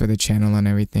incentives for the channel and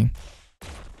everything.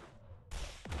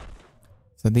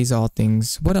 So these are all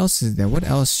things. What else is there? What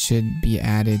else should be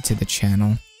added to the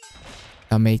channel?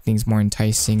 That'll make things more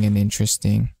enticing and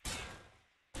interesting.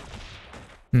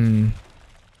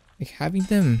 Like having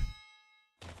them...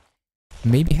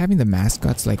 Maybe having the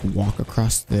mascots like walk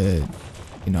across the,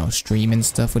 you know, stream and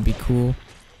stuff would be cool.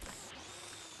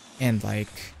 And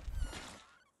like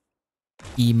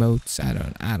emotes, I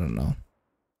don't know.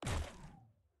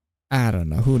 I don't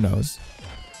know, who knows.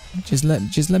 Just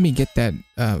let me get that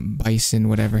Bison,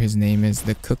 whatever his name is,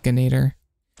 the Cookinator.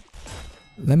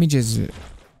 Let me just...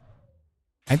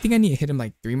 I think I need to hit him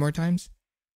like 3 more times.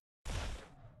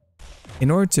 In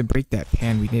order to break that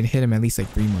pan, we need to hit him at least like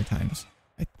 3 more times.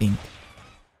 I think.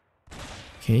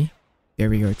 Okay. There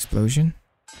we go. Explosion.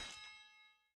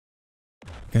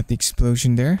 Got the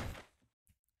explosion there.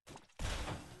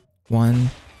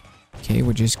 1. Okay,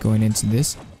 we're just going into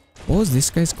this. What was this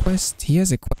guy's quest? He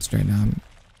has a quest right now.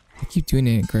 I keep doing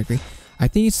it incorrectly. I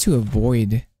think it's to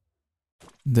avoid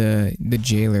the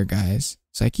jailer guys.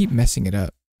 So I keep messing it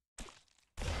up.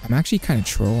 I'm actually kind of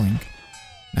trolling.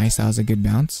 Nice, that was a good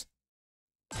bounce.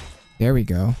 There we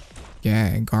go.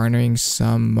 Yeah, garnering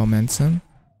some momentum.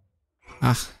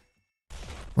 Ah.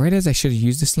 Right as I should have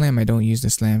used the slam, I don't use the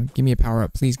slam. Give me a power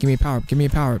up, please. Give me a power up. Give me a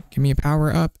power up. Give me a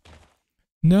power up.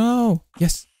 No.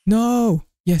 Yes. No.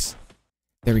 Yes.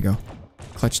 There we go.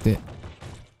 Clutched it.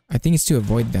 I think it's to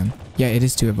avoid them. Yeah, it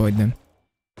is to avoid them.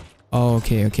 Oh,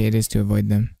 okay. Okay, it is to avoid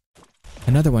them.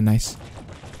 Another one. Nice.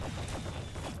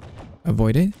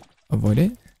 Avoid it. Avoid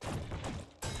it.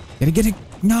 Get it.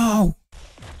 No.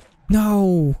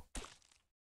 No.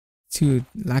 To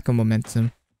lack of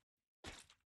momentum.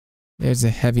 There's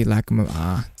a heavy lack of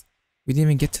we didn't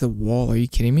even get to the wall. Are you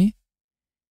kidding me?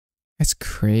 That's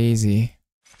crazy.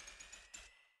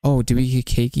 Oh, did we get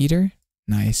Cake Eater?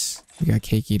 Nice. We got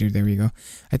Cake Eater. There we go.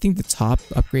 I think the top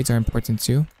upgrades are important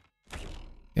too.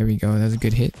 There we go. That's a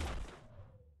good hit.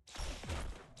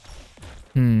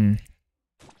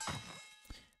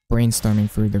 Brainstorming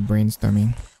further.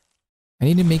 Brainstorming. I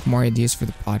need to make more ideas for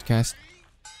the podcast.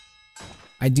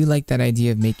 I do like that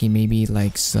idea of making maybe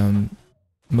like some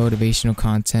motivational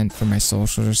content for my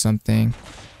socials or something.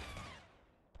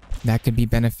 That could be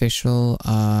beneficial.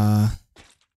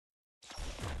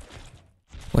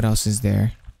 What else is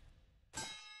there?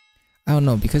 I don't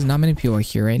know, because not many people are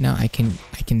here right now. I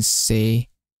can say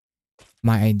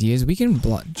my ideas. We can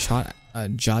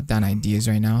jot down ideas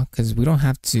right now because we don't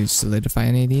have to solidify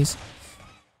any of these,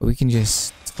 but we can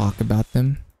just talk about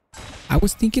them. I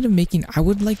was thinking of making, I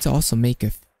would like to also make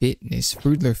a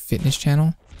Fruitler fitness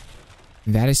channel.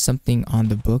 That is something on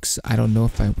the books. I don't know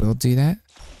if I will do that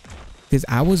because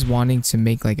I was wanting to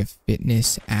make like a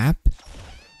fitness app,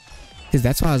 because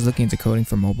that's why I was looking into coding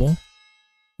for mobile,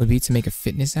 would be to make a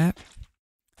fitness app,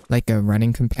 like a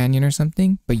running companion or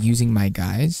something, but using my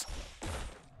guys,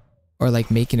 or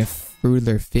like making a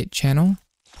Fruitler fit channel.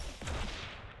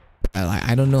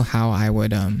 I don't know how I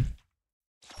would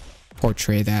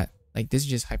portray that. Like, this is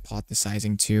just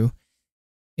hypothesizing too.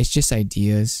 It's just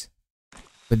ideas.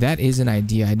 But that is an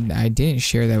idea. I didn't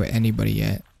share that with anybody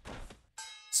yet.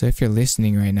 So if you're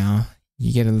listening right now,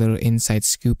 you get a little inside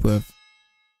scoop of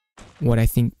what I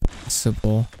think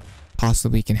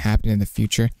possibly can happen in the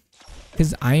future.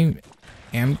 Because I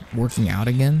am working out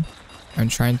again. I'm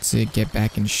trying to get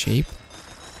back in shape.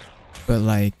 But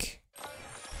like,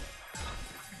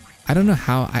 I don't know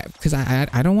how because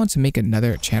I don't want to make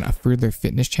another channel, a Fruitler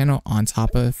fitness channel on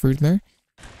top of Fruitler,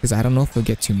 because I don't know if it'll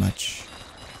get too much.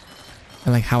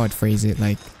 And like how I'd phrase it,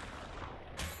 like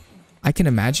I can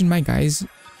imagine my guys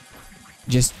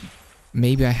just,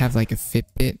 maybe I have like a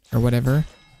Fitbit or whatever,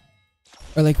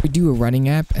 or like we do a running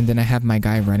app and then I have my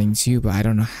guy running too, but I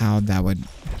don't know how that would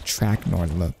track nor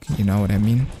look, you know what I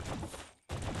mean?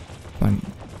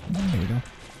 There we go.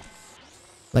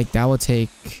 Like that will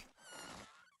take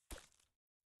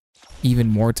even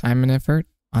more time and effort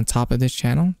on top of this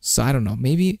channel. So I don't know,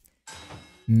 maybe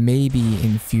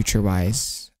in future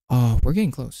wise. Oh, we're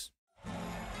getting close.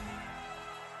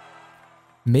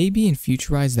 Maybe in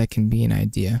future wise that can be an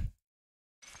idea.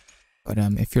 But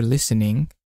if you're listening,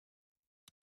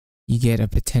 you get a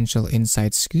potential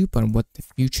inside scoop on what the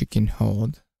future can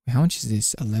hold. How much is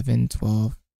this? 11,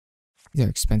 12. These are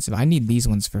expensive. I need these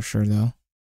ones for sure though.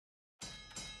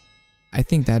 I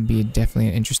think that'd be definitely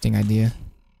an interesting idea.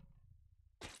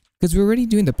 Because we're already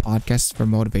doing the podcast for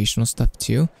motivational stuff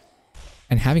too.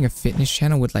 And having a fitness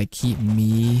channel would like keep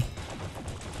me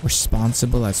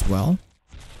responsible as well.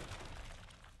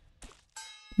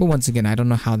 But once again, I don't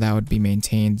know how that would be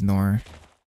maintained, nor...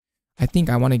 I think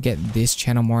I want to get this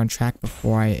channel more on track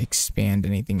before I expand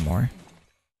anything more.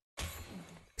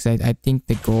 Because I think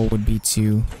the goal would be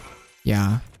to,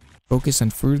 yeah, focus on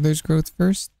Fruitler's growth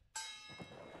first.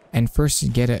 And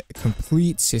first get a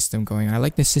complete system going. I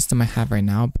like the system I have right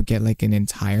now, but get like an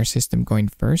entire system going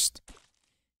first.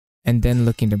 And then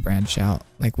looking to branch out.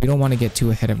 Like, we don't want to get too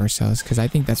ahead of ourselves, because I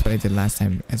think that's what I did last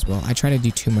time as well. I try to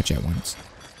do too much at once.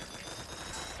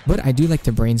 But I do like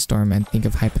to brainstorm and think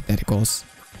of hypotheticals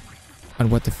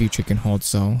on what the future can hold.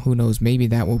 So who knows, maybe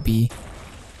that will be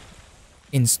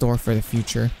in store for the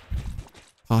future.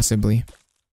 Possibly.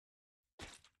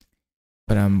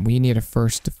 But we need to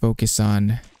first focus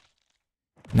on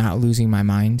not losing my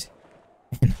mind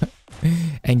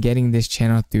and getting this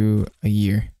channel through a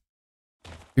year.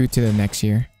 Through to the next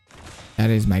year. That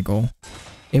is my goal.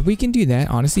 If we can do that,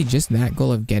 honestly, just that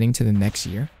goal of getting to the next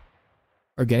year,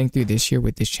 or getting through this year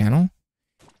with this channel,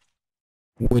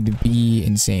 would be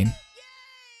insane.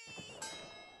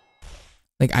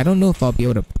 Like, I don't know if I'll be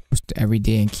able to post every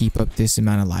day and keep up this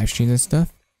amount of live streams and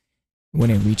stuff when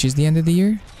it reaches the end of the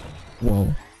year.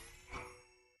 Whoa.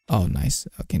 Oh, nice.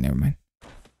 Okay, never mind.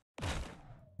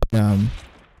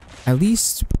 At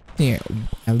least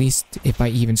if I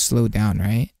even slow down,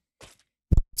 right?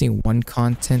 Posting one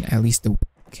content at least a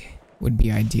week would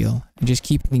be ideal. And just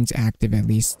keep things active at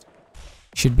least.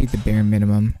 Should be the bare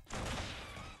minimum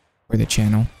for the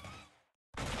channel.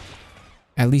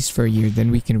 At least for a year,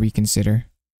 then we can reconsider.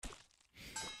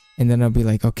 And then I'll be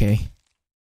like, okay,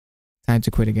 time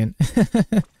to quit again.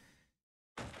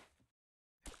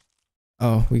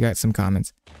 Oh, we got some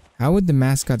comments. How would the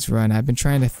mascots run? I've been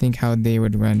trying to think how they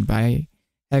would run, but I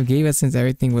have gave up since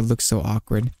everything would look so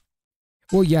awkward.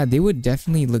 Well, yeah, they would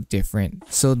definitely look different.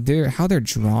 So how they're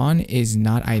drawn is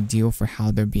not ideal for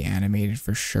how they'll be animated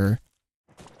for sure.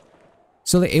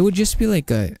 So like, it would just be like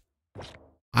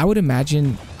I can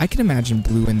imagine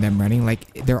Blue and them running,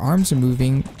 like their arms are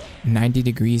moving 90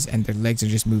 degrees and their legs are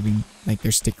just moving like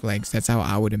their stick legs. That's how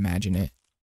I would imagine it.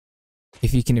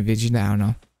 If you can envision that, I don't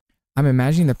know. I'm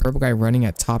imagining the purple guy running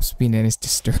at top speed and it's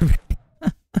disturbing.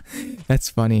 That's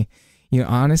funny. You know,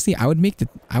 honestly, I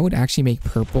would actually make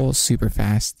purple super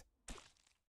fast.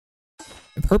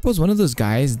 Purple's one of those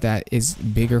guys that is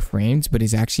bigger framed, but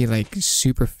is actually like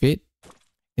super fit.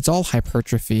 It's all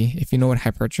hypertrophy, if you know what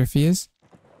hypertrophy is.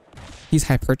 He's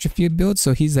hypertrophy build,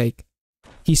 so he's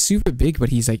super big, but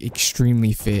he's like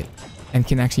extremely fit and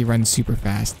can actually run super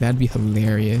fast. That'd be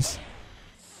hilarious.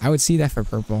 I would see that for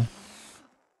purple.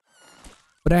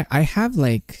 But I have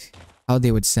like how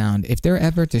they would sound if they're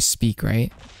ever to speak,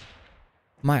 right?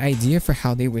 My idea for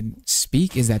how they would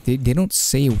speak is that they don't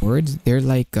say words. They're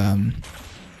like the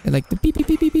beep beep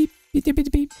beep beep beep beep beep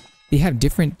beep beep. They have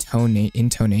different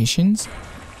intonations.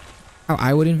 How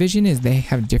I would envision is they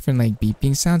have different like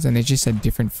beeping sounds and they just at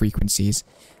different frequencies.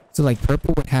 So like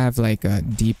purple would have like a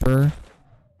deeper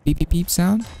beep beep beep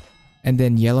sound, and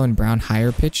then yellow and brown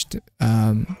higher pitched.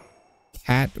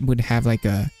 Cat would have like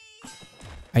a,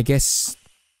 I guess,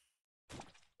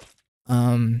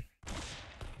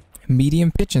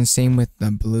 medium pitch, and same with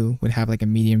the blue would have like a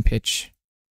medium pitch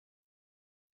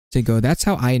to go. That's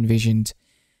how I envisioned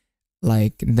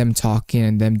like them talking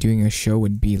and them doing a show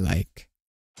would be like.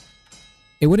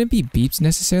 It wouldn't be beeps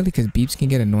necessarily because beeps can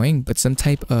get annoying, but some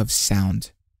type of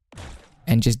sound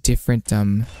and just different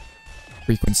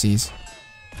frequencies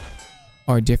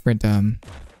or different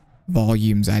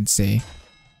volumes, I'd say.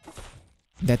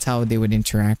 That's how they would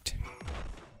interact.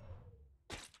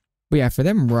 But yeah, for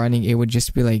them running, it would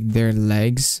just be like their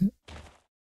legs.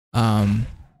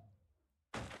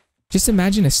 Just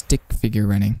imagine a stick figure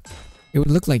running. It would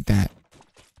look like that.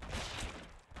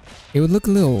 It would look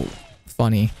a little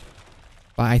funny.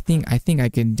 But I think I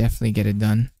could definitely get it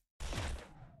done.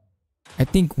 I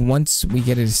think once we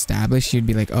get it established, you'd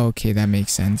be like, oh, okay, that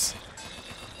makes sense.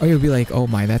 Or you'll be like, oh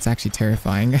my, that's actually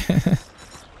terrifying.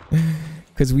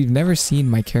 Because we've never seen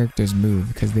my characters move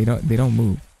because they don't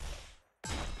move.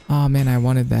 Oh man, I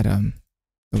wanted that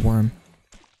the worm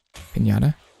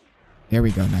pinata. There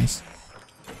we go, nice.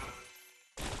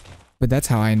 But that's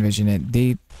how I envision it.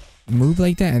 They move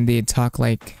like that and they talk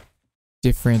like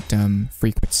different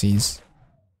frequencies.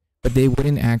 But they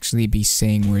wouldn't actually be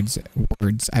saying words.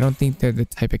 I don't think they're the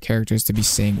type of characters to be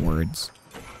saying words.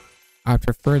 I would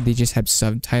prefer they just have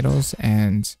subtitles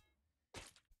and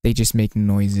they just make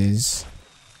noises.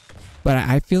 But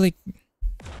I feel like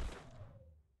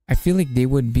they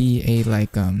would be a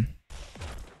like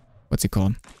what's it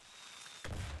called?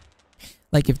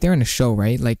 Like if they're in a show,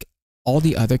 right? Like all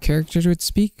the other characters would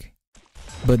speak,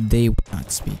 but they would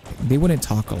not speak. They wouldn't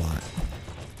talk a lot.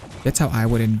 That's how I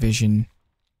would envision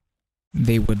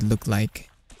they would look like.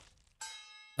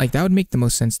 Like that would make the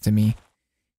most sense to me.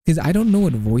 Because I don't know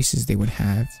what voices they would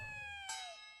have.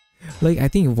 Like I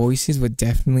think voices would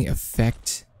definitely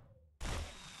affect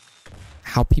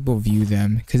how people view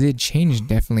them. Because it changed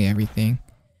definitely everything.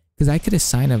 Because I could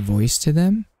assign a voice to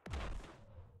them.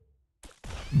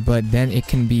 But then it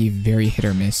can be very hit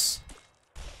or miss.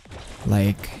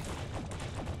 Like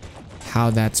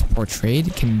how that's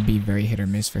portrayed can be very hit or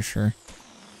miss for sure.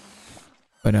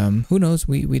 But who knows?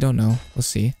 We don't know. We'll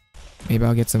see. Maybe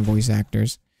I'll get some voice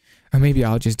actors. Or maybe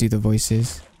I'll just do the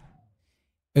voices.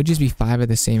 It'll just be 5 of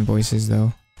the same voices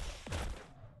though.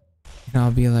 And I'll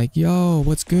be like, yo,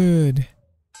 what's good?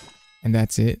 And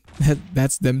that's it.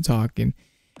 That's them talking.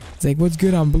 It's like, what's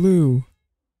good on blue?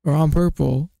 Or on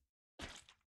purple?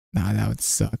 Nah, that would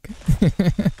suck.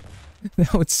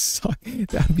 That would suck.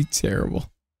 That would be terrible.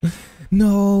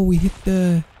 No, we hit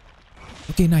the...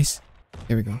 Okay, nice.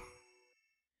 There we go.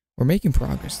 We're making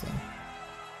progress, though.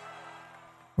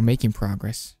 We're making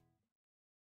progress.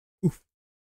 Oof.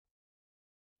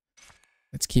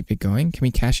 Let's keep it going. Can we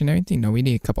cash in everything? No, we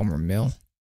need a couple more mil.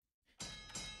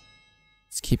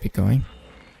 Let's keep it going.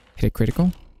 Hit a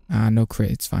critical? No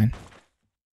crit. It's fine.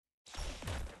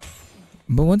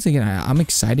 But once again, I'm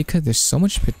excited because there's so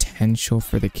much potential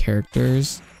for the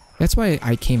characters. That's why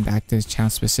I came back to this channel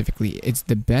specifically. It's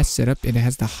the best setup. It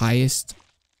has the highest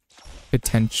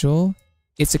potential.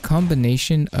 It's a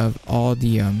combination of all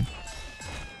the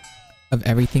of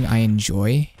everything I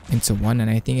enjoy into one, and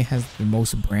I think it has the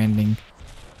most branding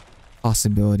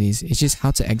possibilities. It's just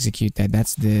how to execute that.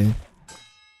 That's the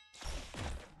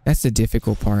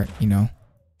difficult part, you know.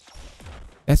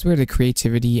 That's where the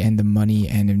creativity and the money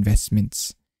and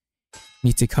investments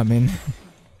need to come in.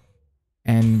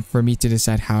 and for me to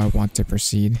decide how I want to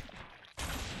proceed.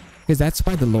 Because that's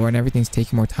why the lore and everything's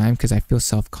taking more time, because I feel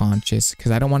self-conscious,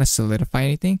 because I don't want to solidify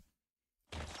anything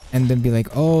and then be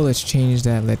like, oh, let's change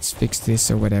that, let's fix this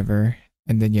or whatever,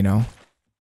 and then, you know,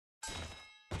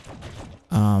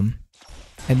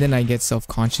 and then I get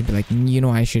self-conscious, be like, you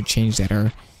know, I should change that,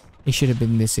 or it should have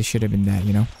been this, it should have been that,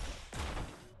 you know.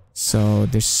 So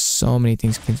there's so many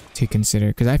things to consider,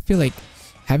 because I feel like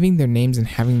having their names and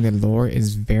having their lore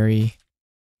is very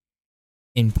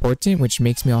important, which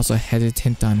makes me also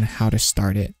hesitant on how to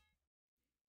start it,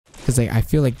 because like I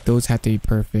feel like those have to be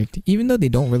perfect, even though they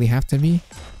don't really have to be.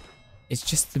 It's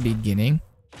just the beginning,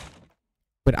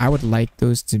 but I would like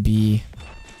those to be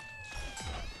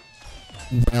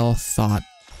well thought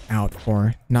out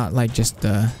for, not like just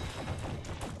the,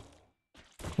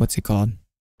 what's it called,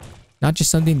 not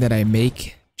just something that I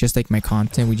make just like my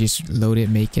content, we just load it,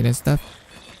 make it and stuff.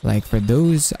 Like for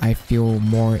those, I feel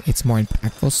more, it's more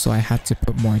impactful, so I have to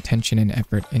put more attention and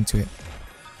effort into it.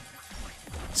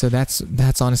 So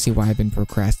that's honestly why I've been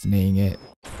procrastinating it,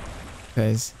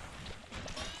 because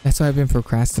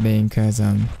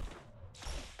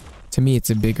to me it's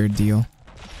a bigger deal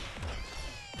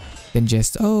than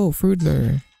just, oh,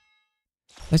 Fruitler,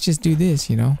 let's just do this,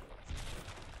 you know.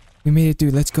 We made it through,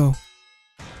 let's go.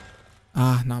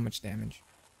 Ah, not much damage.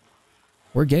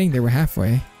 We're getting there, we're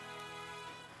halfway.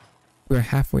 We're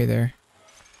halfway there.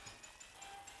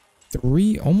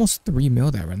 Almost 3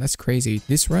 mil that run. That's crazy.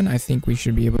 This run, I think we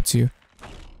should be able to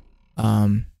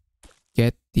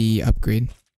get the upgrade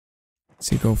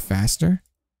to go faster.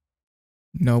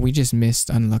 No, we just missed.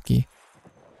 Unlucky.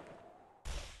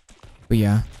 But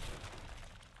yeah.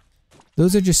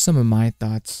 Those are just some of my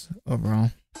thoughts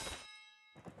overall.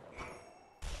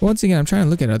 Once again, I'm trying to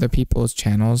look at other people's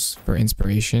channels for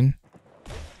inspiration.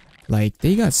 Like,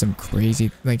 they got some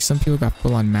crazy, like some people got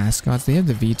full on mascots. They have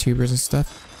the VTubers and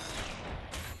stuff.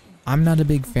 I'm not a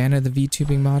big fan of the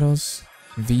VTuber models,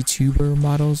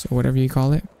 or whatever you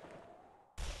call it.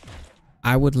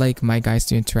 I would like my guys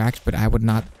to interact, but I would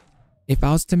not, if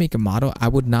I was to make a model, I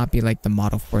would not be like the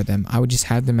model for them. I would just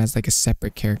have them as like a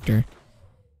separate character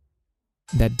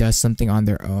that does something on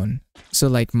their own. So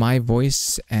like my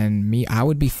voice and me, I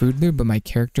would be Fruitler, but my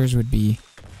characters would be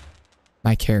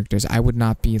my characters. I would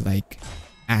not be like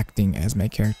acting as my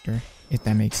character, if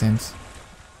that makes sense.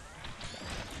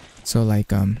 So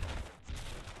like I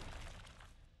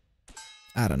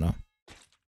don't know.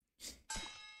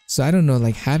 So I don't know,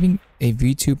 like having a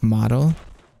VTube model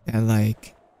that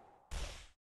like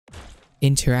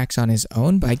interacts on his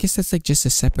own, but I guess that's like just a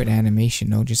separate animation,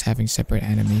 no? Just having separate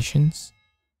animations.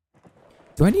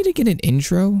 Do I need to get an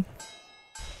intro?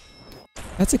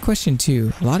 That's a question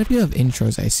too. A lot of people have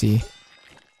intros, I see.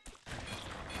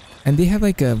 And they have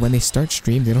like a, when they start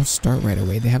stream, they don't start right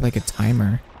away. They have like a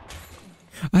timer.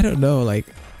 I don't know, like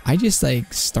I just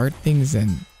like start things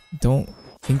and don't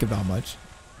think about much.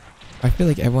 I feel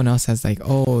like everyone else has like,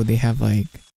 oh, they have like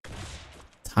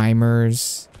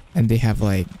timers and they have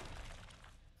like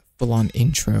full on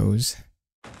intros.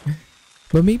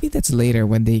 But maybe that's later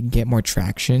when they get more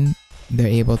traction. They're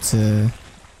able to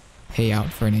pay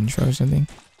out for an intro or something.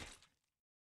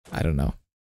 I don't know.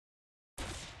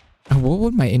 What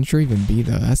would my intro even be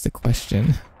though? That's the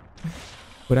question.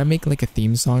 Would I make like a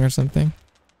theme song or something?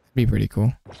 That'd be pretty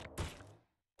cool.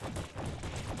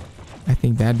 I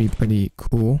think that'd be pretty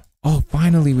cool. Oh,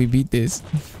 finally we beat this.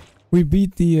 We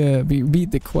beat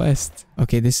the quest.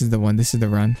 Okay, this is the one. This is the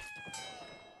run.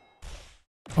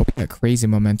 Oh, we got crazy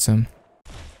momentum.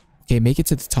 Okay, make it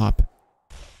to the top.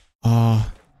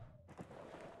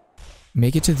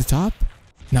 Make it to the top?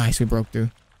 Nice, we broke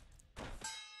through.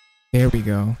 There we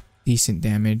go. Decent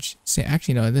damage.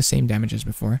 Actually, no, the same damage as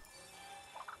before.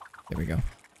 There we go.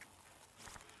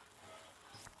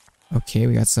 Okay,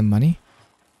 we got some money.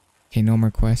 Okay, no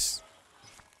more quests.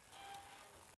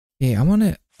 Okay, I want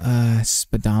to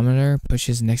speedometer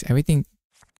pushes next everything.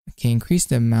 Okay, increase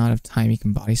the amount of time you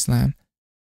can body slam.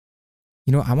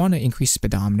 You know, I want to increase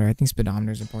speedometer. I think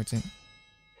speedometer is important.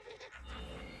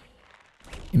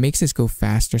 It makes us go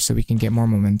faster so we can get more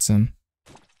momentum.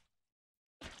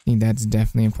 I think that's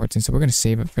definitely important. So we're going to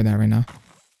save up for that right now.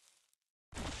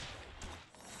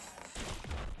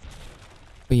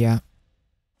 But yeah.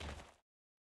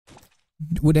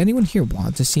 Would anyone here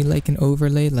want to see like an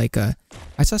overlay? Like I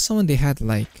saw someone, they had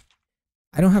like,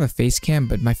 I don't have a face cam,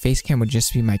 but my face cam would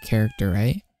just be my character,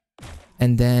 right?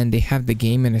 And then they have the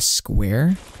game in a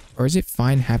square. Or is it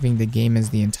fine having the game as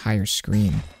the entire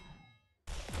screen?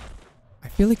 I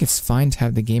feel like it's fine to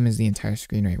have the game as the entire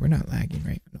screen, right? We're not lagging,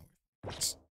 right? No.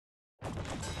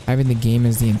 Having the game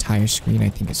as the entire screen, I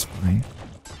think is fine.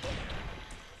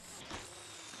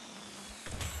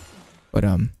 But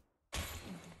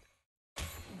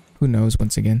who knows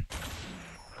once again.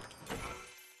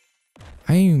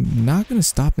 I'm not gonna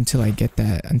stop until I get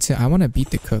that, until I wanna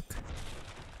beat the cook.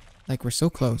 Like, we're so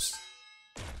close.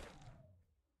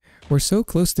 We're so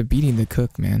close to beating the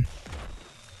cook, man.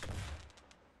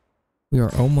 We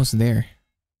are almost there.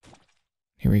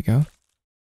 Here we go.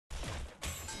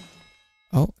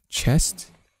 Oh,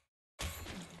 chest.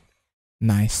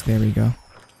 Nice, there we go.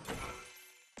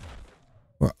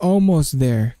 We're almost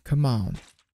there. Come on.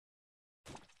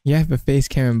 You have a face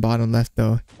cam in bottom left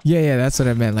though. Yeah, that's what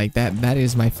I meant. Like that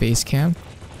is my face cam.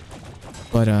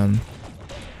 But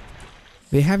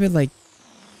they have it like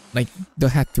they'll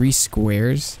have 3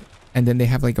 squares and then they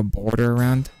have like a border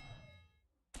around.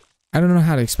 I don't know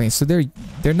how to explain. So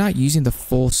they're not using the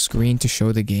full screen to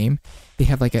show the game. They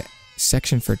have like a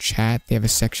section for chat, they have a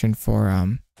section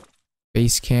for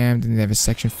face cam, then they have a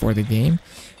section for the game.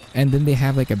 And then they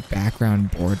have like a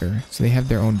background border. So they have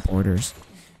their own borders.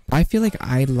 I feel like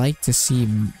I like to see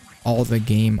all the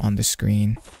game on the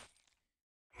screen.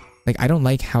 Like, I don't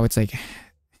like how it's like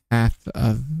half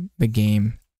of the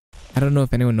game. I don't know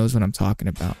if anyone knows what I'm talking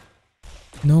about.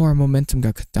 No, our momentum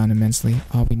got cut down immensely.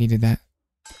 Oh, we needed that.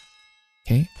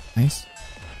 Okay, nice.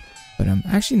 But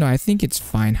actually no, I think it's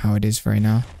fine how it is for right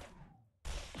now.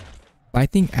 But I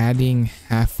think adding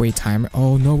halfway timer.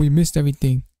 Oh no, we missed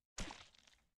everything.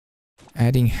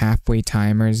 Adding halfway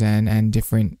timers and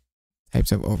different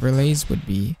types of overlays would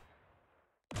be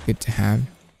good to have.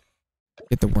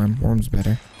 Get the worm. Worm's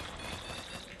better.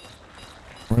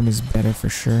 Worm is better for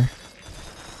sure.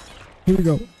 Here we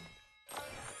go.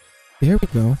 There we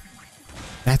go.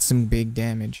 That's some big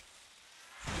damage.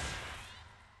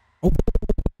 Oh,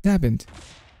 what happened?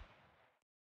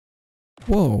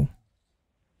 Whoa.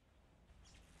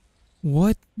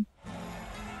 What?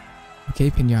 Okay,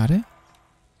 pinata.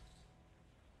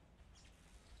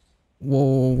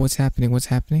 Whoa, what's happening? What's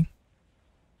happening?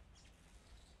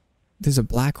 There's a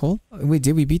black hole? Wait,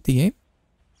 did we beat the game?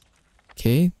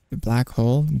 Okay, the black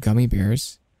hole, gummy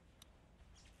bears.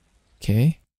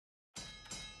 Okay.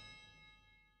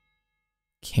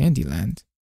 Candyland.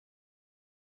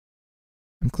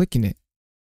 I'm clicking it.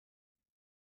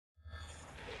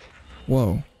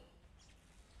 Whoa.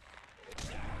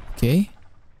 Okay.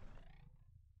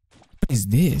 What is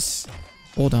this?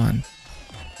 Hold on.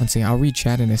 One second, I'll read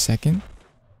chat in a second.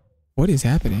 What is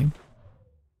happening?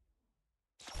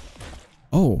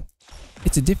 Oh,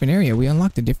 it's a different area. We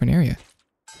unlocked a different area.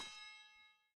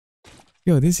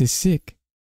 Yo, this is sick.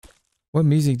 What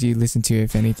music do you listen to,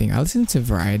 if anything? I listen to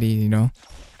variety, you know.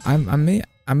 I'm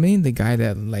mainly the guy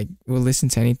that like will listen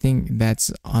to anything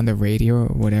that's on the radio or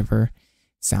whatever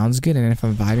sounds good, and if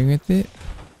I'm vibing with it,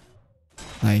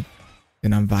 like,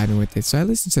 then I'm vibing with it. So I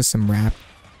listen to some rap,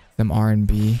 some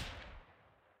R&B,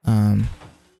 some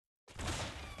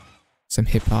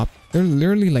hip hop. They're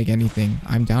literally like anything.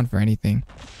 I'm down for anything.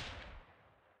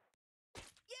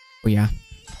 But yeah,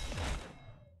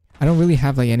 I don't really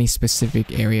have like any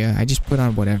specific area. I just put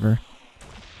on whatever,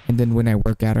 and then when I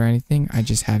work out or anything, I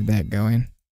just have that going.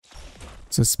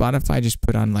 So Spotify just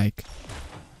put on like,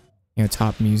 you know,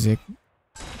 top music.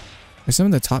 But some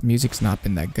of the top music's not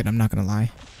been that good, I'm not gonna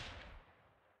lie.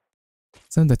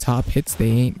 Some of the top hits, they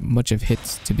ain't much of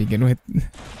hits to begin with.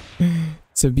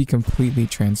 To be completely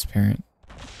transparent.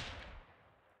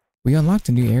 We unlocked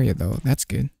a new area though, that's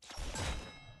good.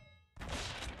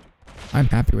 I'm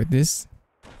happy with this.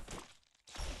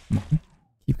 Come on,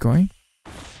 keep going.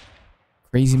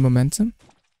 Crazy momentum.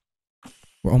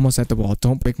 We're almost at the wall,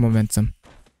 don't break momentum.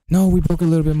 No, we broke a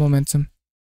little bit of momentum.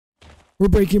 We're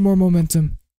breaking more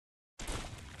momentum.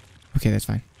 Okay, that's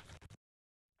fine.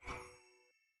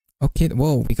 Okay,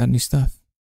 whoa, we got new stuff.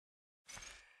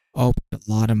 Oh, a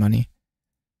lot of money.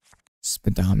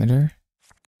 Speedometer.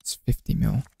 It's 50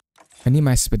 mil. I need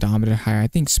my speedometer higher. I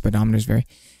think speedometer is very...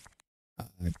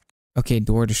 okay,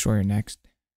 door destroyer next.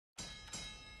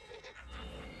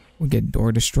 We'll get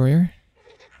door destroyer.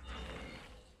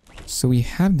 So we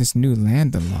have this new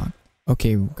land unlocked.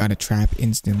 Okay, we got a trap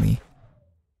instantly.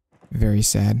 Very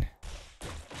sad.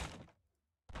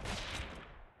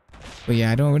 But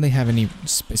yeah, I don't really have any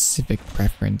specific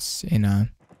preference in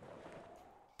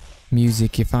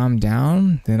music. If I'm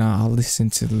down, then I'll listen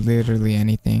to literally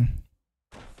anything.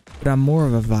 But I'm more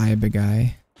of a vibe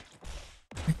guy.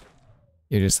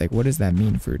 You're just like, what does that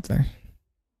mean, Fruitler?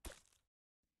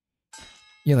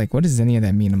 You're like, what does any of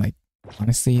that mean? I'm like,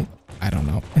 honestly, I don't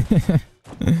know.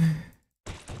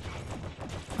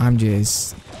 I'm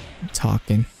just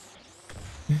talking.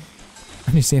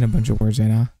 I'm just saying a bunch of words right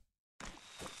now.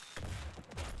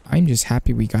 I'm just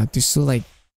happy we got this. So like,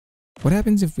 what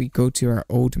happens if we go to our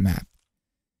old map?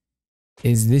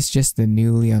 Is this just the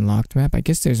newly unlocked map? I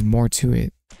guess there's more to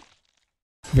it.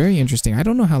 Very interesting. I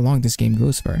don't know how long this game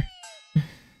goes for.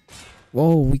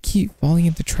 Whoa, we keep falling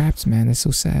into traps, man. That's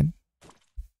so sad.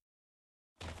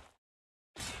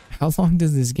 How long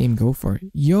does this game go for?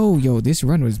 Yo, this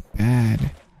run was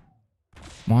bad.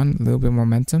 Come on, a little bit more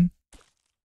momentum.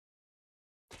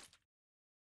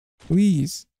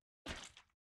 Please.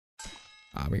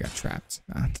 Ah, we got trapped.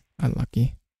 Ah,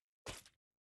 unlucky.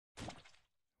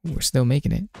 We're still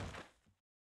making it.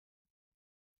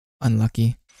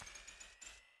 Unlucky.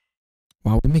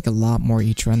 Wow, we make a lot more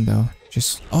each run though.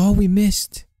 Just, oh, we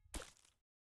missed.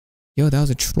 Yo, that was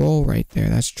a troll right there.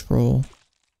 That's troll.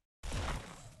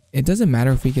 It doesn't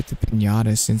matter if we get the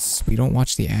pinata since we don't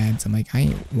watch the ads. I'm like, I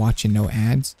ain't watching no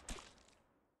ads.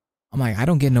 I'm like, I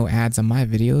don't get no ads on my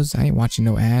videos. I ain't watching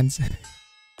no ads.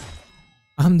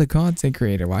 I'm the content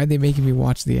creator. Why are they making me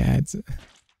watch the ads? Here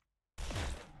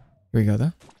we go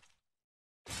though.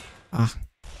 Ah,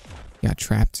 got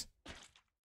trapped.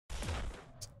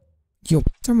 Yo,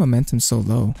 why's our momentum so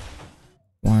low?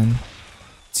 1,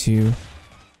 2,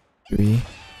 3.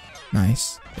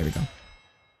 Nice. There we go.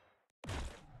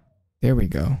 There we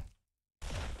go.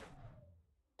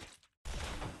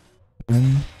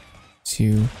 1,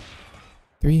 2,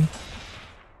 3.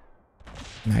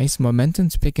 Nice.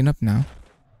 Momentum's picking up now.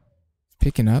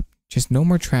 Picking up. Just no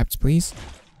more traps, please.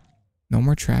 No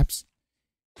more traps.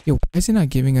 Yo, why is it not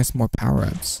giving us more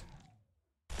power-ups?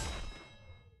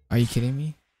 Are you kidding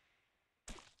me?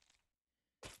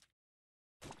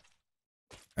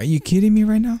 Are you kidding me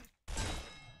right now?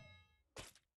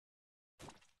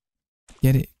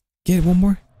 Get it. Get it one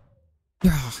more.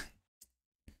 Yeah.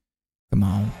 Come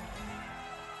on.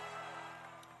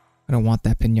 I don't want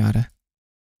that pinata.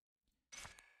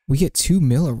 We get 2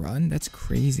 mil a run? That's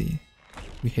crazy.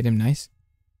 We hit him nice.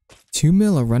 2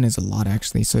 mil a run is a lot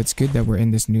actually, so it's good that we're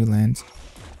in this new land.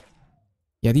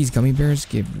 Yeah, these gummy bears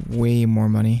give way more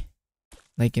money.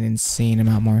 Like an insane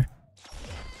amount more.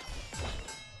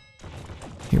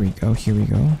 Here we go, here we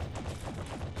go.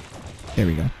 There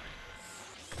we go.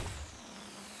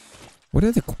 What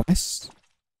are the quests?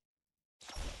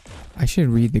 I should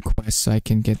read the quests so I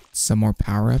can get some more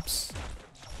power-ups.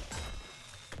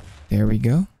 There we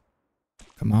go.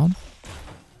 Come on.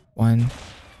 1,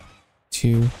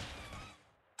 2.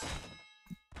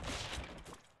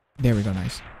 There we go,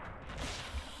 nice.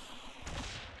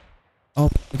 Oh,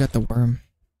 we got the worm.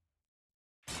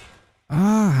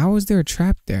 Ah, how is there a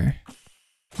trap there?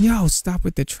 Yo, stop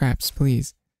with the traps,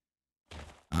 please.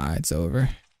 Ah, it's over.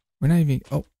 We're not even...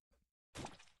 Oh.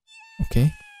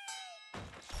 Okay.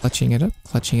 Clutching it up,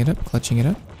 clutching it up, clutching it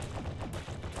up.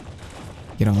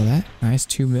 Get all that. Nice,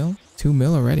 2 mil. 2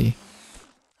 mil already.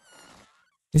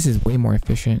 This is way more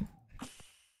efficient.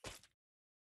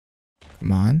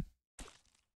 Come on.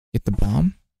 Get the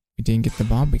bomb. We didn't get the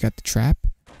bomb. We got the trap.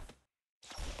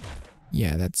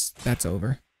 Yeah, that's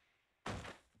over.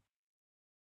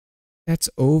 That's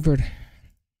over.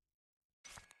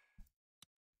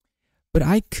 But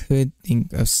I could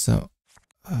think of some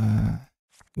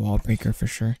wall breaker for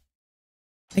sure.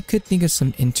 I could think of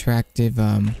some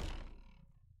interactive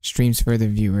streams for the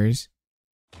viewers.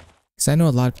 Because I know a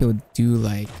lot of people do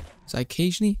like, so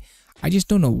occasionally I just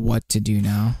don't know what to do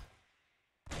now.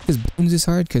 Because balloons is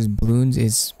hard, because balloons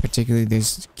is particularly,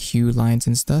 there's queue lines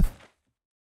and stuff.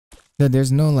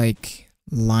 There's no like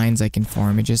lines I can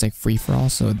form, it's just like free for all,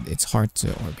 so it's hard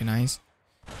to organize.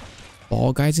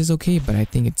 Fall Guys is okay, but I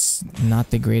think it's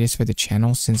not the greatest for the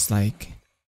channel since like,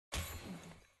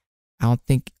 I don't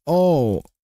think, oh,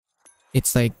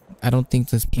 it's like, I don't think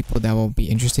those people that will be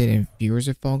interested in viewers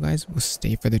of Fall Guys will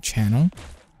stay for the channel.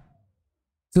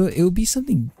 So it will be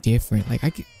something different. Like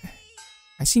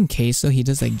I seen Queso, he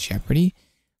does like Jeopardy.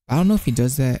 I don't know if he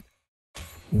does that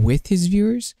with his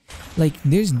viewers. Like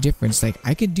there's difference. Like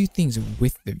I could do things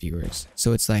with the viewers.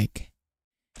 So it's like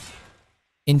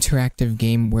interactive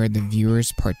game where the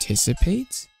viewers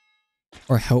participate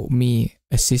or help me,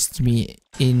 assist me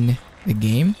in the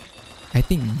game. I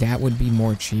think that would be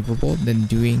more achievable than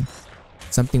doing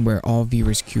something where all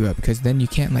viewers queue up, because then you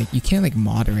can't like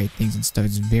moderate things and stuff.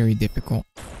 It's very difficult.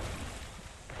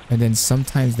 And then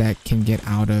sometimes that can get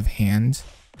out of hand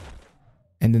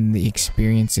and then the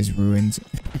experience is ruined.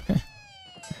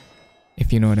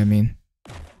 If you know what I mean.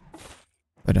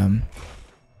 But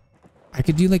I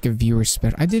could do like a viewer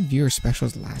special. I did viewer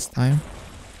specials last time.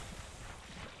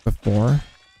 Before.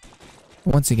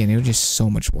 Once again, it was just so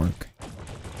much work.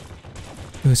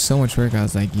 It was so much work. I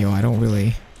was like, yo, I don't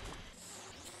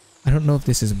know if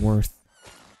this is worth.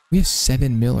 We have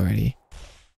 7 mil already.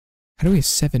 How do we have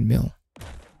 7 mil?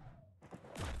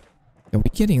 Are we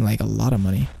getting like a lot of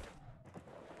money?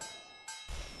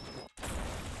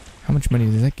 How much money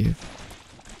does that give?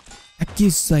 That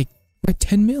gives like, we're at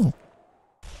 10 mil.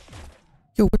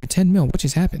 Yo, we're at 10 mil. What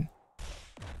just happened?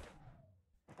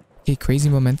 Okay, crazy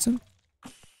momentum.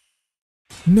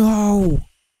 No!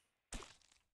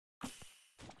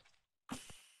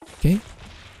 Okay.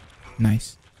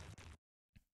 Nice.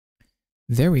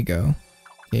 There we go.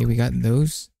 Okay, we got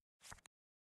those.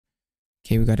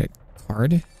 Okay, we got a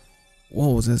card.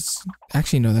 Whoa, that's...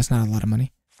 Actually, no, that's not a lot of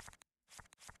money.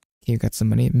 Okay, we got some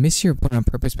money. Miss your opponent on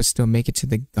purpose, but still make it to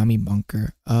the gummy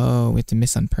bunker. Oh, we have to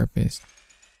miss on purpose.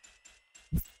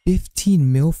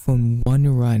 15 mil from one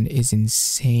run is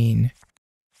insane.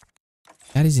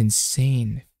 That is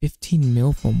insane. 15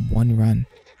 mil from one run.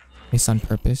 Miss on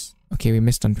purpose. Okay, we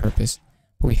missed on purpose.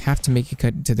 But we have to make it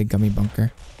cut to the gummy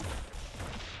bunker.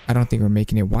 I don't think we're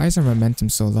making it. Why is our momentum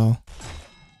so low?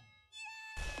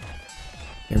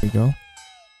 There we go.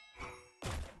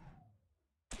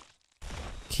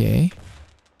 Okay.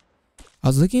 I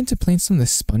was looking into playing some of the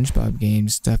SpongeBob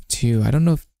games stuff too. I don't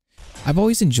know if... I've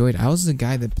always enjoyed... I was the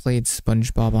guy that played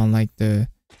SpongeBob on like the...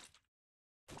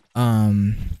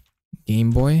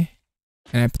 Game Boy.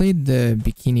 And I played the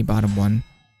Bikini Bottom one.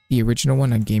 The original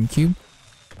one on GameCube.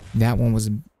 That one was...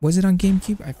 Was it on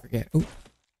GameCube? I forget. Oh.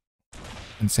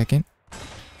 1 second.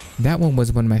 That one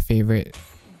was one of my favorite.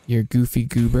 You're Goofy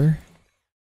Goober.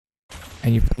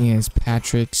 And you're playing as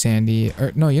Patrick, Sandy...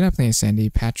 Or no, you're not playing as Sandy.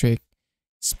 Patrick,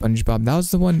 SpongeBob. That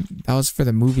was the one... That was for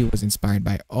the movie was inspired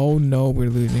by. Oh no, we're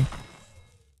losing.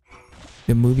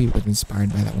 The movie was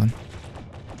inspired by that one.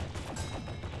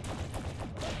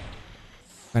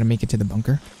 Gotta make it to the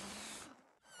bunker.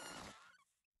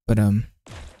 But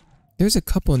there's a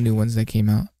couple new ones that came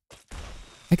out.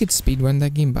 I could speedrun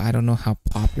that game, but I don't know how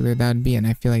popular that would be, and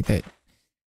I feel like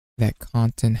that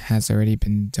content has already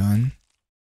been done.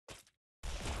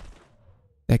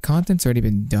 That content's already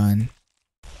been done.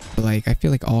 But like I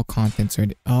feel like all content's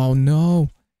already... Oh no!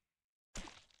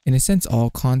 In a sense, all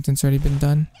content's already been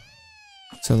done.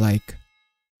 So like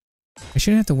I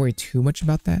shouldn't have to worry too much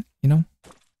about that, you know?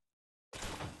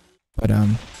 But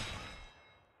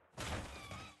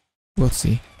we'll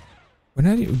see. We're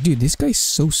not... Dude, this guy's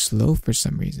so slow for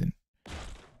some reason.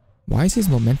 Why is his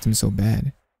momentum so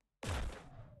bad?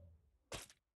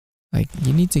 Like,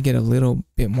 you need to get a little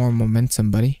bit more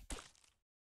momentum, buddy.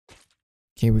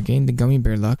 Okay, we're getting the gummy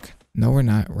bear luck. No, we're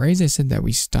not. Right as I said that,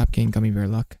 we stopped getting gummy bear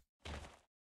luck.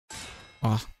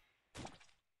 Ah.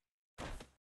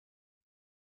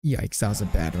 Yikes, that was a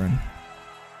bad run.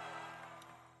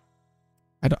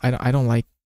 I don't like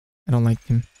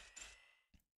him.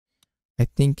 I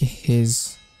think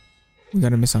his... We got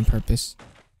to miss on purpose.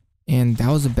 And that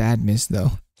was a bad miss,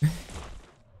 though.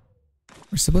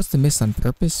 We're supposed to miss on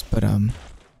purpose, but,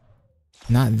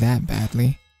 not that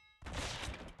badly.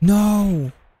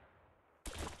 No!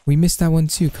 We missed that one,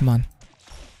 too. Come on.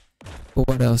 But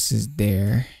what else is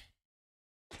there?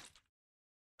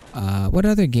 What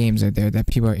other games are there that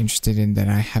people are interested in that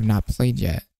I have not played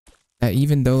yet? That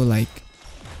even though, like,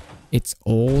 it's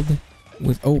old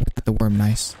with... Oh, the worm,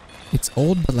 nice. It's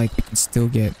old, but, like, we can still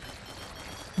get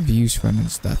views from and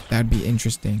stuff. That would be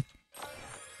interesting.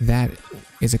 That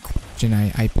is a question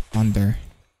I ponder.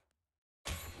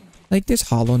 Like, there's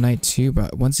Hollow Knight too,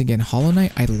 but once again, Hollow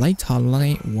Knight, I liked Hollow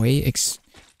Knight way...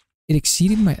 It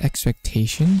exceeded my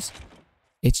expectations.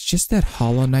 It's just that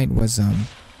Hollow Knight was,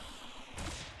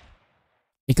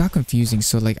 it got confusing,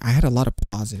 so, like, I had a lot of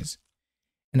pauses.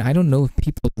 And I don't know if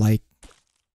people like...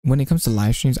 When it comes to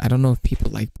live streams, I don't know if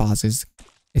people like pauses.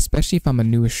 Especially if I'm a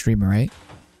newer streamer, right?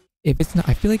 If it's not...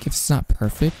 I feel like if it's not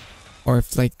perfect, or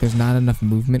if, like, there's not enough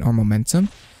movement or momentum,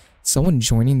 someone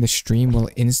joining the stream will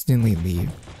instantly leave.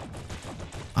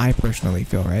 I personally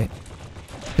feel, right?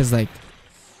 Because, like,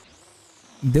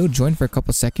 they'll join for a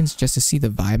couple seconds just to see the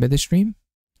vibe of the stream,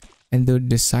 and they'll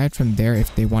decide from there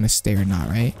if they want to stay or not,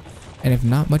 right? And if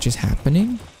not much is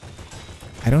happening,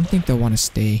 I don't think they'll want to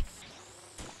stay.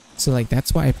 So, like,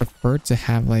 that's why I prefer to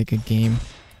have, like, a game.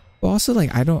 But also,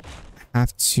 like, I don't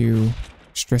have to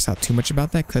stress out too much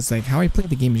about that, because, like, how I play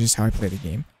the game is just how I play the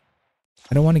game.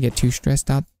 I don't want to get too stressed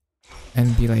out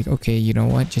and be like, okay, you know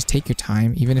what, just take your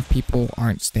time, even if people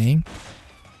aren't staying.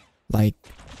 Like,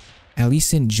 at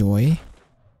least enjoy,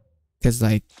 because,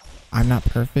 like, I'm not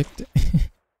perfect.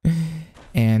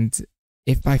 And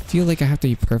if I feel like I have to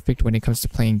be perfect when it comes to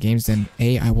playing games, then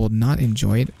A, I will not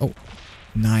enjoy it. Oh,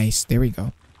 nice, there we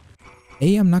go.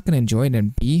 A, I'm not going to enjoy it,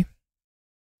 and B...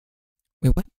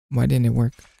 Wait, what? Why didn't it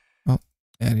work? Oh,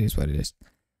 that is what it is.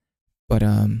 But,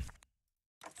 what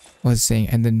was I saying?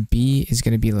 And then B is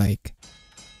going to be like...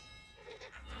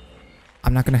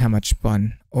 I'm not going to have much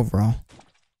fun overall.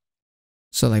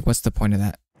 So, like, what's the point of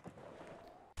that?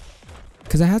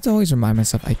 because I have to always remind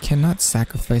myself I cannot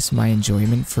sacrifice my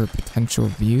enjoyment for potential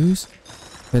views.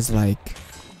 Because like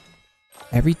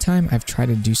every time I've tried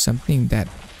to do something that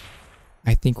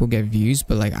I think will get views,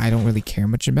 but like I don't really care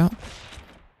much about,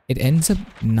 it ends up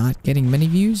not getting many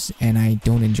views and I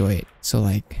don't enjoy it. So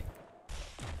like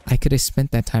I could have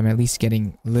spent that time at least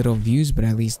getting little views, but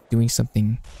at least doing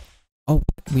something. Oh,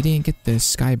 we didn't get the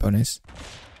sky bonus,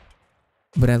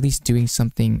 but at least doing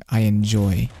something I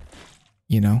enjoy,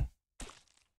 you know?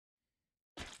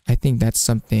 I think that's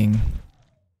something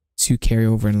to carry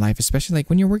over in life, especially like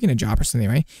when you're working a job or something,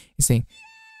 right? It's saying,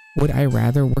 would I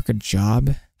rather work a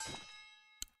job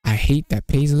I hate that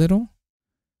pays little,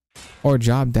 or a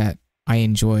job that I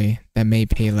enjoy that may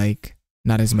pay like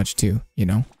not as much too, you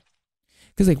know?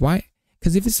 Because like why?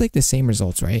 Because if it's like the same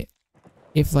results, right?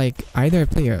 If like either I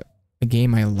play a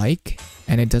game I like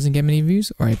and it doesn't get many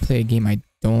views, or I play a game I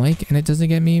don't like and it doesn't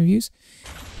get many views,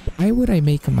 why would I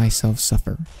make myself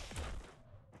suffer?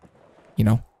 You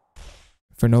know?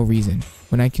 For no reason.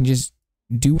 When I can just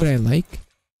do what I like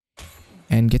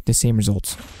and get the same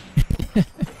results. You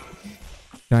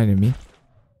know what I mean?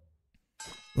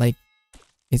 Like,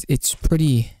 it's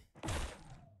pretty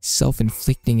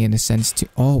self-inflicting in a sense to...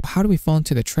 Oh, how do we fall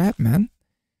into the trap, man?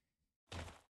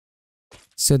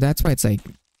 So that's why it's like...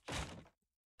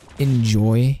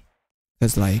 Enjoy.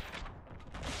 Because like...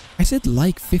 I said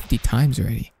like 50 times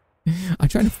already. I'm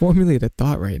trying to formulate a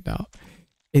thought right now.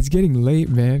 It's getting late,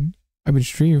 man. I've been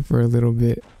streaming for a little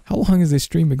bit. How long has this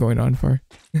stream been going on for?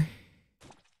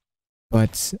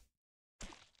 But...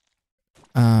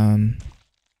 yeah,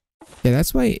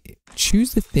 that's why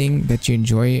choose the thing that you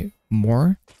enjoy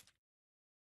more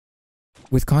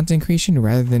with content creation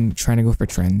rather than trying to go for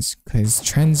trends, because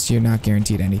trends, you're not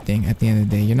guaranteed anything. At the end of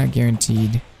the day, you're not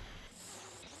guaranteed,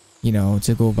 you know,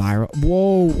 to go viral.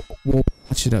 Whoa,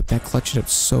 clutch it up. That clutched it up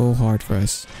so hard for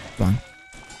us. Come on.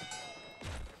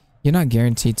 You're not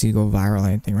guaranteed to go viral or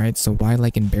anything, right? So why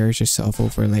like embarrass yourself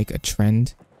over like a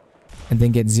trend and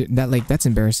then get that? Like, that's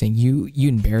embarrassing. You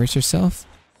embarrass yourself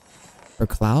for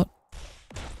clout,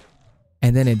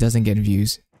 and then it doesn't get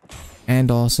views,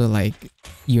 and also like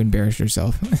you embarrass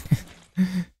yourself.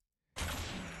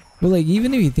 But like,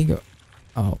 even if you think of...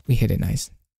 Oh, we hit it nice.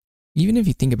 Even if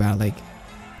you think about it, like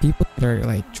people that are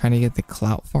like trying to get the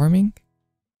clout farming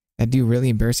that do really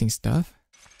embarrassing stuff,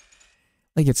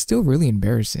 like it's still really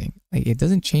embarrassing. Like it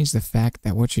doesn't change the fact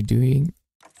that what you're doing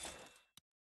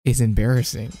is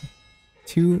embarrassing.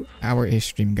 2-hour-ish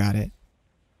stream, got it.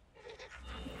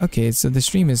 Okay, so the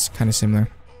stream is kind of similar.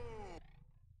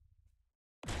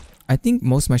 I think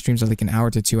most of my streams are like 1 hour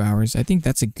to 2 hours. I think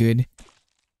that's a good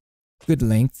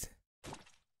length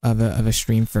of a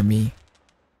stream for me.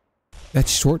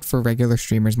 That's short for regular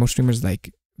streamers. Most streamers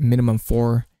like minimum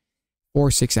 4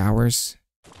 or 6 hours,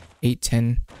 8,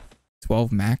 10,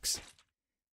 12 max.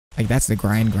 Like that's the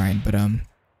grind. But I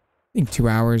think 2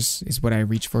 hours is what I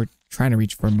reach for, trying to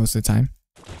reach for most of the time.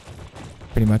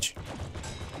 Pretty much.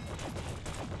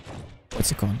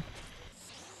 What's it called?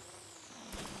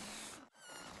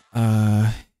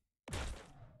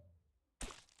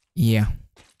 Yeah.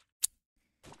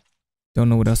 Don't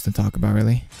know what else to talk about,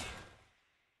 really.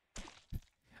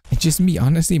 It's just me,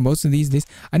 honestly, most of these days.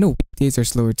 I know weekdays are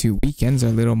slower too. Weekends are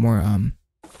a little more,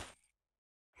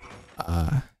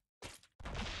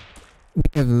 we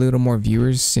have a little more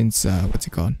viewers since, what's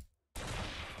it called?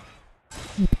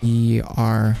 We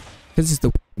are, because it's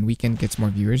the weekend gets more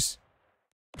viewers.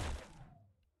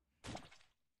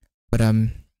 But,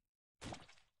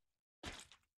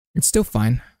 it's still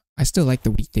fine. I still like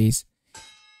the weekdays.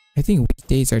 I think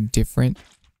weekdays are different.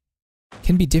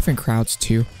 Can be different crowds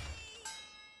too.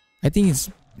 I think it's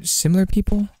similar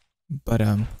people, but,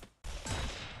 yeah,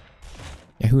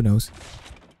 who knows?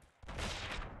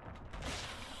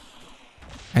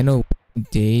 I know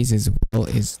days as well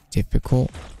is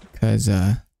difficult because,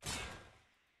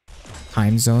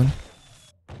 time zone.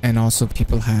 And also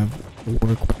people have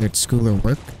work, whether it's school or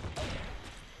work.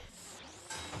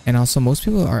 And also most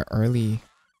people are earlier,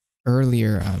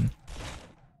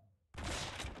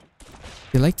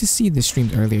 they like to see the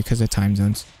streams earlier because of time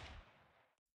zones.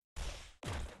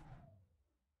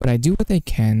 But I do what I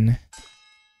can.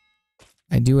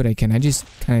 I just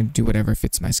kind of do whatever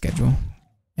fits my schedule.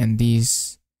 And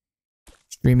these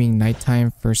streaming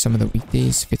nighttime for some of the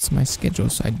weekdays fits my schedule,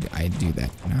 so I do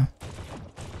that for now.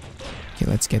 Okay,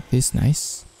 let's get this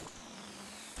nice.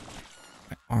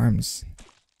 My arms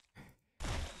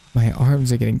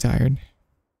are getting tired.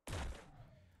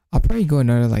 I'll probably go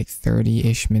another like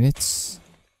 30-ish minutes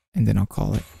and then I'll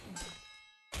call it.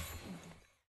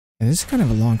 And this is kind of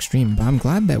a long stream, but I'm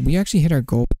glad that we actually hit our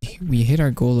goal. We hit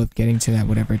our goal of getting to that,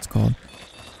 whatever it's called.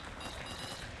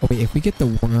 Oh wait, if we get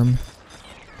the worm...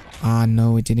 Ah,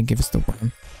 no, it didn't give us the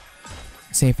worm.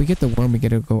 Say, if we get the worm, we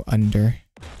gotta go under.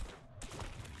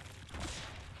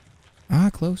 Ah,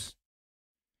 close.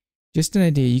 Just an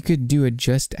idea, you could do a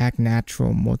Just Act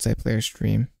Natural multiplayer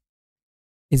stream.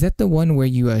 Is that the one where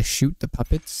you shoot the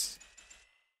puppets?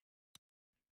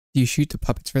 Do you shoot the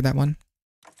puppets for that one?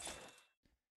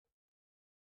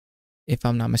 If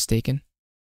I'm not mistaken.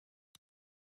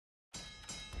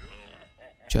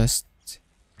 Just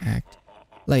Act.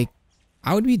 Like,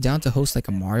 I would be down to host like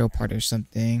a Mario Party or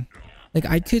something. Like,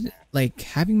 I could, like,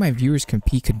 having my viewers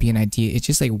compete could be an idea. It's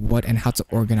just like what and how to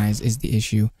organize is the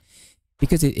issue.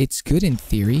 Because it's good in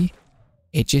theory.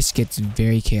 It just gets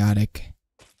very chaotic.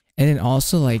 And then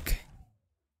also, like...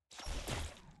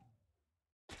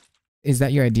 Is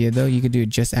that your idea, though? You could do it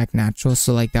Just Act Natural.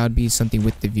 So, like, that would be something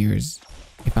with the viewers.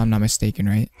 If I'm not mistaken,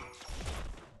 right?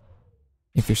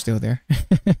 If you're still there.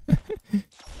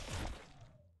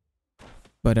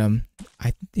 But,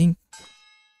 I think...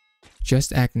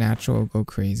 Just Act Natural will go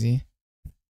crazy.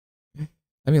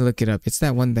 Let me look it up. It's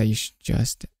that one that you should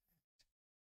just...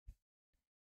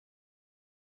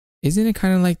 Isn't it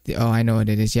kind of like the... Oh, I know what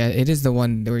it is. Yeah, it is the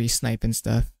one where you snipe and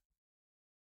stuff.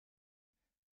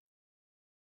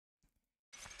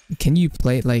 Can you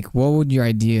play... Like, what would your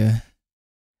idea...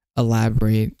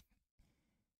 Elaborate.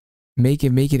 Make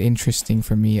it interesting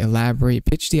for me. Elaborate.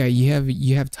 Pitch the...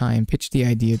 You have time. Pitch the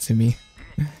idea to me.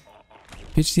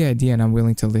 Pitch the idea and I'm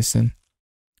willing to listen.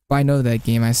 But I know that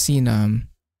game. I've seen...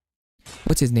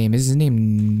 What's his name? Is his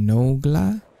name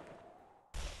Nogla?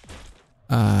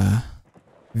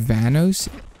 Vanos,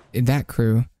 that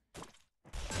crew,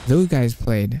 those guys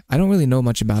played. I don't really know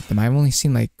much about them. I've only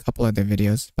seen like a couple other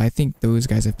videos, but I think those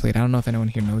guys have played. I don't know if anyone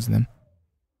here knows them,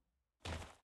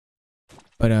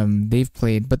 but they've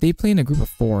played. But they play in a group of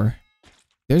 4.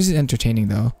 Theirs is entertaining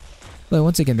though. But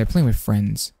once again, they're playing with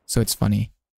friends, so it's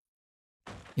funny.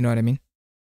 You know what I mean?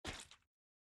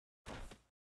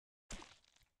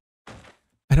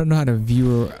 I don't know how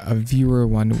a viewer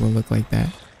one will look like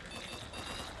that.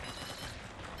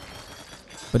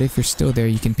 But if you're still there,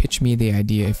 you can pitch me the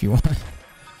idea if you want.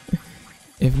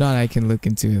 If not, I can look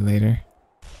into it later.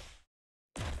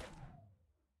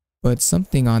 But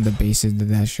something on the basis of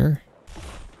that, sure.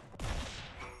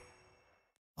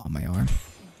 Oh, my arm.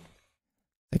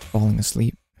 Like falling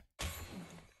asleep.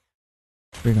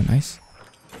 Very nice.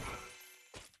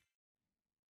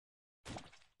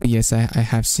 But yes, I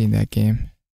have seen that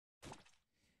game.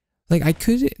 Like, I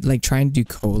could like try and do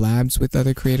collabs with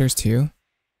other creators too.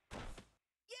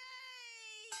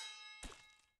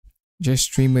 Just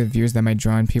stream with viewers that might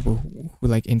draw in people who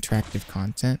like interactive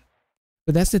content.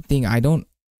 But that's the thing,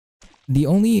 the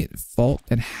only fault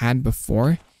that I had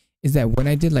before is that when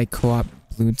I did like co-op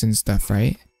balloons and stuff,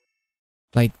 right?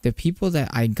 Like the people that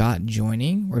I got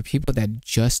joining were people that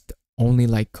just only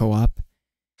like co-op.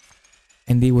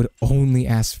 And they would only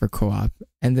ask for co-op.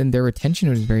 And then their retention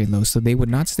was very low, so they would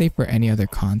not stay for any other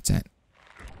content.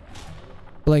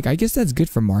 But like, I guess that's good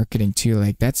for marketing too.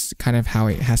 Like, that's kind of how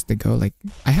it has to go. Like,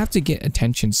 I have to get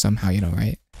attention somehow, you know,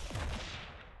 right?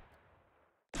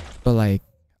 But like,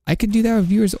 I could do that with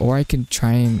viewers, or I could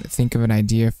try and think of an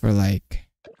idea for like...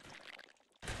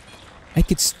 I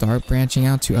could start branching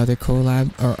out to other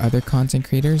collab or other content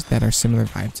creators that are similar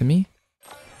vibe to me.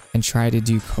 And try to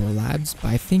do collabs, but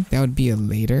I think that would be a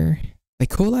later... Like,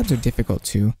 collabs are difficult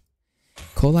too.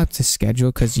 Collab to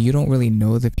schedule, because you don't really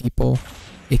know the people.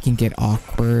 It can get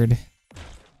awkward.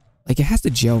 Like, it has to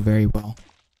gel very well.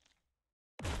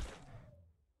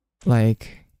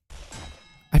 Like,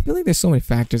 I feel like there's so many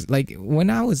factors. Like, when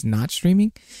I was not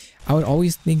streaming, I would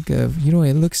always think of, you know,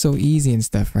 it looks so easy and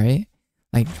stuff, right?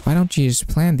 Like, why don't you just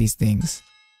plan these things?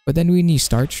 But then when you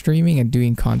start streaming and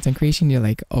doing content creation, you're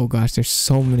like, oh gosh, there's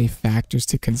so many factors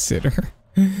to consider.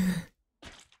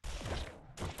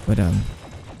 But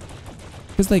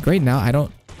because like right now, I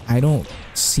don't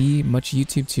see much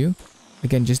YouTube too.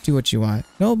 Again, just do what you want.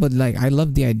 No, but like, I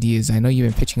love the ideas. I know you've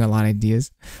been pitching a lot of ideas.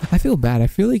 I feel bad. I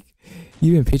feel like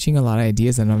you've been pitching a lot of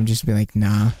ideas and I'm just be like,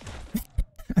 nah.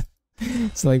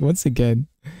 So like, once again,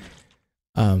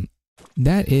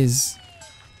 that is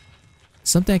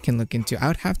something I can look into. I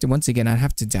would have to, once again, I'd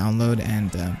have to download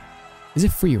and, is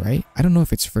it free, right? I don't know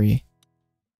if it's free.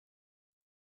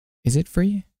 Is it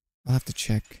free? I'll have to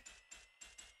check.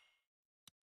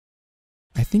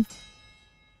 I think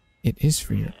it is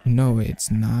free. No, it's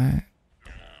not.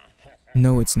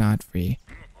 No, it's not free.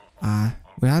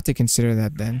 We'll have to consider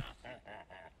that then.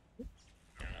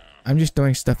 I'm just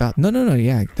throwing stuff out. No,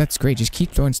 yeah, that's great. Just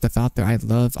keep throwing stuff out there. I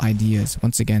love ideas,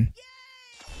 once again.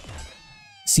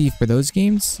 See, for those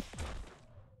games,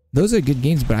 Those are good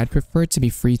games, but I'd prefer it to be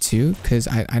free too, because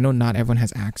I know not everyone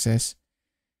has access.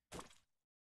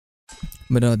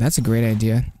 But no, that's a great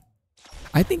idea.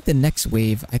 I think the next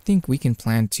wave, I think we can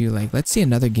plan to, like, let's say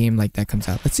another game like that comes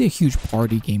out. Let's say a huge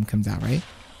party game comes out, right?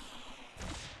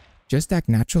 Just Act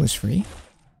Natural is free?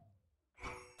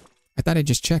 I thought I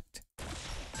just checked.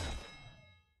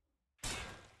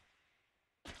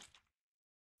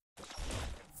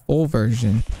 Full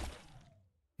version.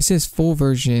 It says full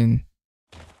version.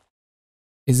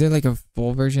 Is there like a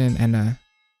full version and a...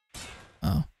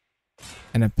 Oh.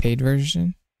 And a paid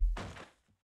version?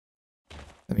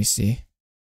 Let me see.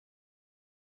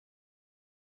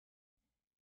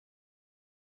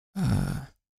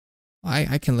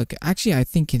 I can look. Actually, I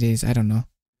think it is. I don't know.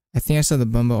 I think I saw the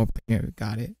Bumble. Here,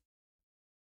 got it.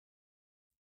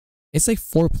 It's like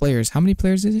 4 players. How many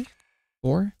players is it?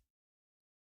 4?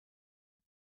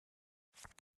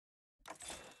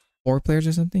 4 players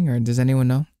or something? Or does anyone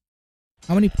know?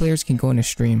 How many players can go in a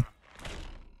stream?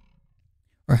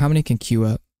 Or how many can queue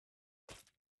up?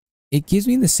 It gives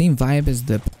me the same vibe as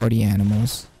the party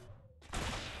animals.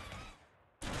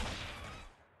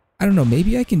 I don't know,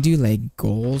 maybe I can do like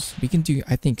goals. We can do,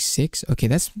 I think 6. Okay,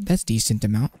 that's decent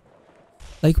amount.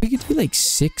 Like we could do like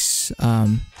 6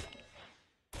 oh,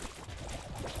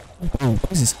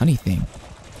 what is this honey thing?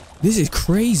 This is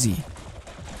crazy.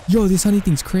 Yo, this honey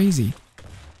thing's crazy.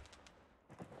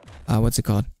 What's it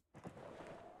called?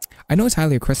 I know it's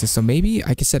highly requested, so maybe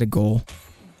I could set a goal.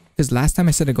 Because last time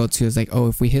I set a goal too, is like, oh,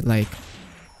 if we hit like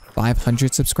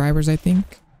 500 subscribers, I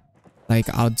think,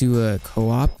 like I'll do a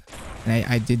co-op. And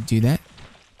I did do that.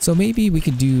 So maybe we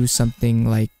could do something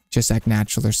like Just Act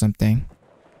Natural or something.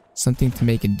 Something to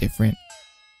make it different.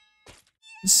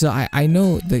 So I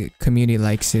know the community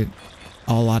likes it,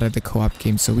 a lot of the co-op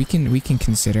games, so we can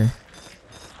consider.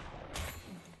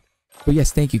 But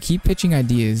yes, thank you. Keep pitching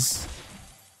ideas.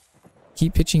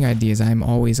 Keep pitching ideas. I'm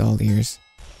always all ears.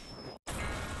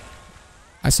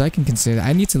 So I can consider.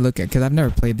 I need to look at, because I've never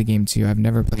played the game too. I've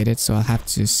never played it, so I'll have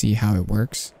to see how it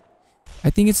works. I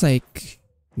think it's like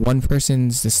one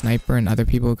person's the sniper and other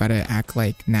people gotta act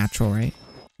like natural, right?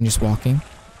 And just walking.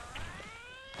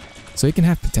 So it can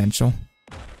have potential.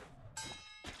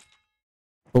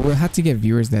 But we'll have to get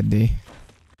viewers that day.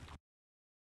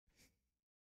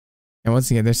 And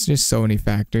once again, there's just so many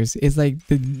factors. It's like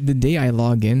the day I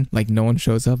log in, like no one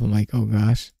shows up. I'm like, oh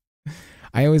gosh.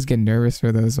 I always get nervous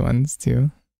for those ones too.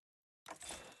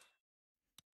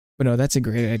 But no, that's a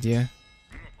great idea.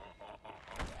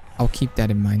 I'll keep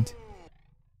that in mind.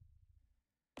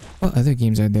 What other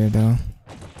games are there though?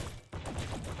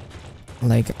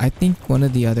 Like, I think one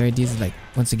of the other ideas is like,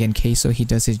 once again, Queso, he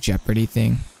does his Jeopardy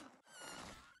thing.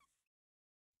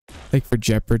 Like for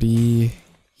Jeopardy,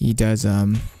 he does, I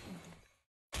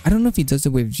don't know if he does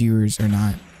it with viewers or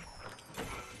not.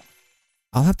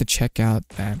 I'll have to check out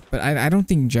that. But I don't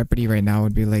think Jeopardy right now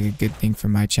would be like a good thing for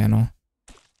my channel.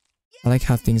 I like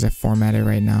how things are formatted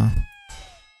right now.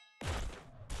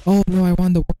 Oh no, I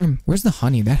want the worm. Where's the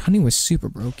honey? That honey was super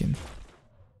broken.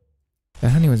 That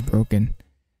honey was broken.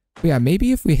 But yeah,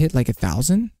 maybe if we hit like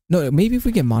 1,000. No, maybe if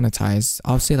we get monetized.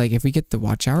 I'll say like if we get the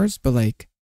watch hours, but like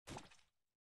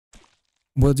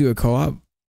we'll do a co-op.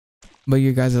 But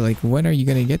you guys are like, when are you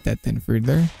gonna get that then,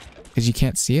 Friedler? Because you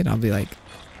can't see it. I'll be like,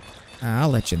 I'll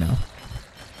let you know.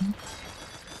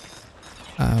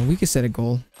 We could set a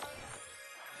goal.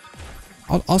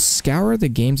 I'll scour the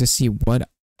games to see what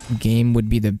game would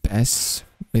be the best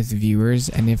with viewers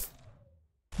and if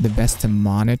the best to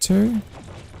monitor,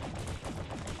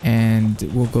 and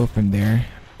we'll go from there.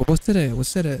 But we'll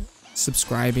set a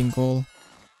subscribing goal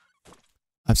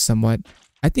of somewhat.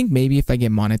 I think maybe if I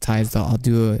get monetized, I'll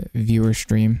do a viewer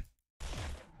stream.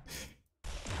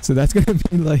 So that's gonna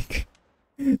be like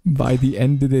by the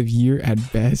end of the year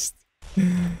at best,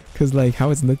 because like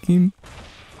how it's looking,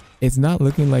 it's not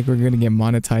looking like we're gonna get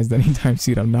monetized anytime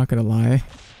soon. I'm not gonna lie.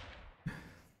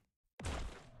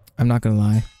 I'm not gonna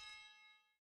lie.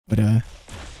 But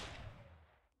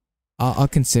I'll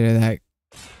consider that,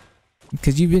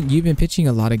 because you've been pitching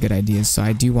a lot of good ideas, so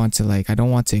I do want to, like, I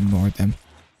don't want to ignore them.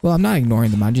 Well, I'm not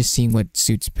ignoring them. I'm just seeing what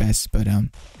suits best, but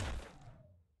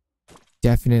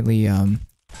definitely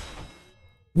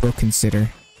we'll consider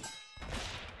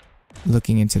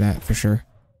looking into that for sure.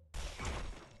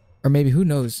 Or maybe, who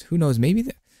knows? Who knows? Maybe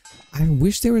I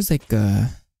wish there was like a...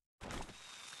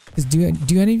 Do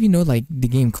any of you know like the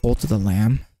game Cult of the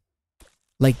Lamb?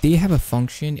 Like they have a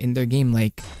function in their game,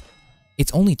 like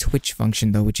it's only Twitch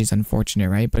function though, which is unfortunate,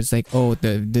 right? But it's like, oh,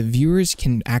 the viewers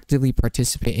can actively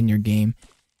participate in your game.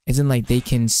 Isn't like they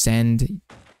can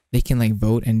like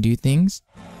vote and do things,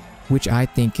 which I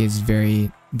think is very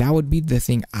That would be the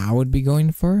thing I would be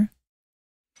going for.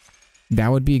 That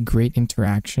would be a great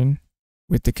interaction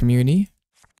with the community.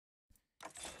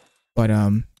 But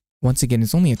once again,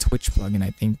 it's only a Twitch plugin,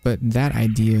 I think, but that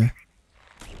idea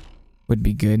would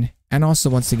be good. And also,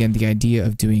 once again, the idea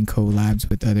of doing collabs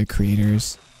with other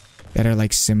creators that are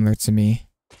like similar to me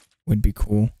would be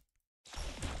cool.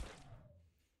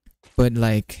 But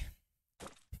like,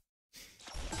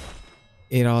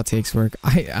 it all takes work.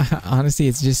 I honestly,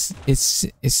 it's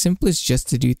as simple as just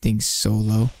to do things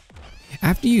solo.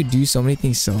 After you do so many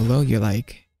things solo, you're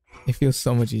like, it feels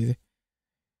so much easier.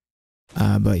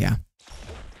 But yeah,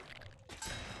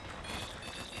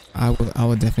 I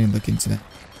will definitely look into that.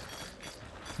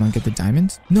 Want to get the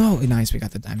diamonds? No, nice, we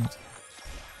got the diamonds.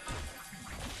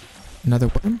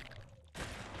 Another worm?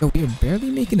 Yo, we are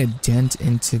barely making a dent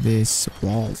into this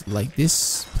wall. Like,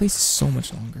 this place is so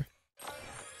much longer.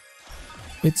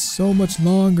 It's so much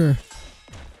longer.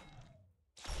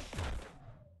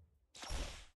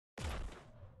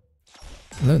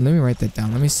 Let me write that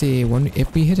down. Let me see.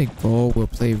 If we hit a goal, we'll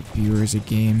play viewers a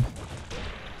game.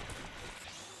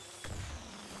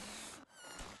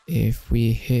 If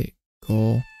we hit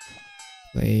goal,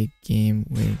 play game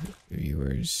with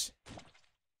viewers.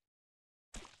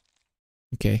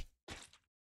 Okay.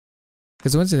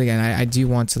 Because once again, I do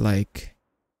want to like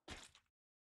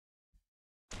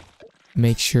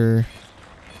make sure.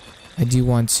 I do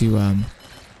want to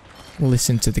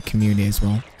listen to the community as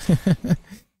well.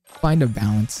 Find a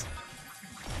balance.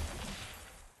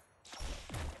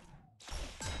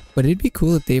 But it'd be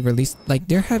cool if they released, like,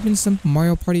 they're having some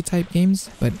Mario Party type games,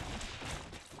 but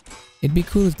it'd be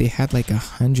cool if they had like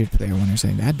 100-player one or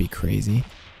something. That'd be crazy.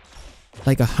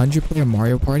 Like 100-player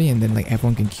Mario Party and then like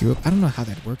everyone can queue up. I don't know how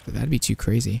that worked, but that'd be too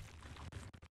crazy.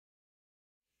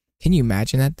 Can you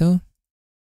imagine that though?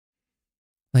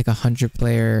 Like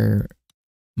 100-player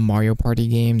Mario Party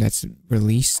game that's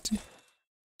released.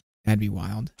 That'd be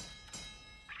wild.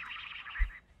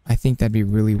 I think that'd be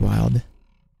really wild.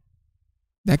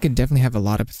 That could definitely have a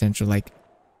lot of potential. Like,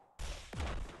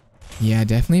 yeah,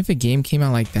 definitely if a game came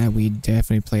out like that, we'd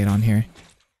definitely play it on here.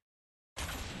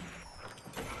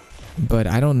 But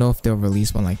I don't know if they'll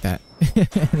release one like that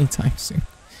anytime soon,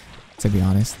 to be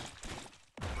honest.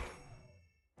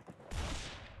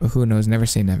 But who knows? Never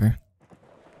say never.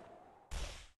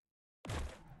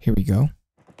 Here we go.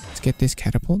 Let's get this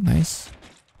catapult. Nice.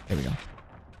 There we go.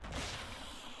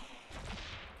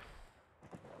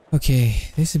 Okay,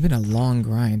 this has been a long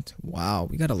grind. Wow,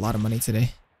 we got a lot of money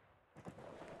today.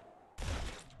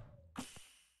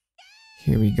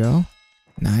 Here we go.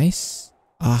 Nice.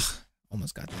 Ah,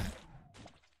 almost got that.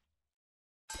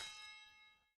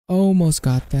 Almost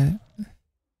got that.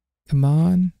 Come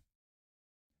on.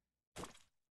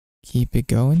 Keep it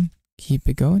going. Keep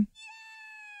it going.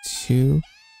 2.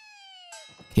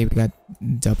 Okay, we got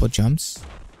double jumps.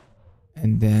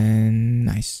 And then,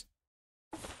 nice.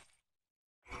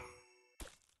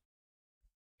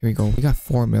 Here we go. We got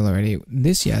 4 mil already.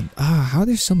 This, yeah. Ah, how are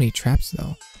there so many traps,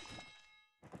 though?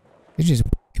 There's just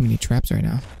too many traps right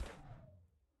now.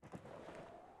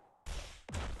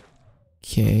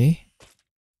 Okay.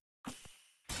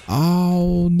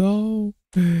 Oh, no.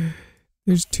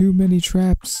 There's too many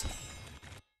traps.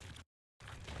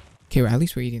 Okay, well, at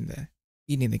least we're eating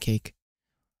the cake.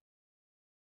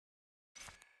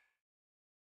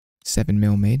 7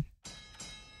 mil made.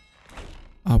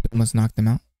 Oh, we almost knocked them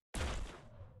out.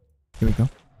 Here we go.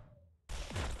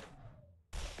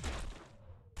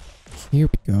 Here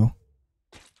we go.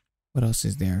 What else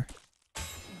is there?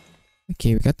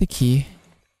 Okay, we got the key.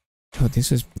 Oh,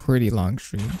 this was pretty long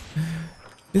stream.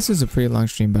 This was a pretty long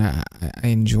stream, but I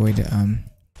enjoyed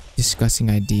discussing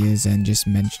ideas and just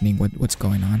mentioning what's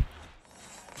going on.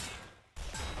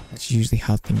 That's usually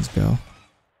how things go.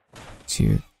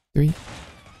 2, 3.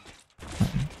 1,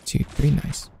 2, 3.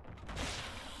 Nice.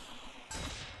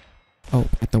 Oh,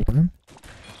 got the worm.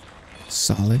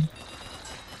 Solid.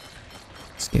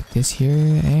 Let's get this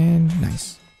here and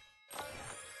nice.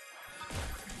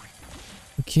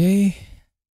 Okay.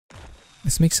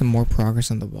 Let's make some more progress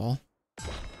on the wall.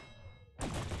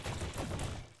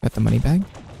 Got the money bag.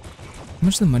 How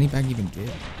much did the money bag even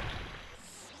give?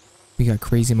 We got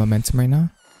crazy momentum right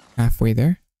now. Halfway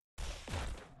there.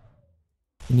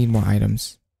 We need more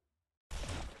items.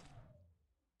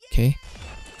 Okay.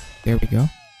 There we go.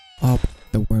 Oh,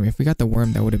 the worm. If we got the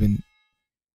worm, that would have been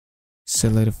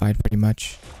solidified pretty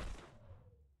much.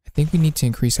 I think we need to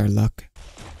increase our luck.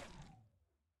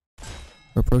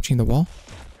 We're approaching the wall.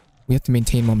 We have to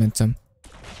maintain momentum.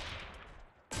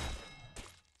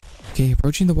 Okay,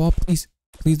 approaching the wall, please.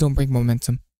 Please don't break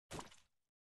momentum.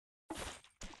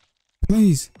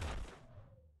 Please.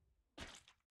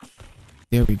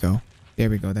 There we go. There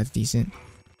we go. That's decent.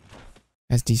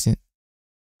 That's decent.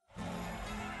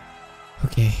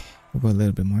 Okay. We'll go a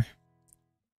little bit more.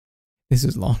 This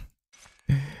was long.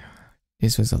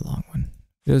 This was a long one.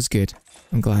 It was good.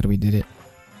 I'm glad we did it.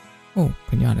 Oh,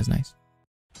 Pinata's nice.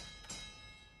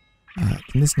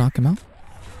 Can this knock him out?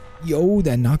 Yo,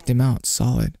 that knocked him out.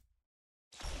 Solid.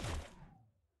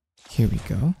 Here we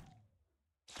go.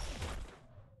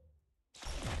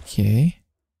 Okay.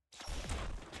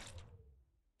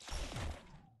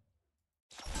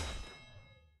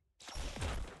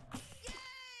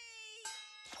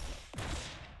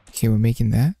 Okay, we're making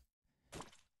that.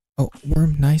 Oh,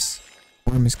 worm, nice.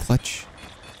 Worm is clutch.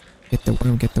 Get the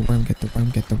worm, get the worm, get the worm,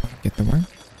 get the worm, get the worm.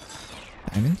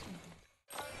 Diamond.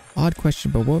 Odd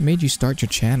question, but what made you start your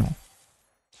channel?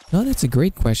 No, that's a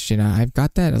great question. I've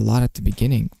got that a lot at the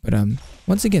beginning. But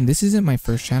once again, this isn't my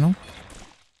first channel.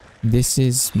 This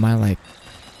is my like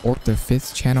 4th or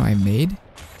 5th channel I made.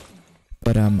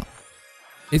 But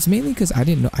it's mainly because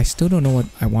I still don't know what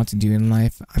I want to do in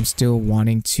life. I'm still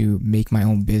wanting to make my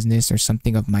own business or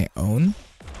something of my own.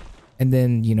 And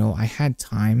then, you know, I had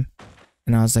time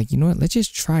and I was like, you know what, let's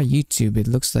just try YouTube. It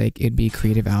looks like it'd be a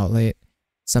creative outlet,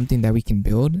 something that we can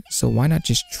build. So why not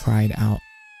just try it out?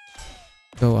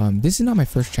 So this is not my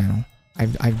first channel.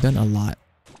 I've done a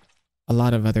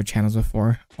lot of other channels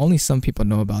before. Only some people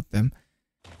know about them.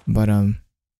 But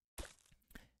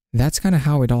that's kind of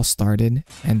how it all started.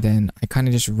 And then I kind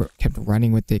of just kept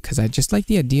running with it because I just like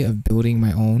the idea of building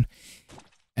my own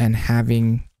and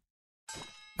having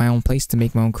my own place to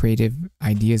make my own creative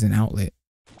ideas and outlet.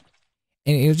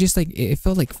 And it was just like, it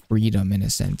felt like freedom in a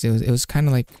sense. It was kind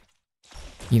of like,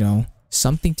 you know,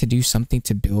 something to do, something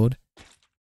to build.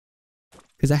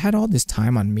 Because I had all this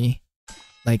time on me.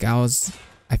 Like I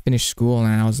finished school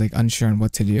and I was like unsure on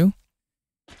what to do.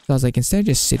 So I was like, instead of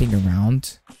just sitting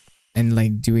around and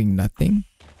like doing nothing.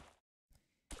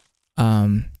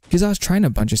 Because I was trying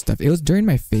a bunch of stuff. It was during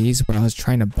my phase where I was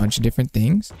trying a bunch of different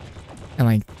things. And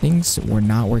like things were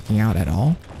not working out at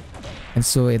all. And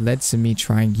so it led to me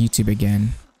trying YouTube again.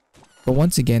 But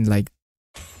once again, like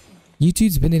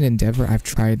YouTube's been an endeavor I've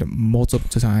tried multiple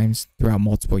times throughout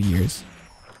multiple years.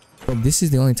 But this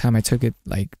is the only time I took it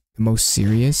like the most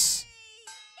serious.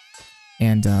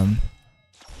 And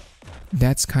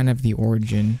that's kind of the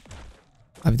origin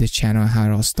of this channel, how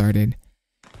it all started.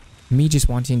 Me just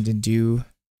wanting to do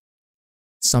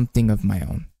something of my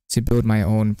own, to build my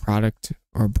own product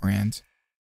or brand.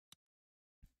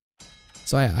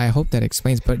 So I hope that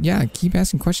explains. But yeah, keep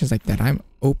asking questions like that. I'm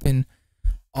open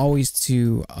always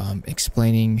to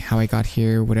explaining how I got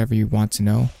here, whatever you want to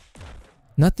know.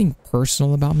 Nothing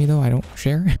personal about me though, I don't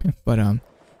share. But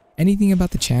anything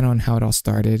about the channel and how it all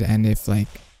started, and if like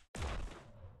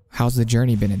how's the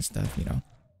journey been and stuff, you know.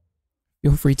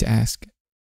 Feel free to ask.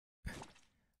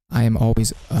 I am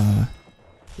always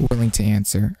willing to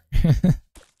answer.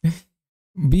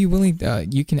 Be willing,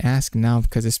 you can ask now,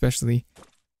 because especially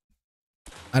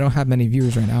I don't have many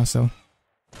viewers right now, so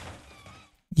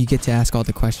you get to ask all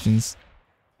the questions.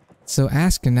 So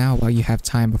ask now while you have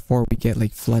time before we get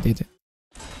like flooded.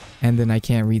 And then I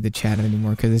can't read the chat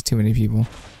anymore because there's too many people.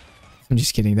 I'm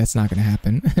just kidding, that's not gonna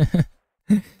happen.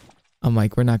 I'm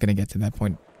like, we're not gonna get to that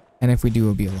point. And if we do,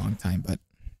 it'll be a long time, but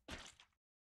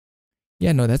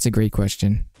yeah, no, that's a great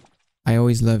question. I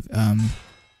always love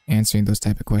answering those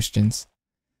type of questions.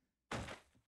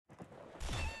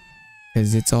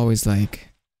 Because it's always like,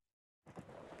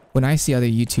 when I see other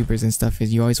YouTubers and stuff,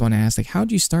 is you always want to ask like,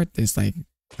 how'd you start this? Like,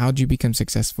 how'd you become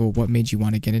successful? What made you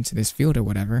want to get into this field or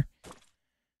whatever?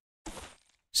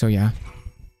 So yeah.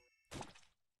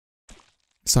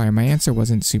 Sorry, my answer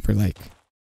wasn't super like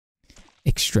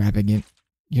extravagant.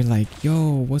 You're like,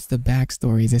 yo, what's the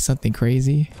backstory? Is it something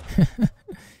crazy?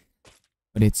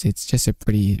 But it's just a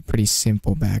pretty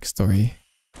simple backstory.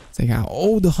 It's like,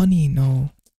 oh, the honey, no.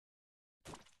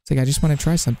 It's like, I just want to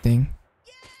try something.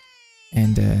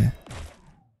 And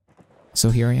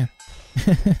so here I am.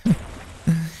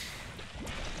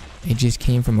 It just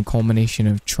came from a culmination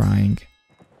of trying.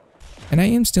 And I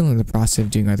am still in the process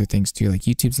of doing other things too. Like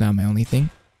YouTube's not my only thing.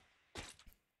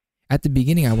 At the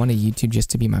beginning, I wanted YouTube just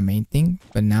to be my main thing.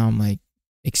 But now I'm like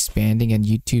expanding, and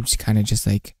YouTube's kind of just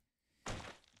like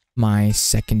my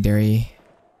secondary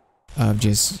of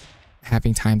just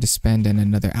having time to spend and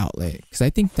another outlet. Because I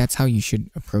think that's how you should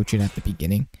approach it at the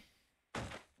beginning.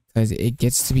 Because it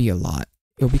gets to be a lot.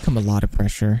 It'll become a lot of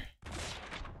pressure.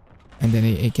 And then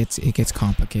it gets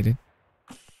complicated.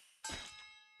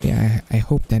 Yeah, I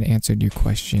hope that answered your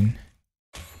question.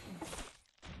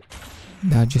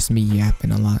 Not just me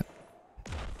yapping a lot.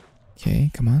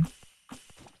 Okay, come on.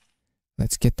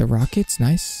 Let's get the rockets.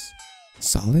 Nice.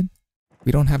 Solid.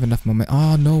 We don't have enough momentum.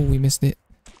 Oh no, we missed it.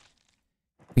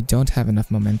 We don't have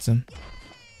enough momentum.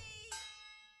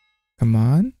 Come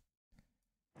on.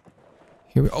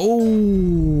 Here we...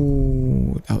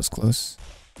 Oh, that was close.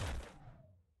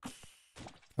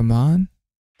 Come on.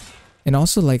 And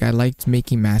also, like, I liked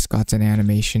making mascots and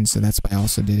animations, so that's why I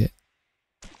also did it.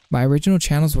 My original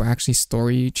channels were actually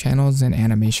story channels and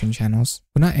animation channels.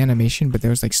 Well, not animation, but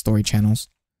there was like story channels.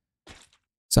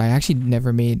 So I actually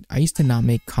never made... I used to not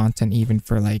make content even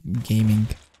for like gaming.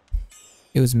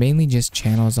 It was mainly just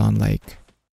channels on like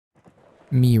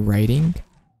me writing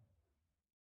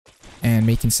and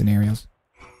making scenarios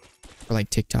for like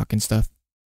TikTok and stuff.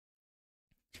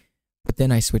 But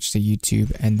then I switched to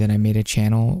YouTube and then I made a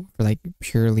channel for like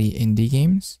purely indie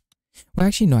games. Well,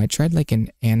 actually, no, I tried like an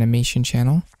animation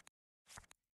channel.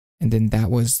 And then that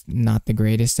was not the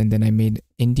greatest. And then I made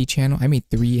indie channel. I made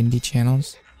 3 indie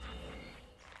channels.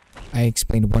 I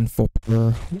explained one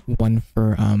for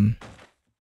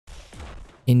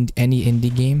any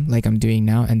indie game like I'm doing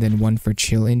now, and then one for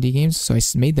chill indie games. So I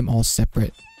made them all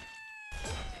separate.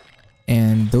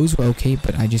 And those were okay,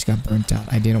 but I just got burnt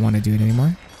out. I didn't want to do it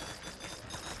anymore.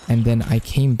 And then I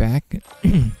came back.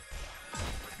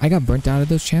 I got burnt out of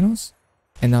those channels.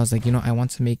 And I was like, you know, I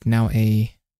want to make now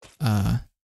a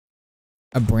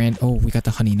brand. Oh, we got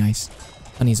the honey. Nice.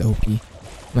 Honey's OP.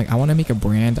 Like, I want to make a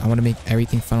brand. I want to make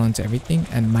everything funnel into everything.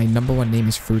 And my #1 name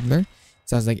is Fruitler.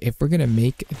 So I was like, if we're going to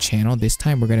make a channel this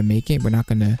time, we're going to make it. We're not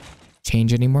going to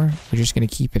change anymore. We're just going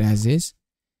to keep it as is.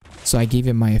 So I gave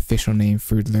it my official name,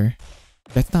 Fruitler.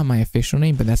 That's not my official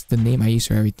name, but that's the name I use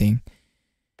for everything.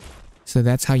 So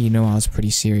that's how you know I was pretty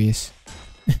serious.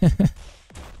 You're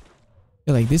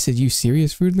like, this is you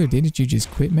serious, Fruitler? Didn't you just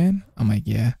quit, man? I'm like,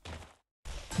 yeah.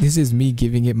 This is me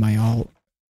giving it my all,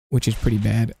 which is pretty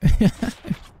bad.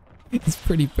 It's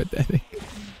pretty pathetic.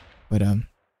 But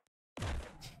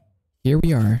here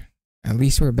we are. At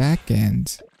least we're back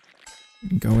and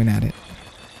going at it.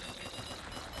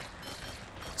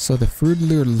 So the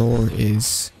Fruitler lore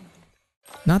is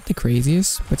not the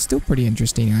craziest, but still pretty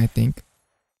interesting, I think.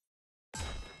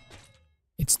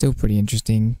 It's still pretty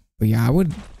interesting. But yeah, I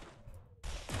would...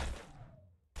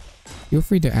 Feel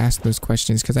free to ask those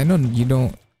questions, because I know you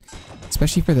don't...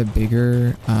 Especially for the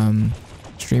bigger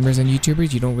streamers and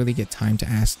YouTubers, you don't really get time to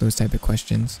ask those type of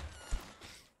questions.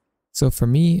 So for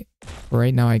me,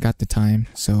 right now I got the time,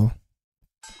 so...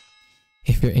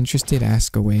 If you're interested,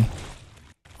 ask away.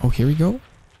 Oh, here we go.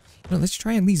 No, let's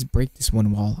try at least break this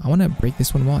one wall. I want to break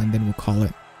this one wall and then we'll call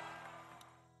it.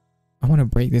 I want to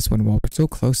break this one wall. We're so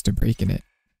close to breaking it.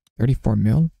 34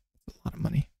 mil? That's a lot of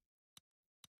money.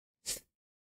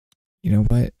 You know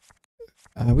what?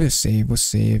 We'll save. We'll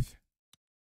save.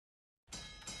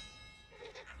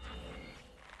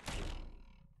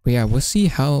 But yeah, we'll see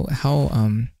how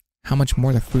much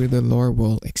more the Fruitler lore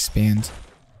will expand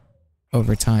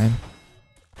over time.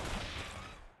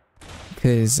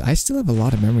 Because I still have a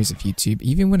lot of memories of YouTube.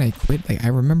 Even when I quit, like, I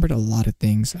remembered a lot of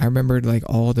things. I remembered, like,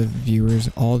 all the viewers,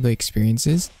 all the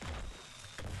experiences.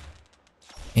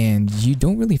 And you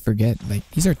don't really forget. Like,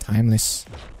 these are timeless.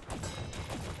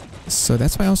 So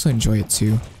that's why I also enjoy it,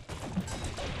 too.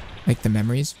 Like, the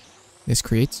memories this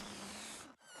creates.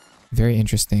 Very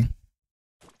interesting.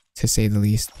 To say the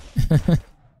least.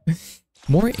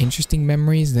 More interesting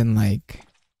memories than, like...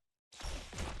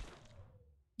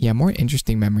 Yeah, more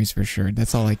interesting memories for sure.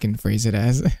 That's all I can phrase it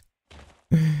as.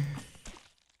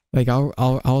 Like I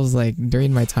was like,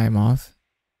 during my time off,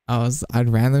 I'd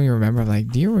randomly remember, like,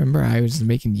 do you remember I was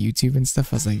making YouTube and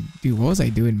stuff? I was like, dude, what was I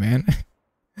doing, man?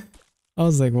 I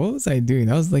was like, what was I doing?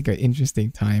 That was like an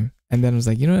interesting time. And then I was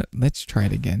like, you know what? Let's try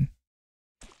it again.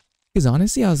 Because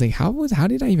honestly, I was like, how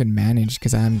did I even manage?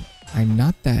 Because I'm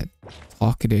not that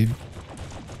talkative.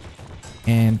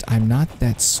 And I'm not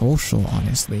that social,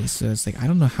 honestly. So it's like, I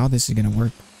don't know how this is gonna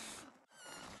work.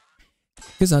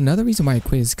 Because another reason why I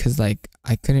quit is because, like,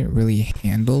 I couldn't really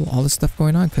handle all the stuff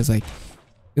going on. Because, like,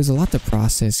 it was a lot to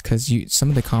process. Because some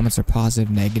of the comments are positive,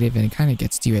 negative, and it kind of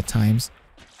gets to you at times.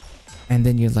 And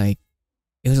then you're like,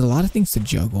 it was a lot of things to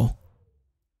juggle.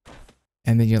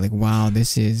 And then you're like, wow,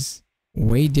 this is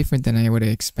way different than I would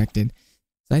have expected.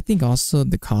 So I think also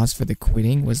the cause for the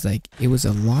quitting was, like, it was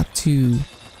a lot to...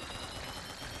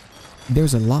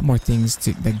 There's a lot more things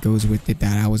that goes with it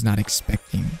that I was not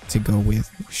expecting to go with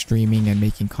streaming and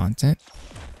making content.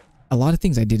 A lot of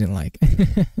things I didn't like.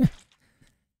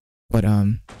 But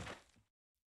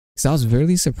so I was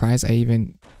really surprised I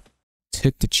even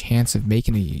took the chance of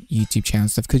making a YouTube channel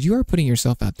stuff, because you are putting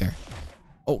yourself out there.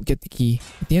 Oh, get the key.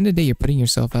 At the end of the day, you're putting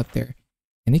yourself out there,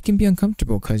 and it can be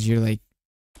uncomfortable because you're like,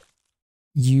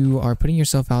 you are putting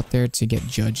yourself out there to get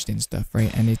judged and stuff,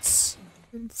 right? And it's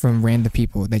from random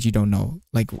people that you don't know.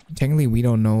 Like, technically, we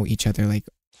don't know each other. Like,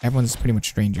 everyone's pretty much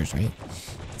strangers, right?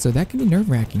 So that can be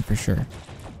nerve-wracking for sure.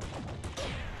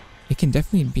 It can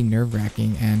definitely be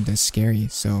nerve-wracking and scary,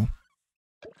 so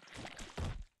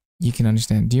you can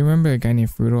understand. Do you remember a guy named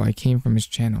Frutal? I came from his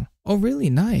channel. Oh, really?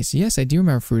 Nice. Yes, I do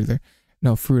remember Frutal.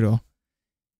 No, Frutal.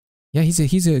 Yeah,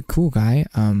 he's a cool guy.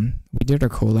 We did our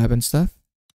collab and stuff.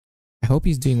 I hope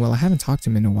he's doing well. I haven't talked to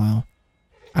him in a while.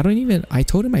 I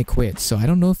told him I quit, so I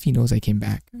don't know if he knows I came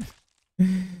back.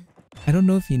 I don't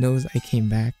know if he knows I came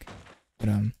back. But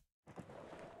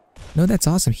no, that's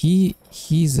awesome.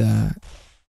 He's a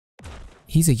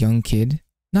young kid.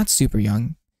 Not super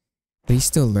young, but he's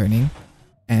still learning.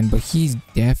 But he's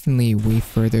definitely way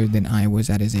further than I was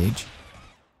at his age.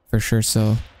 For sure,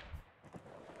 so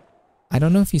I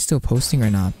don't know if he's still posting or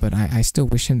not, but I still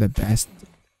wish him the best.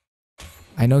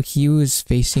 I know he was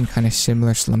facing kind of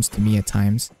similar slumps to me at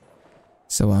times.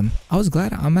 So I was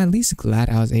glad, I'm at least glad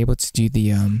I was able to do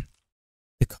the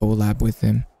collab with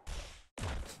him.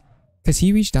 Because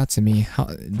he reached out to me.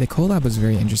 The collab was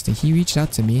very interesting. He reached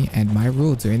out to me, and my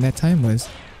rule during that time was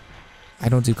I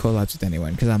don't do collabs with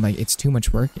anyone because I'm like, it's too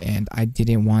much work and I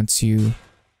didn't want to.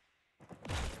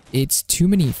 It's too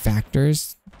many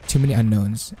factors, too many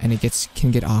unknowns, and it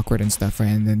can get awkward and stuff, right?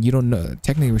 And then you don't know.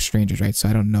 Technically, we're strangers, right? So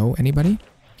I don't know anybody.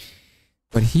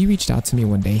 But he reached out to me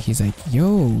one day. He's like,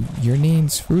 "Yo, your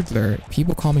name's Fruitler.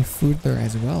 People call me Fruitler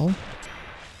as well.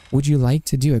 Would you like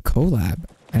to do a collab?"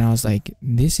 And I was like,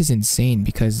 "This is insane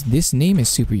because this name is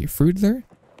super. Fruitler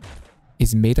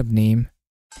is a made-up name,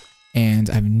 and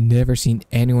I've never seen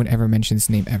anyone ever mention this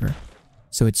name ever.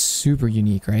 So it's super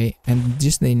unique, right? And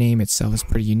just the name itself is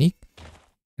pretty unique."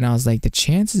 And I was like, the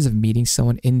chances of meeting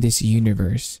someone in this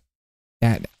universe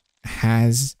that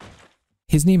has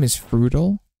his name is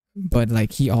Frutal, but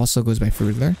like he also goes by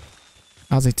Fruitler.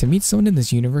 I was like, to meet someone in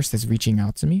this universe that's reaching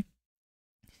out to me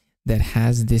that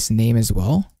has this name as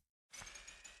well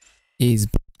is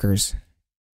bonkers.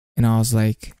 And I was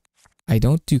like, I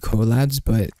don't do collabs,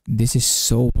 but this is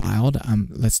so wild.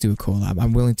 Let's do a collab.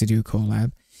 I'm willing to do a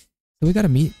collab. So we gotta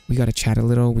meet, we gotta chat a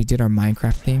little. We did our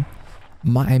Minecraft thing.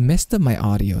 I messed up my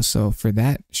audio, so for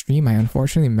that stream I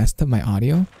unfortunately messed up my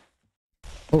audio.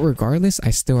 But regardless, I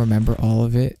still remember all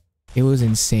of it. It was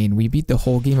insane. We beat the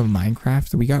whole game of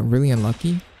Minecraft. We got really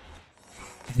unlucky.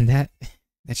 And that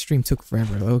stream took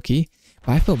forever, low-key.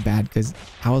 But I felt bad because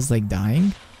I was like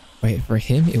dying. But for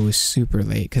him, it was super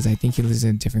late because I think he lives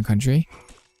in a different country.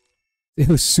 It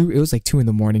was like 2 in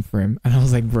the morning for him. And I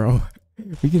was like, bro,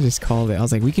 we can just call it. I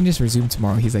was like, we can just resume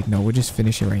tomorrow. He's like, no, we'll just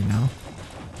finish it right now.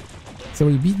 So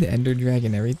we beat the Ender Dragon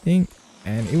and everything,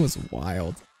 and it was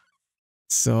wild.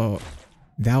 So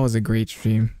that was a great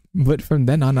stream. But from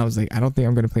then on, I was like, I don't think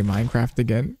I'm going to play Minecraft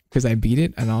again because I beat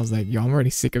it and I was like, yo, I'm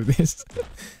already sick of this.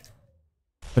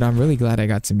 But I'm really glad I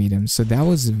got to meet him. So that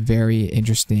was very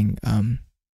interesting.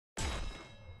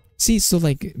 See, so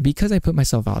like, because I put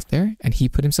myself out there and he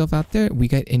put himself out there, we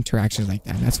get interactions like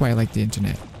that. And that's why I like the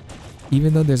internet.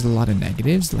 Even though there's a lot of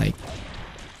negatives, like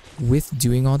with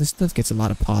doing all this stuff gets a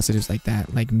lot of positives like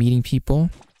that. Like meeting people.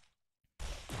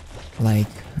 Like,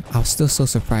 I was still so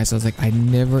surprised. I was like, I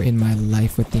never in my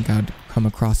life would think I'd come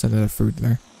across another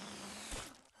Fruitler.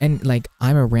 And like,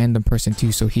 I'm a random person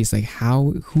too, so he's like,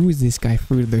 who is this guy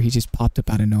Fruitler? He just popped up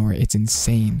out of nowhere. It's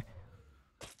insane.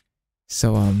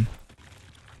 So,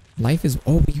 life is,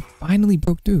 oh, we finally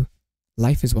broke through.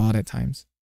 Life is wild at times.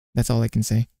 That's all I can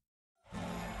say.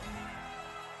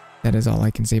 That is all I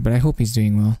can say, but I hope he's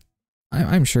doing well.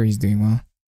 I'm sure he's doing well.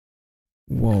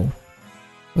 Whoa.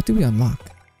 What did we unlock?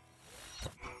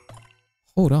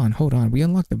 Hold on. We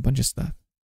unlocked a bunch of stuff.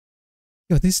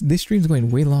 Yo, this stream's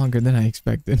going way longer than I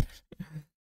expected.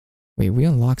 Wait, we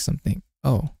unlocked something.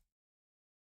 Oh.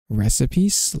 Recipe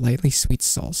slightly sweet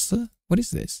salsa? What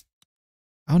is this?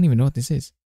 I don't even know what this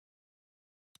is.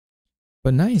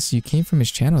 But nice, you came from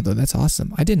his channel though. That's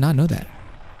awesome. I did not know that.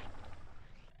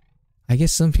 I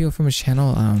guess some people from his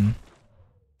channel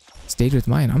stayed with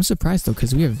mine. I'm surprised though,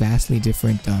 because we have vastly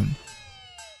different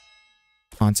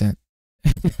content.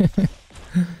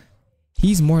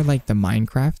 He's more like the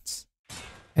Minecraft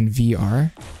and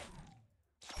VR.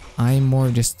 I'm more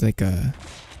just like a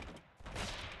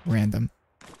random.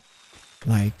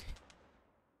 Like,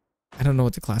 I don't know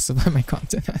what to classify my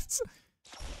content as.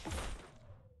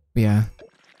 Yeah.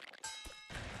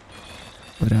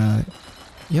 But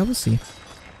yeah, we'll see.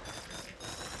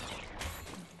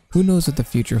 Who knows what the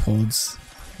future holds?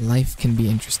 Life can be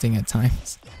interesting at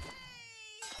times.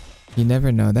 You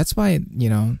never know. That's why, you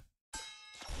know,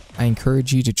 I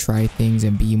encourage you to try things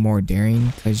and be more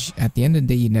daring, because at the end of the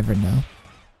day, you never know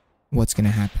what's going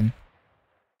to happen.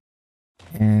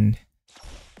 And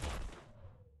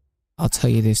I'll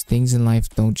tell you this, things in life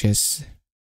don't just...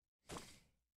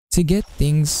 To get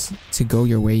things to go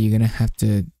your way, you're gonna have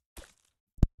to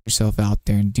put yourself out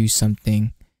there and do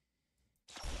something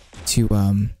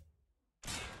to,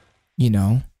 you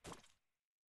know,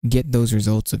 get those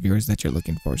results of yours that you're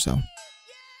looking for, so.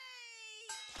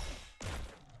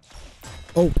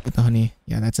 Oh, with the honey.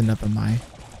 Yeah, that's enough of my...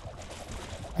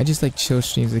 I just like chill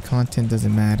streams, the content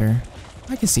doesn't matter.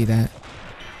 I can see that.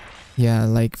 Yeah,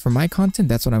 like for my content,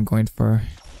 that's what I'm going for.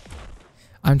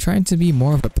 I'm trying to be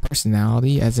more of a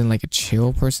personality, as in like a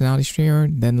chill personality streamer,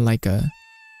 than like a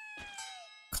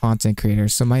content creator.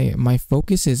 So my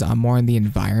focus is on more on the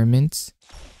environment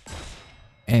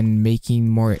and making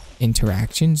more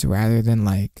interactions rather than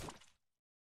like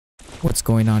what's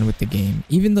going on with the game.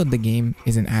 Even though the game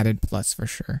is an added plus for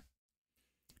sure.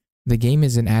 The game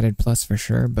is an added plus for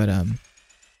sure, but I'm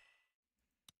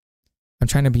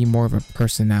trying to be more of a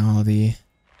personality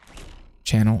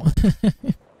channel.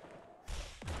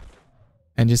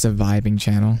 And just a vibing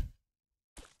channel.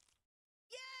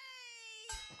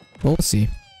 Well, we'll see.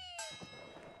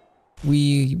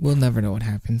 We will never know what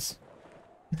happens.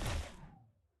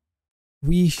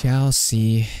 We shall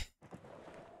see.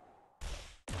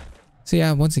 So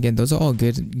yeah, once again, those are all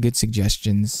good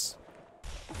suggestions.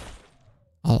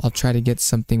 I'll try to get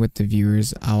something with the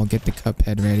viewers. I'll get the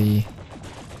Cuphead ready.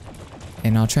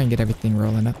 And I'll try and get everything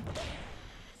rolling up.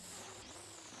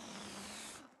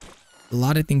 A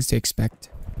lot of things to expect.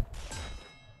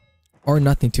 Or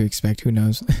nothing to expect, who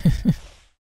knows.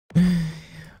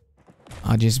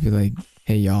 I'll just be like,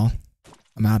 hey y'all,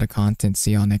 I'm out of content,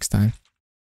 see y'all next time.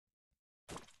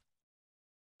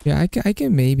 Yeah, I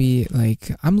can maybe,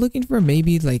 like, I'm looking for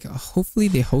maybe, like, hopefully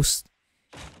they host...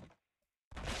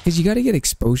 Because you gotta get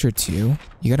exposure too.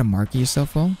 You gotta market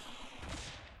yourself well.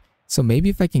 So maybe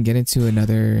if I can get into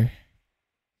another...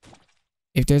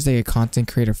 If there's like a content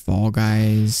creator Fall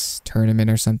Guys tournament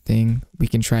or something, we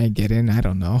can try and get in. I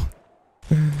don't know.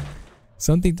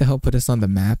 Something to help put us on the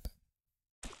map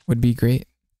would be great.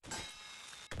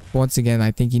 Once again,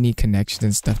 I think you need connections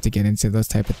and stuff to get into those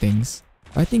type of things.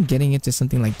 I think getting into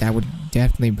something like that would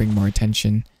definitely bring more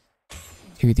attention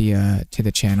to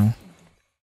the channel.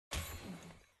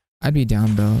 I'd be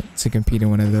down though to compete in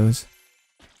one of those.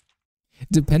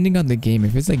 Depending on the game,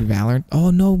 if it's like Valorant,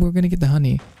 oh no, we're gonna get the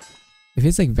honey. If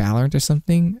it's like Valorant or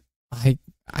something,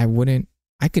 I wouldn't...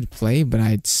 I could play, but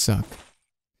I'd suck.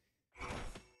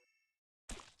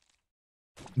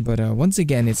 But once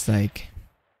again, it's like...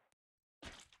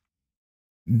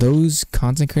 Those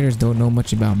content creators don't know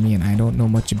much about me, and I don't know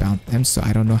much about them, so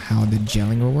I don't know how the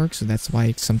gelling will work. So that's why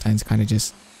I sometimes kind of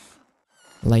just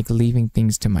like leaving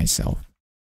things to myself.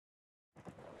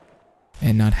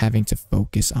 And not having to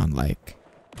focus on like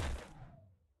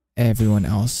everyone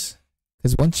else.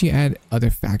 Because once you add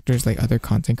other factors, like other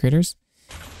content creators,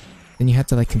 then you have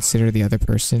to like consider the other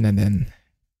person and then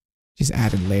just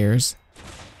added layers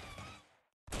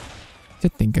to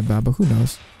think about, but who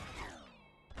knows?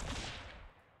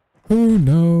 Who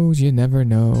knows? You never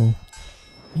know.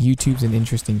 YouTube's an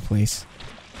interesting place.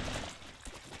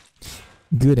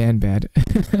 Good and bad.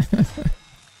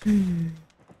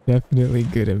 Definitely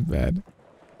good and bad.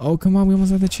 Oh, come on, we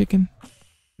almost had the chicken.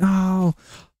 No!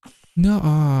 No!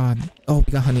 Oh,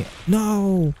 we got honey.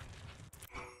 No!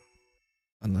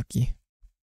 Unlucky.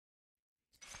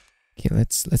 Okay,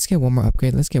 let's get one more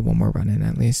upgrade. Let's get one more run in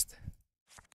at least.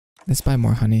 Let's buy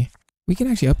more honey. We can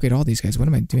actually upgrade all these guys. What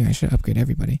am I doing? I should upgrade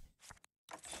everybody.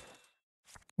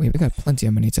 Wait, we got plenty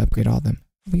of money to upgrade all of them.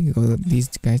 We can go with these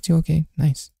guys too. Okay,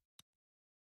 nice.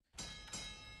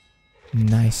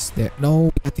 Nice. There. No,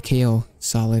 we got the KO.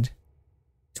 Solid.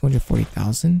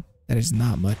 240,000? That is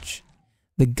not much.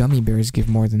 The gummy bears give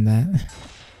more than that.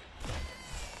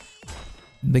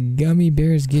 The gummy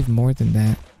bears give more than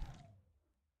that.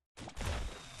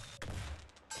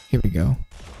 Here we go.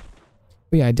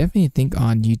 But yeah, I definitely think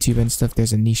on YouTube and stuff,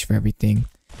 there's a niche for everything.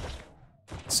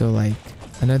 So like,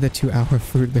 another 2-hour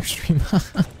Fruitler stream.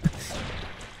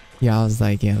 Yeah, I was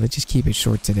like, yeah, let's just keep it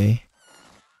short today.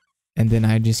 And then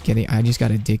I just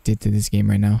got addicted to this game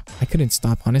right now. I couldn't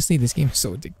stop. Honestly, this game is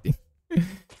so addicting.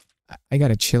 I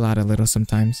gotta chill out a little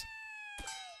sometimes.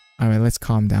 Alright, let's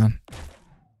calm down.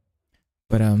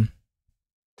 But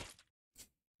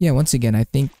yeah, once again, I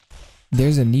think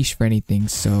there's a niche for anything.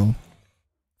 So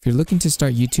if you're looking to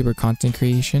start YouTube or content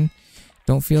creation,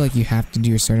 don't feel like you have to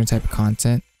do a certain type of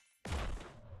content.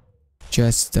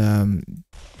 Just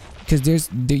because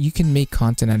you can make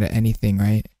content out of anything,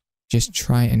 right? Just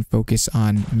try and focus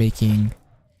on making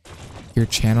your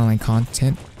channel and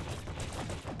content,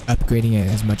 upgrading it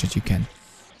as much as you can.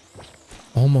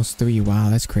 Almost 3, wow,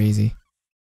 that's crazy.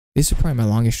 This is probably my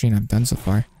longest stream I've done so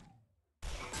far.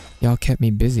 Y'all kept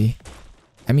me busy.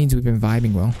 That means we've been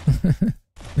vibing well.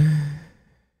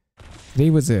 Today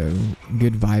was a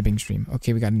good vibing stream.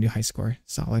 Okay, we got a new high score.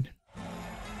 Solid.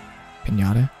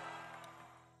 Pinata.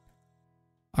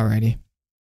 Alrighty.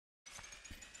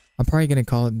 I'm probably gonna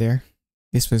call it there.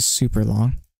 This was super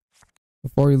long.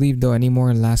 Before we leave though, any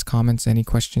more last comments, any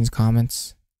questions,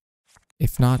 comments?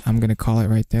 If not, I'm gonna call it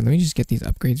right there. Let me just get these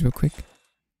upgrades real quick.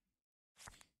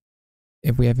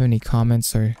 If we have any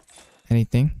comments or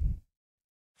anything,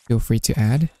 feel free to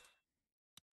add.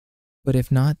 But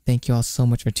if not, thank you all so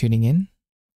much for tuning in.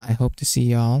 I hope to see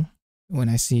y'all when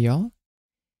I see y'all.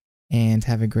 And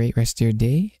have a great rest of your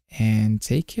day. And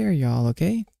take care, y'all,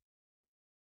 okay?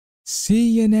 See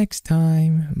you next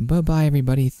time. Bye-bye,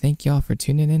 everybody. Thank y'all for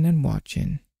tuning in and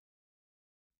watching.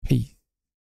 Peace.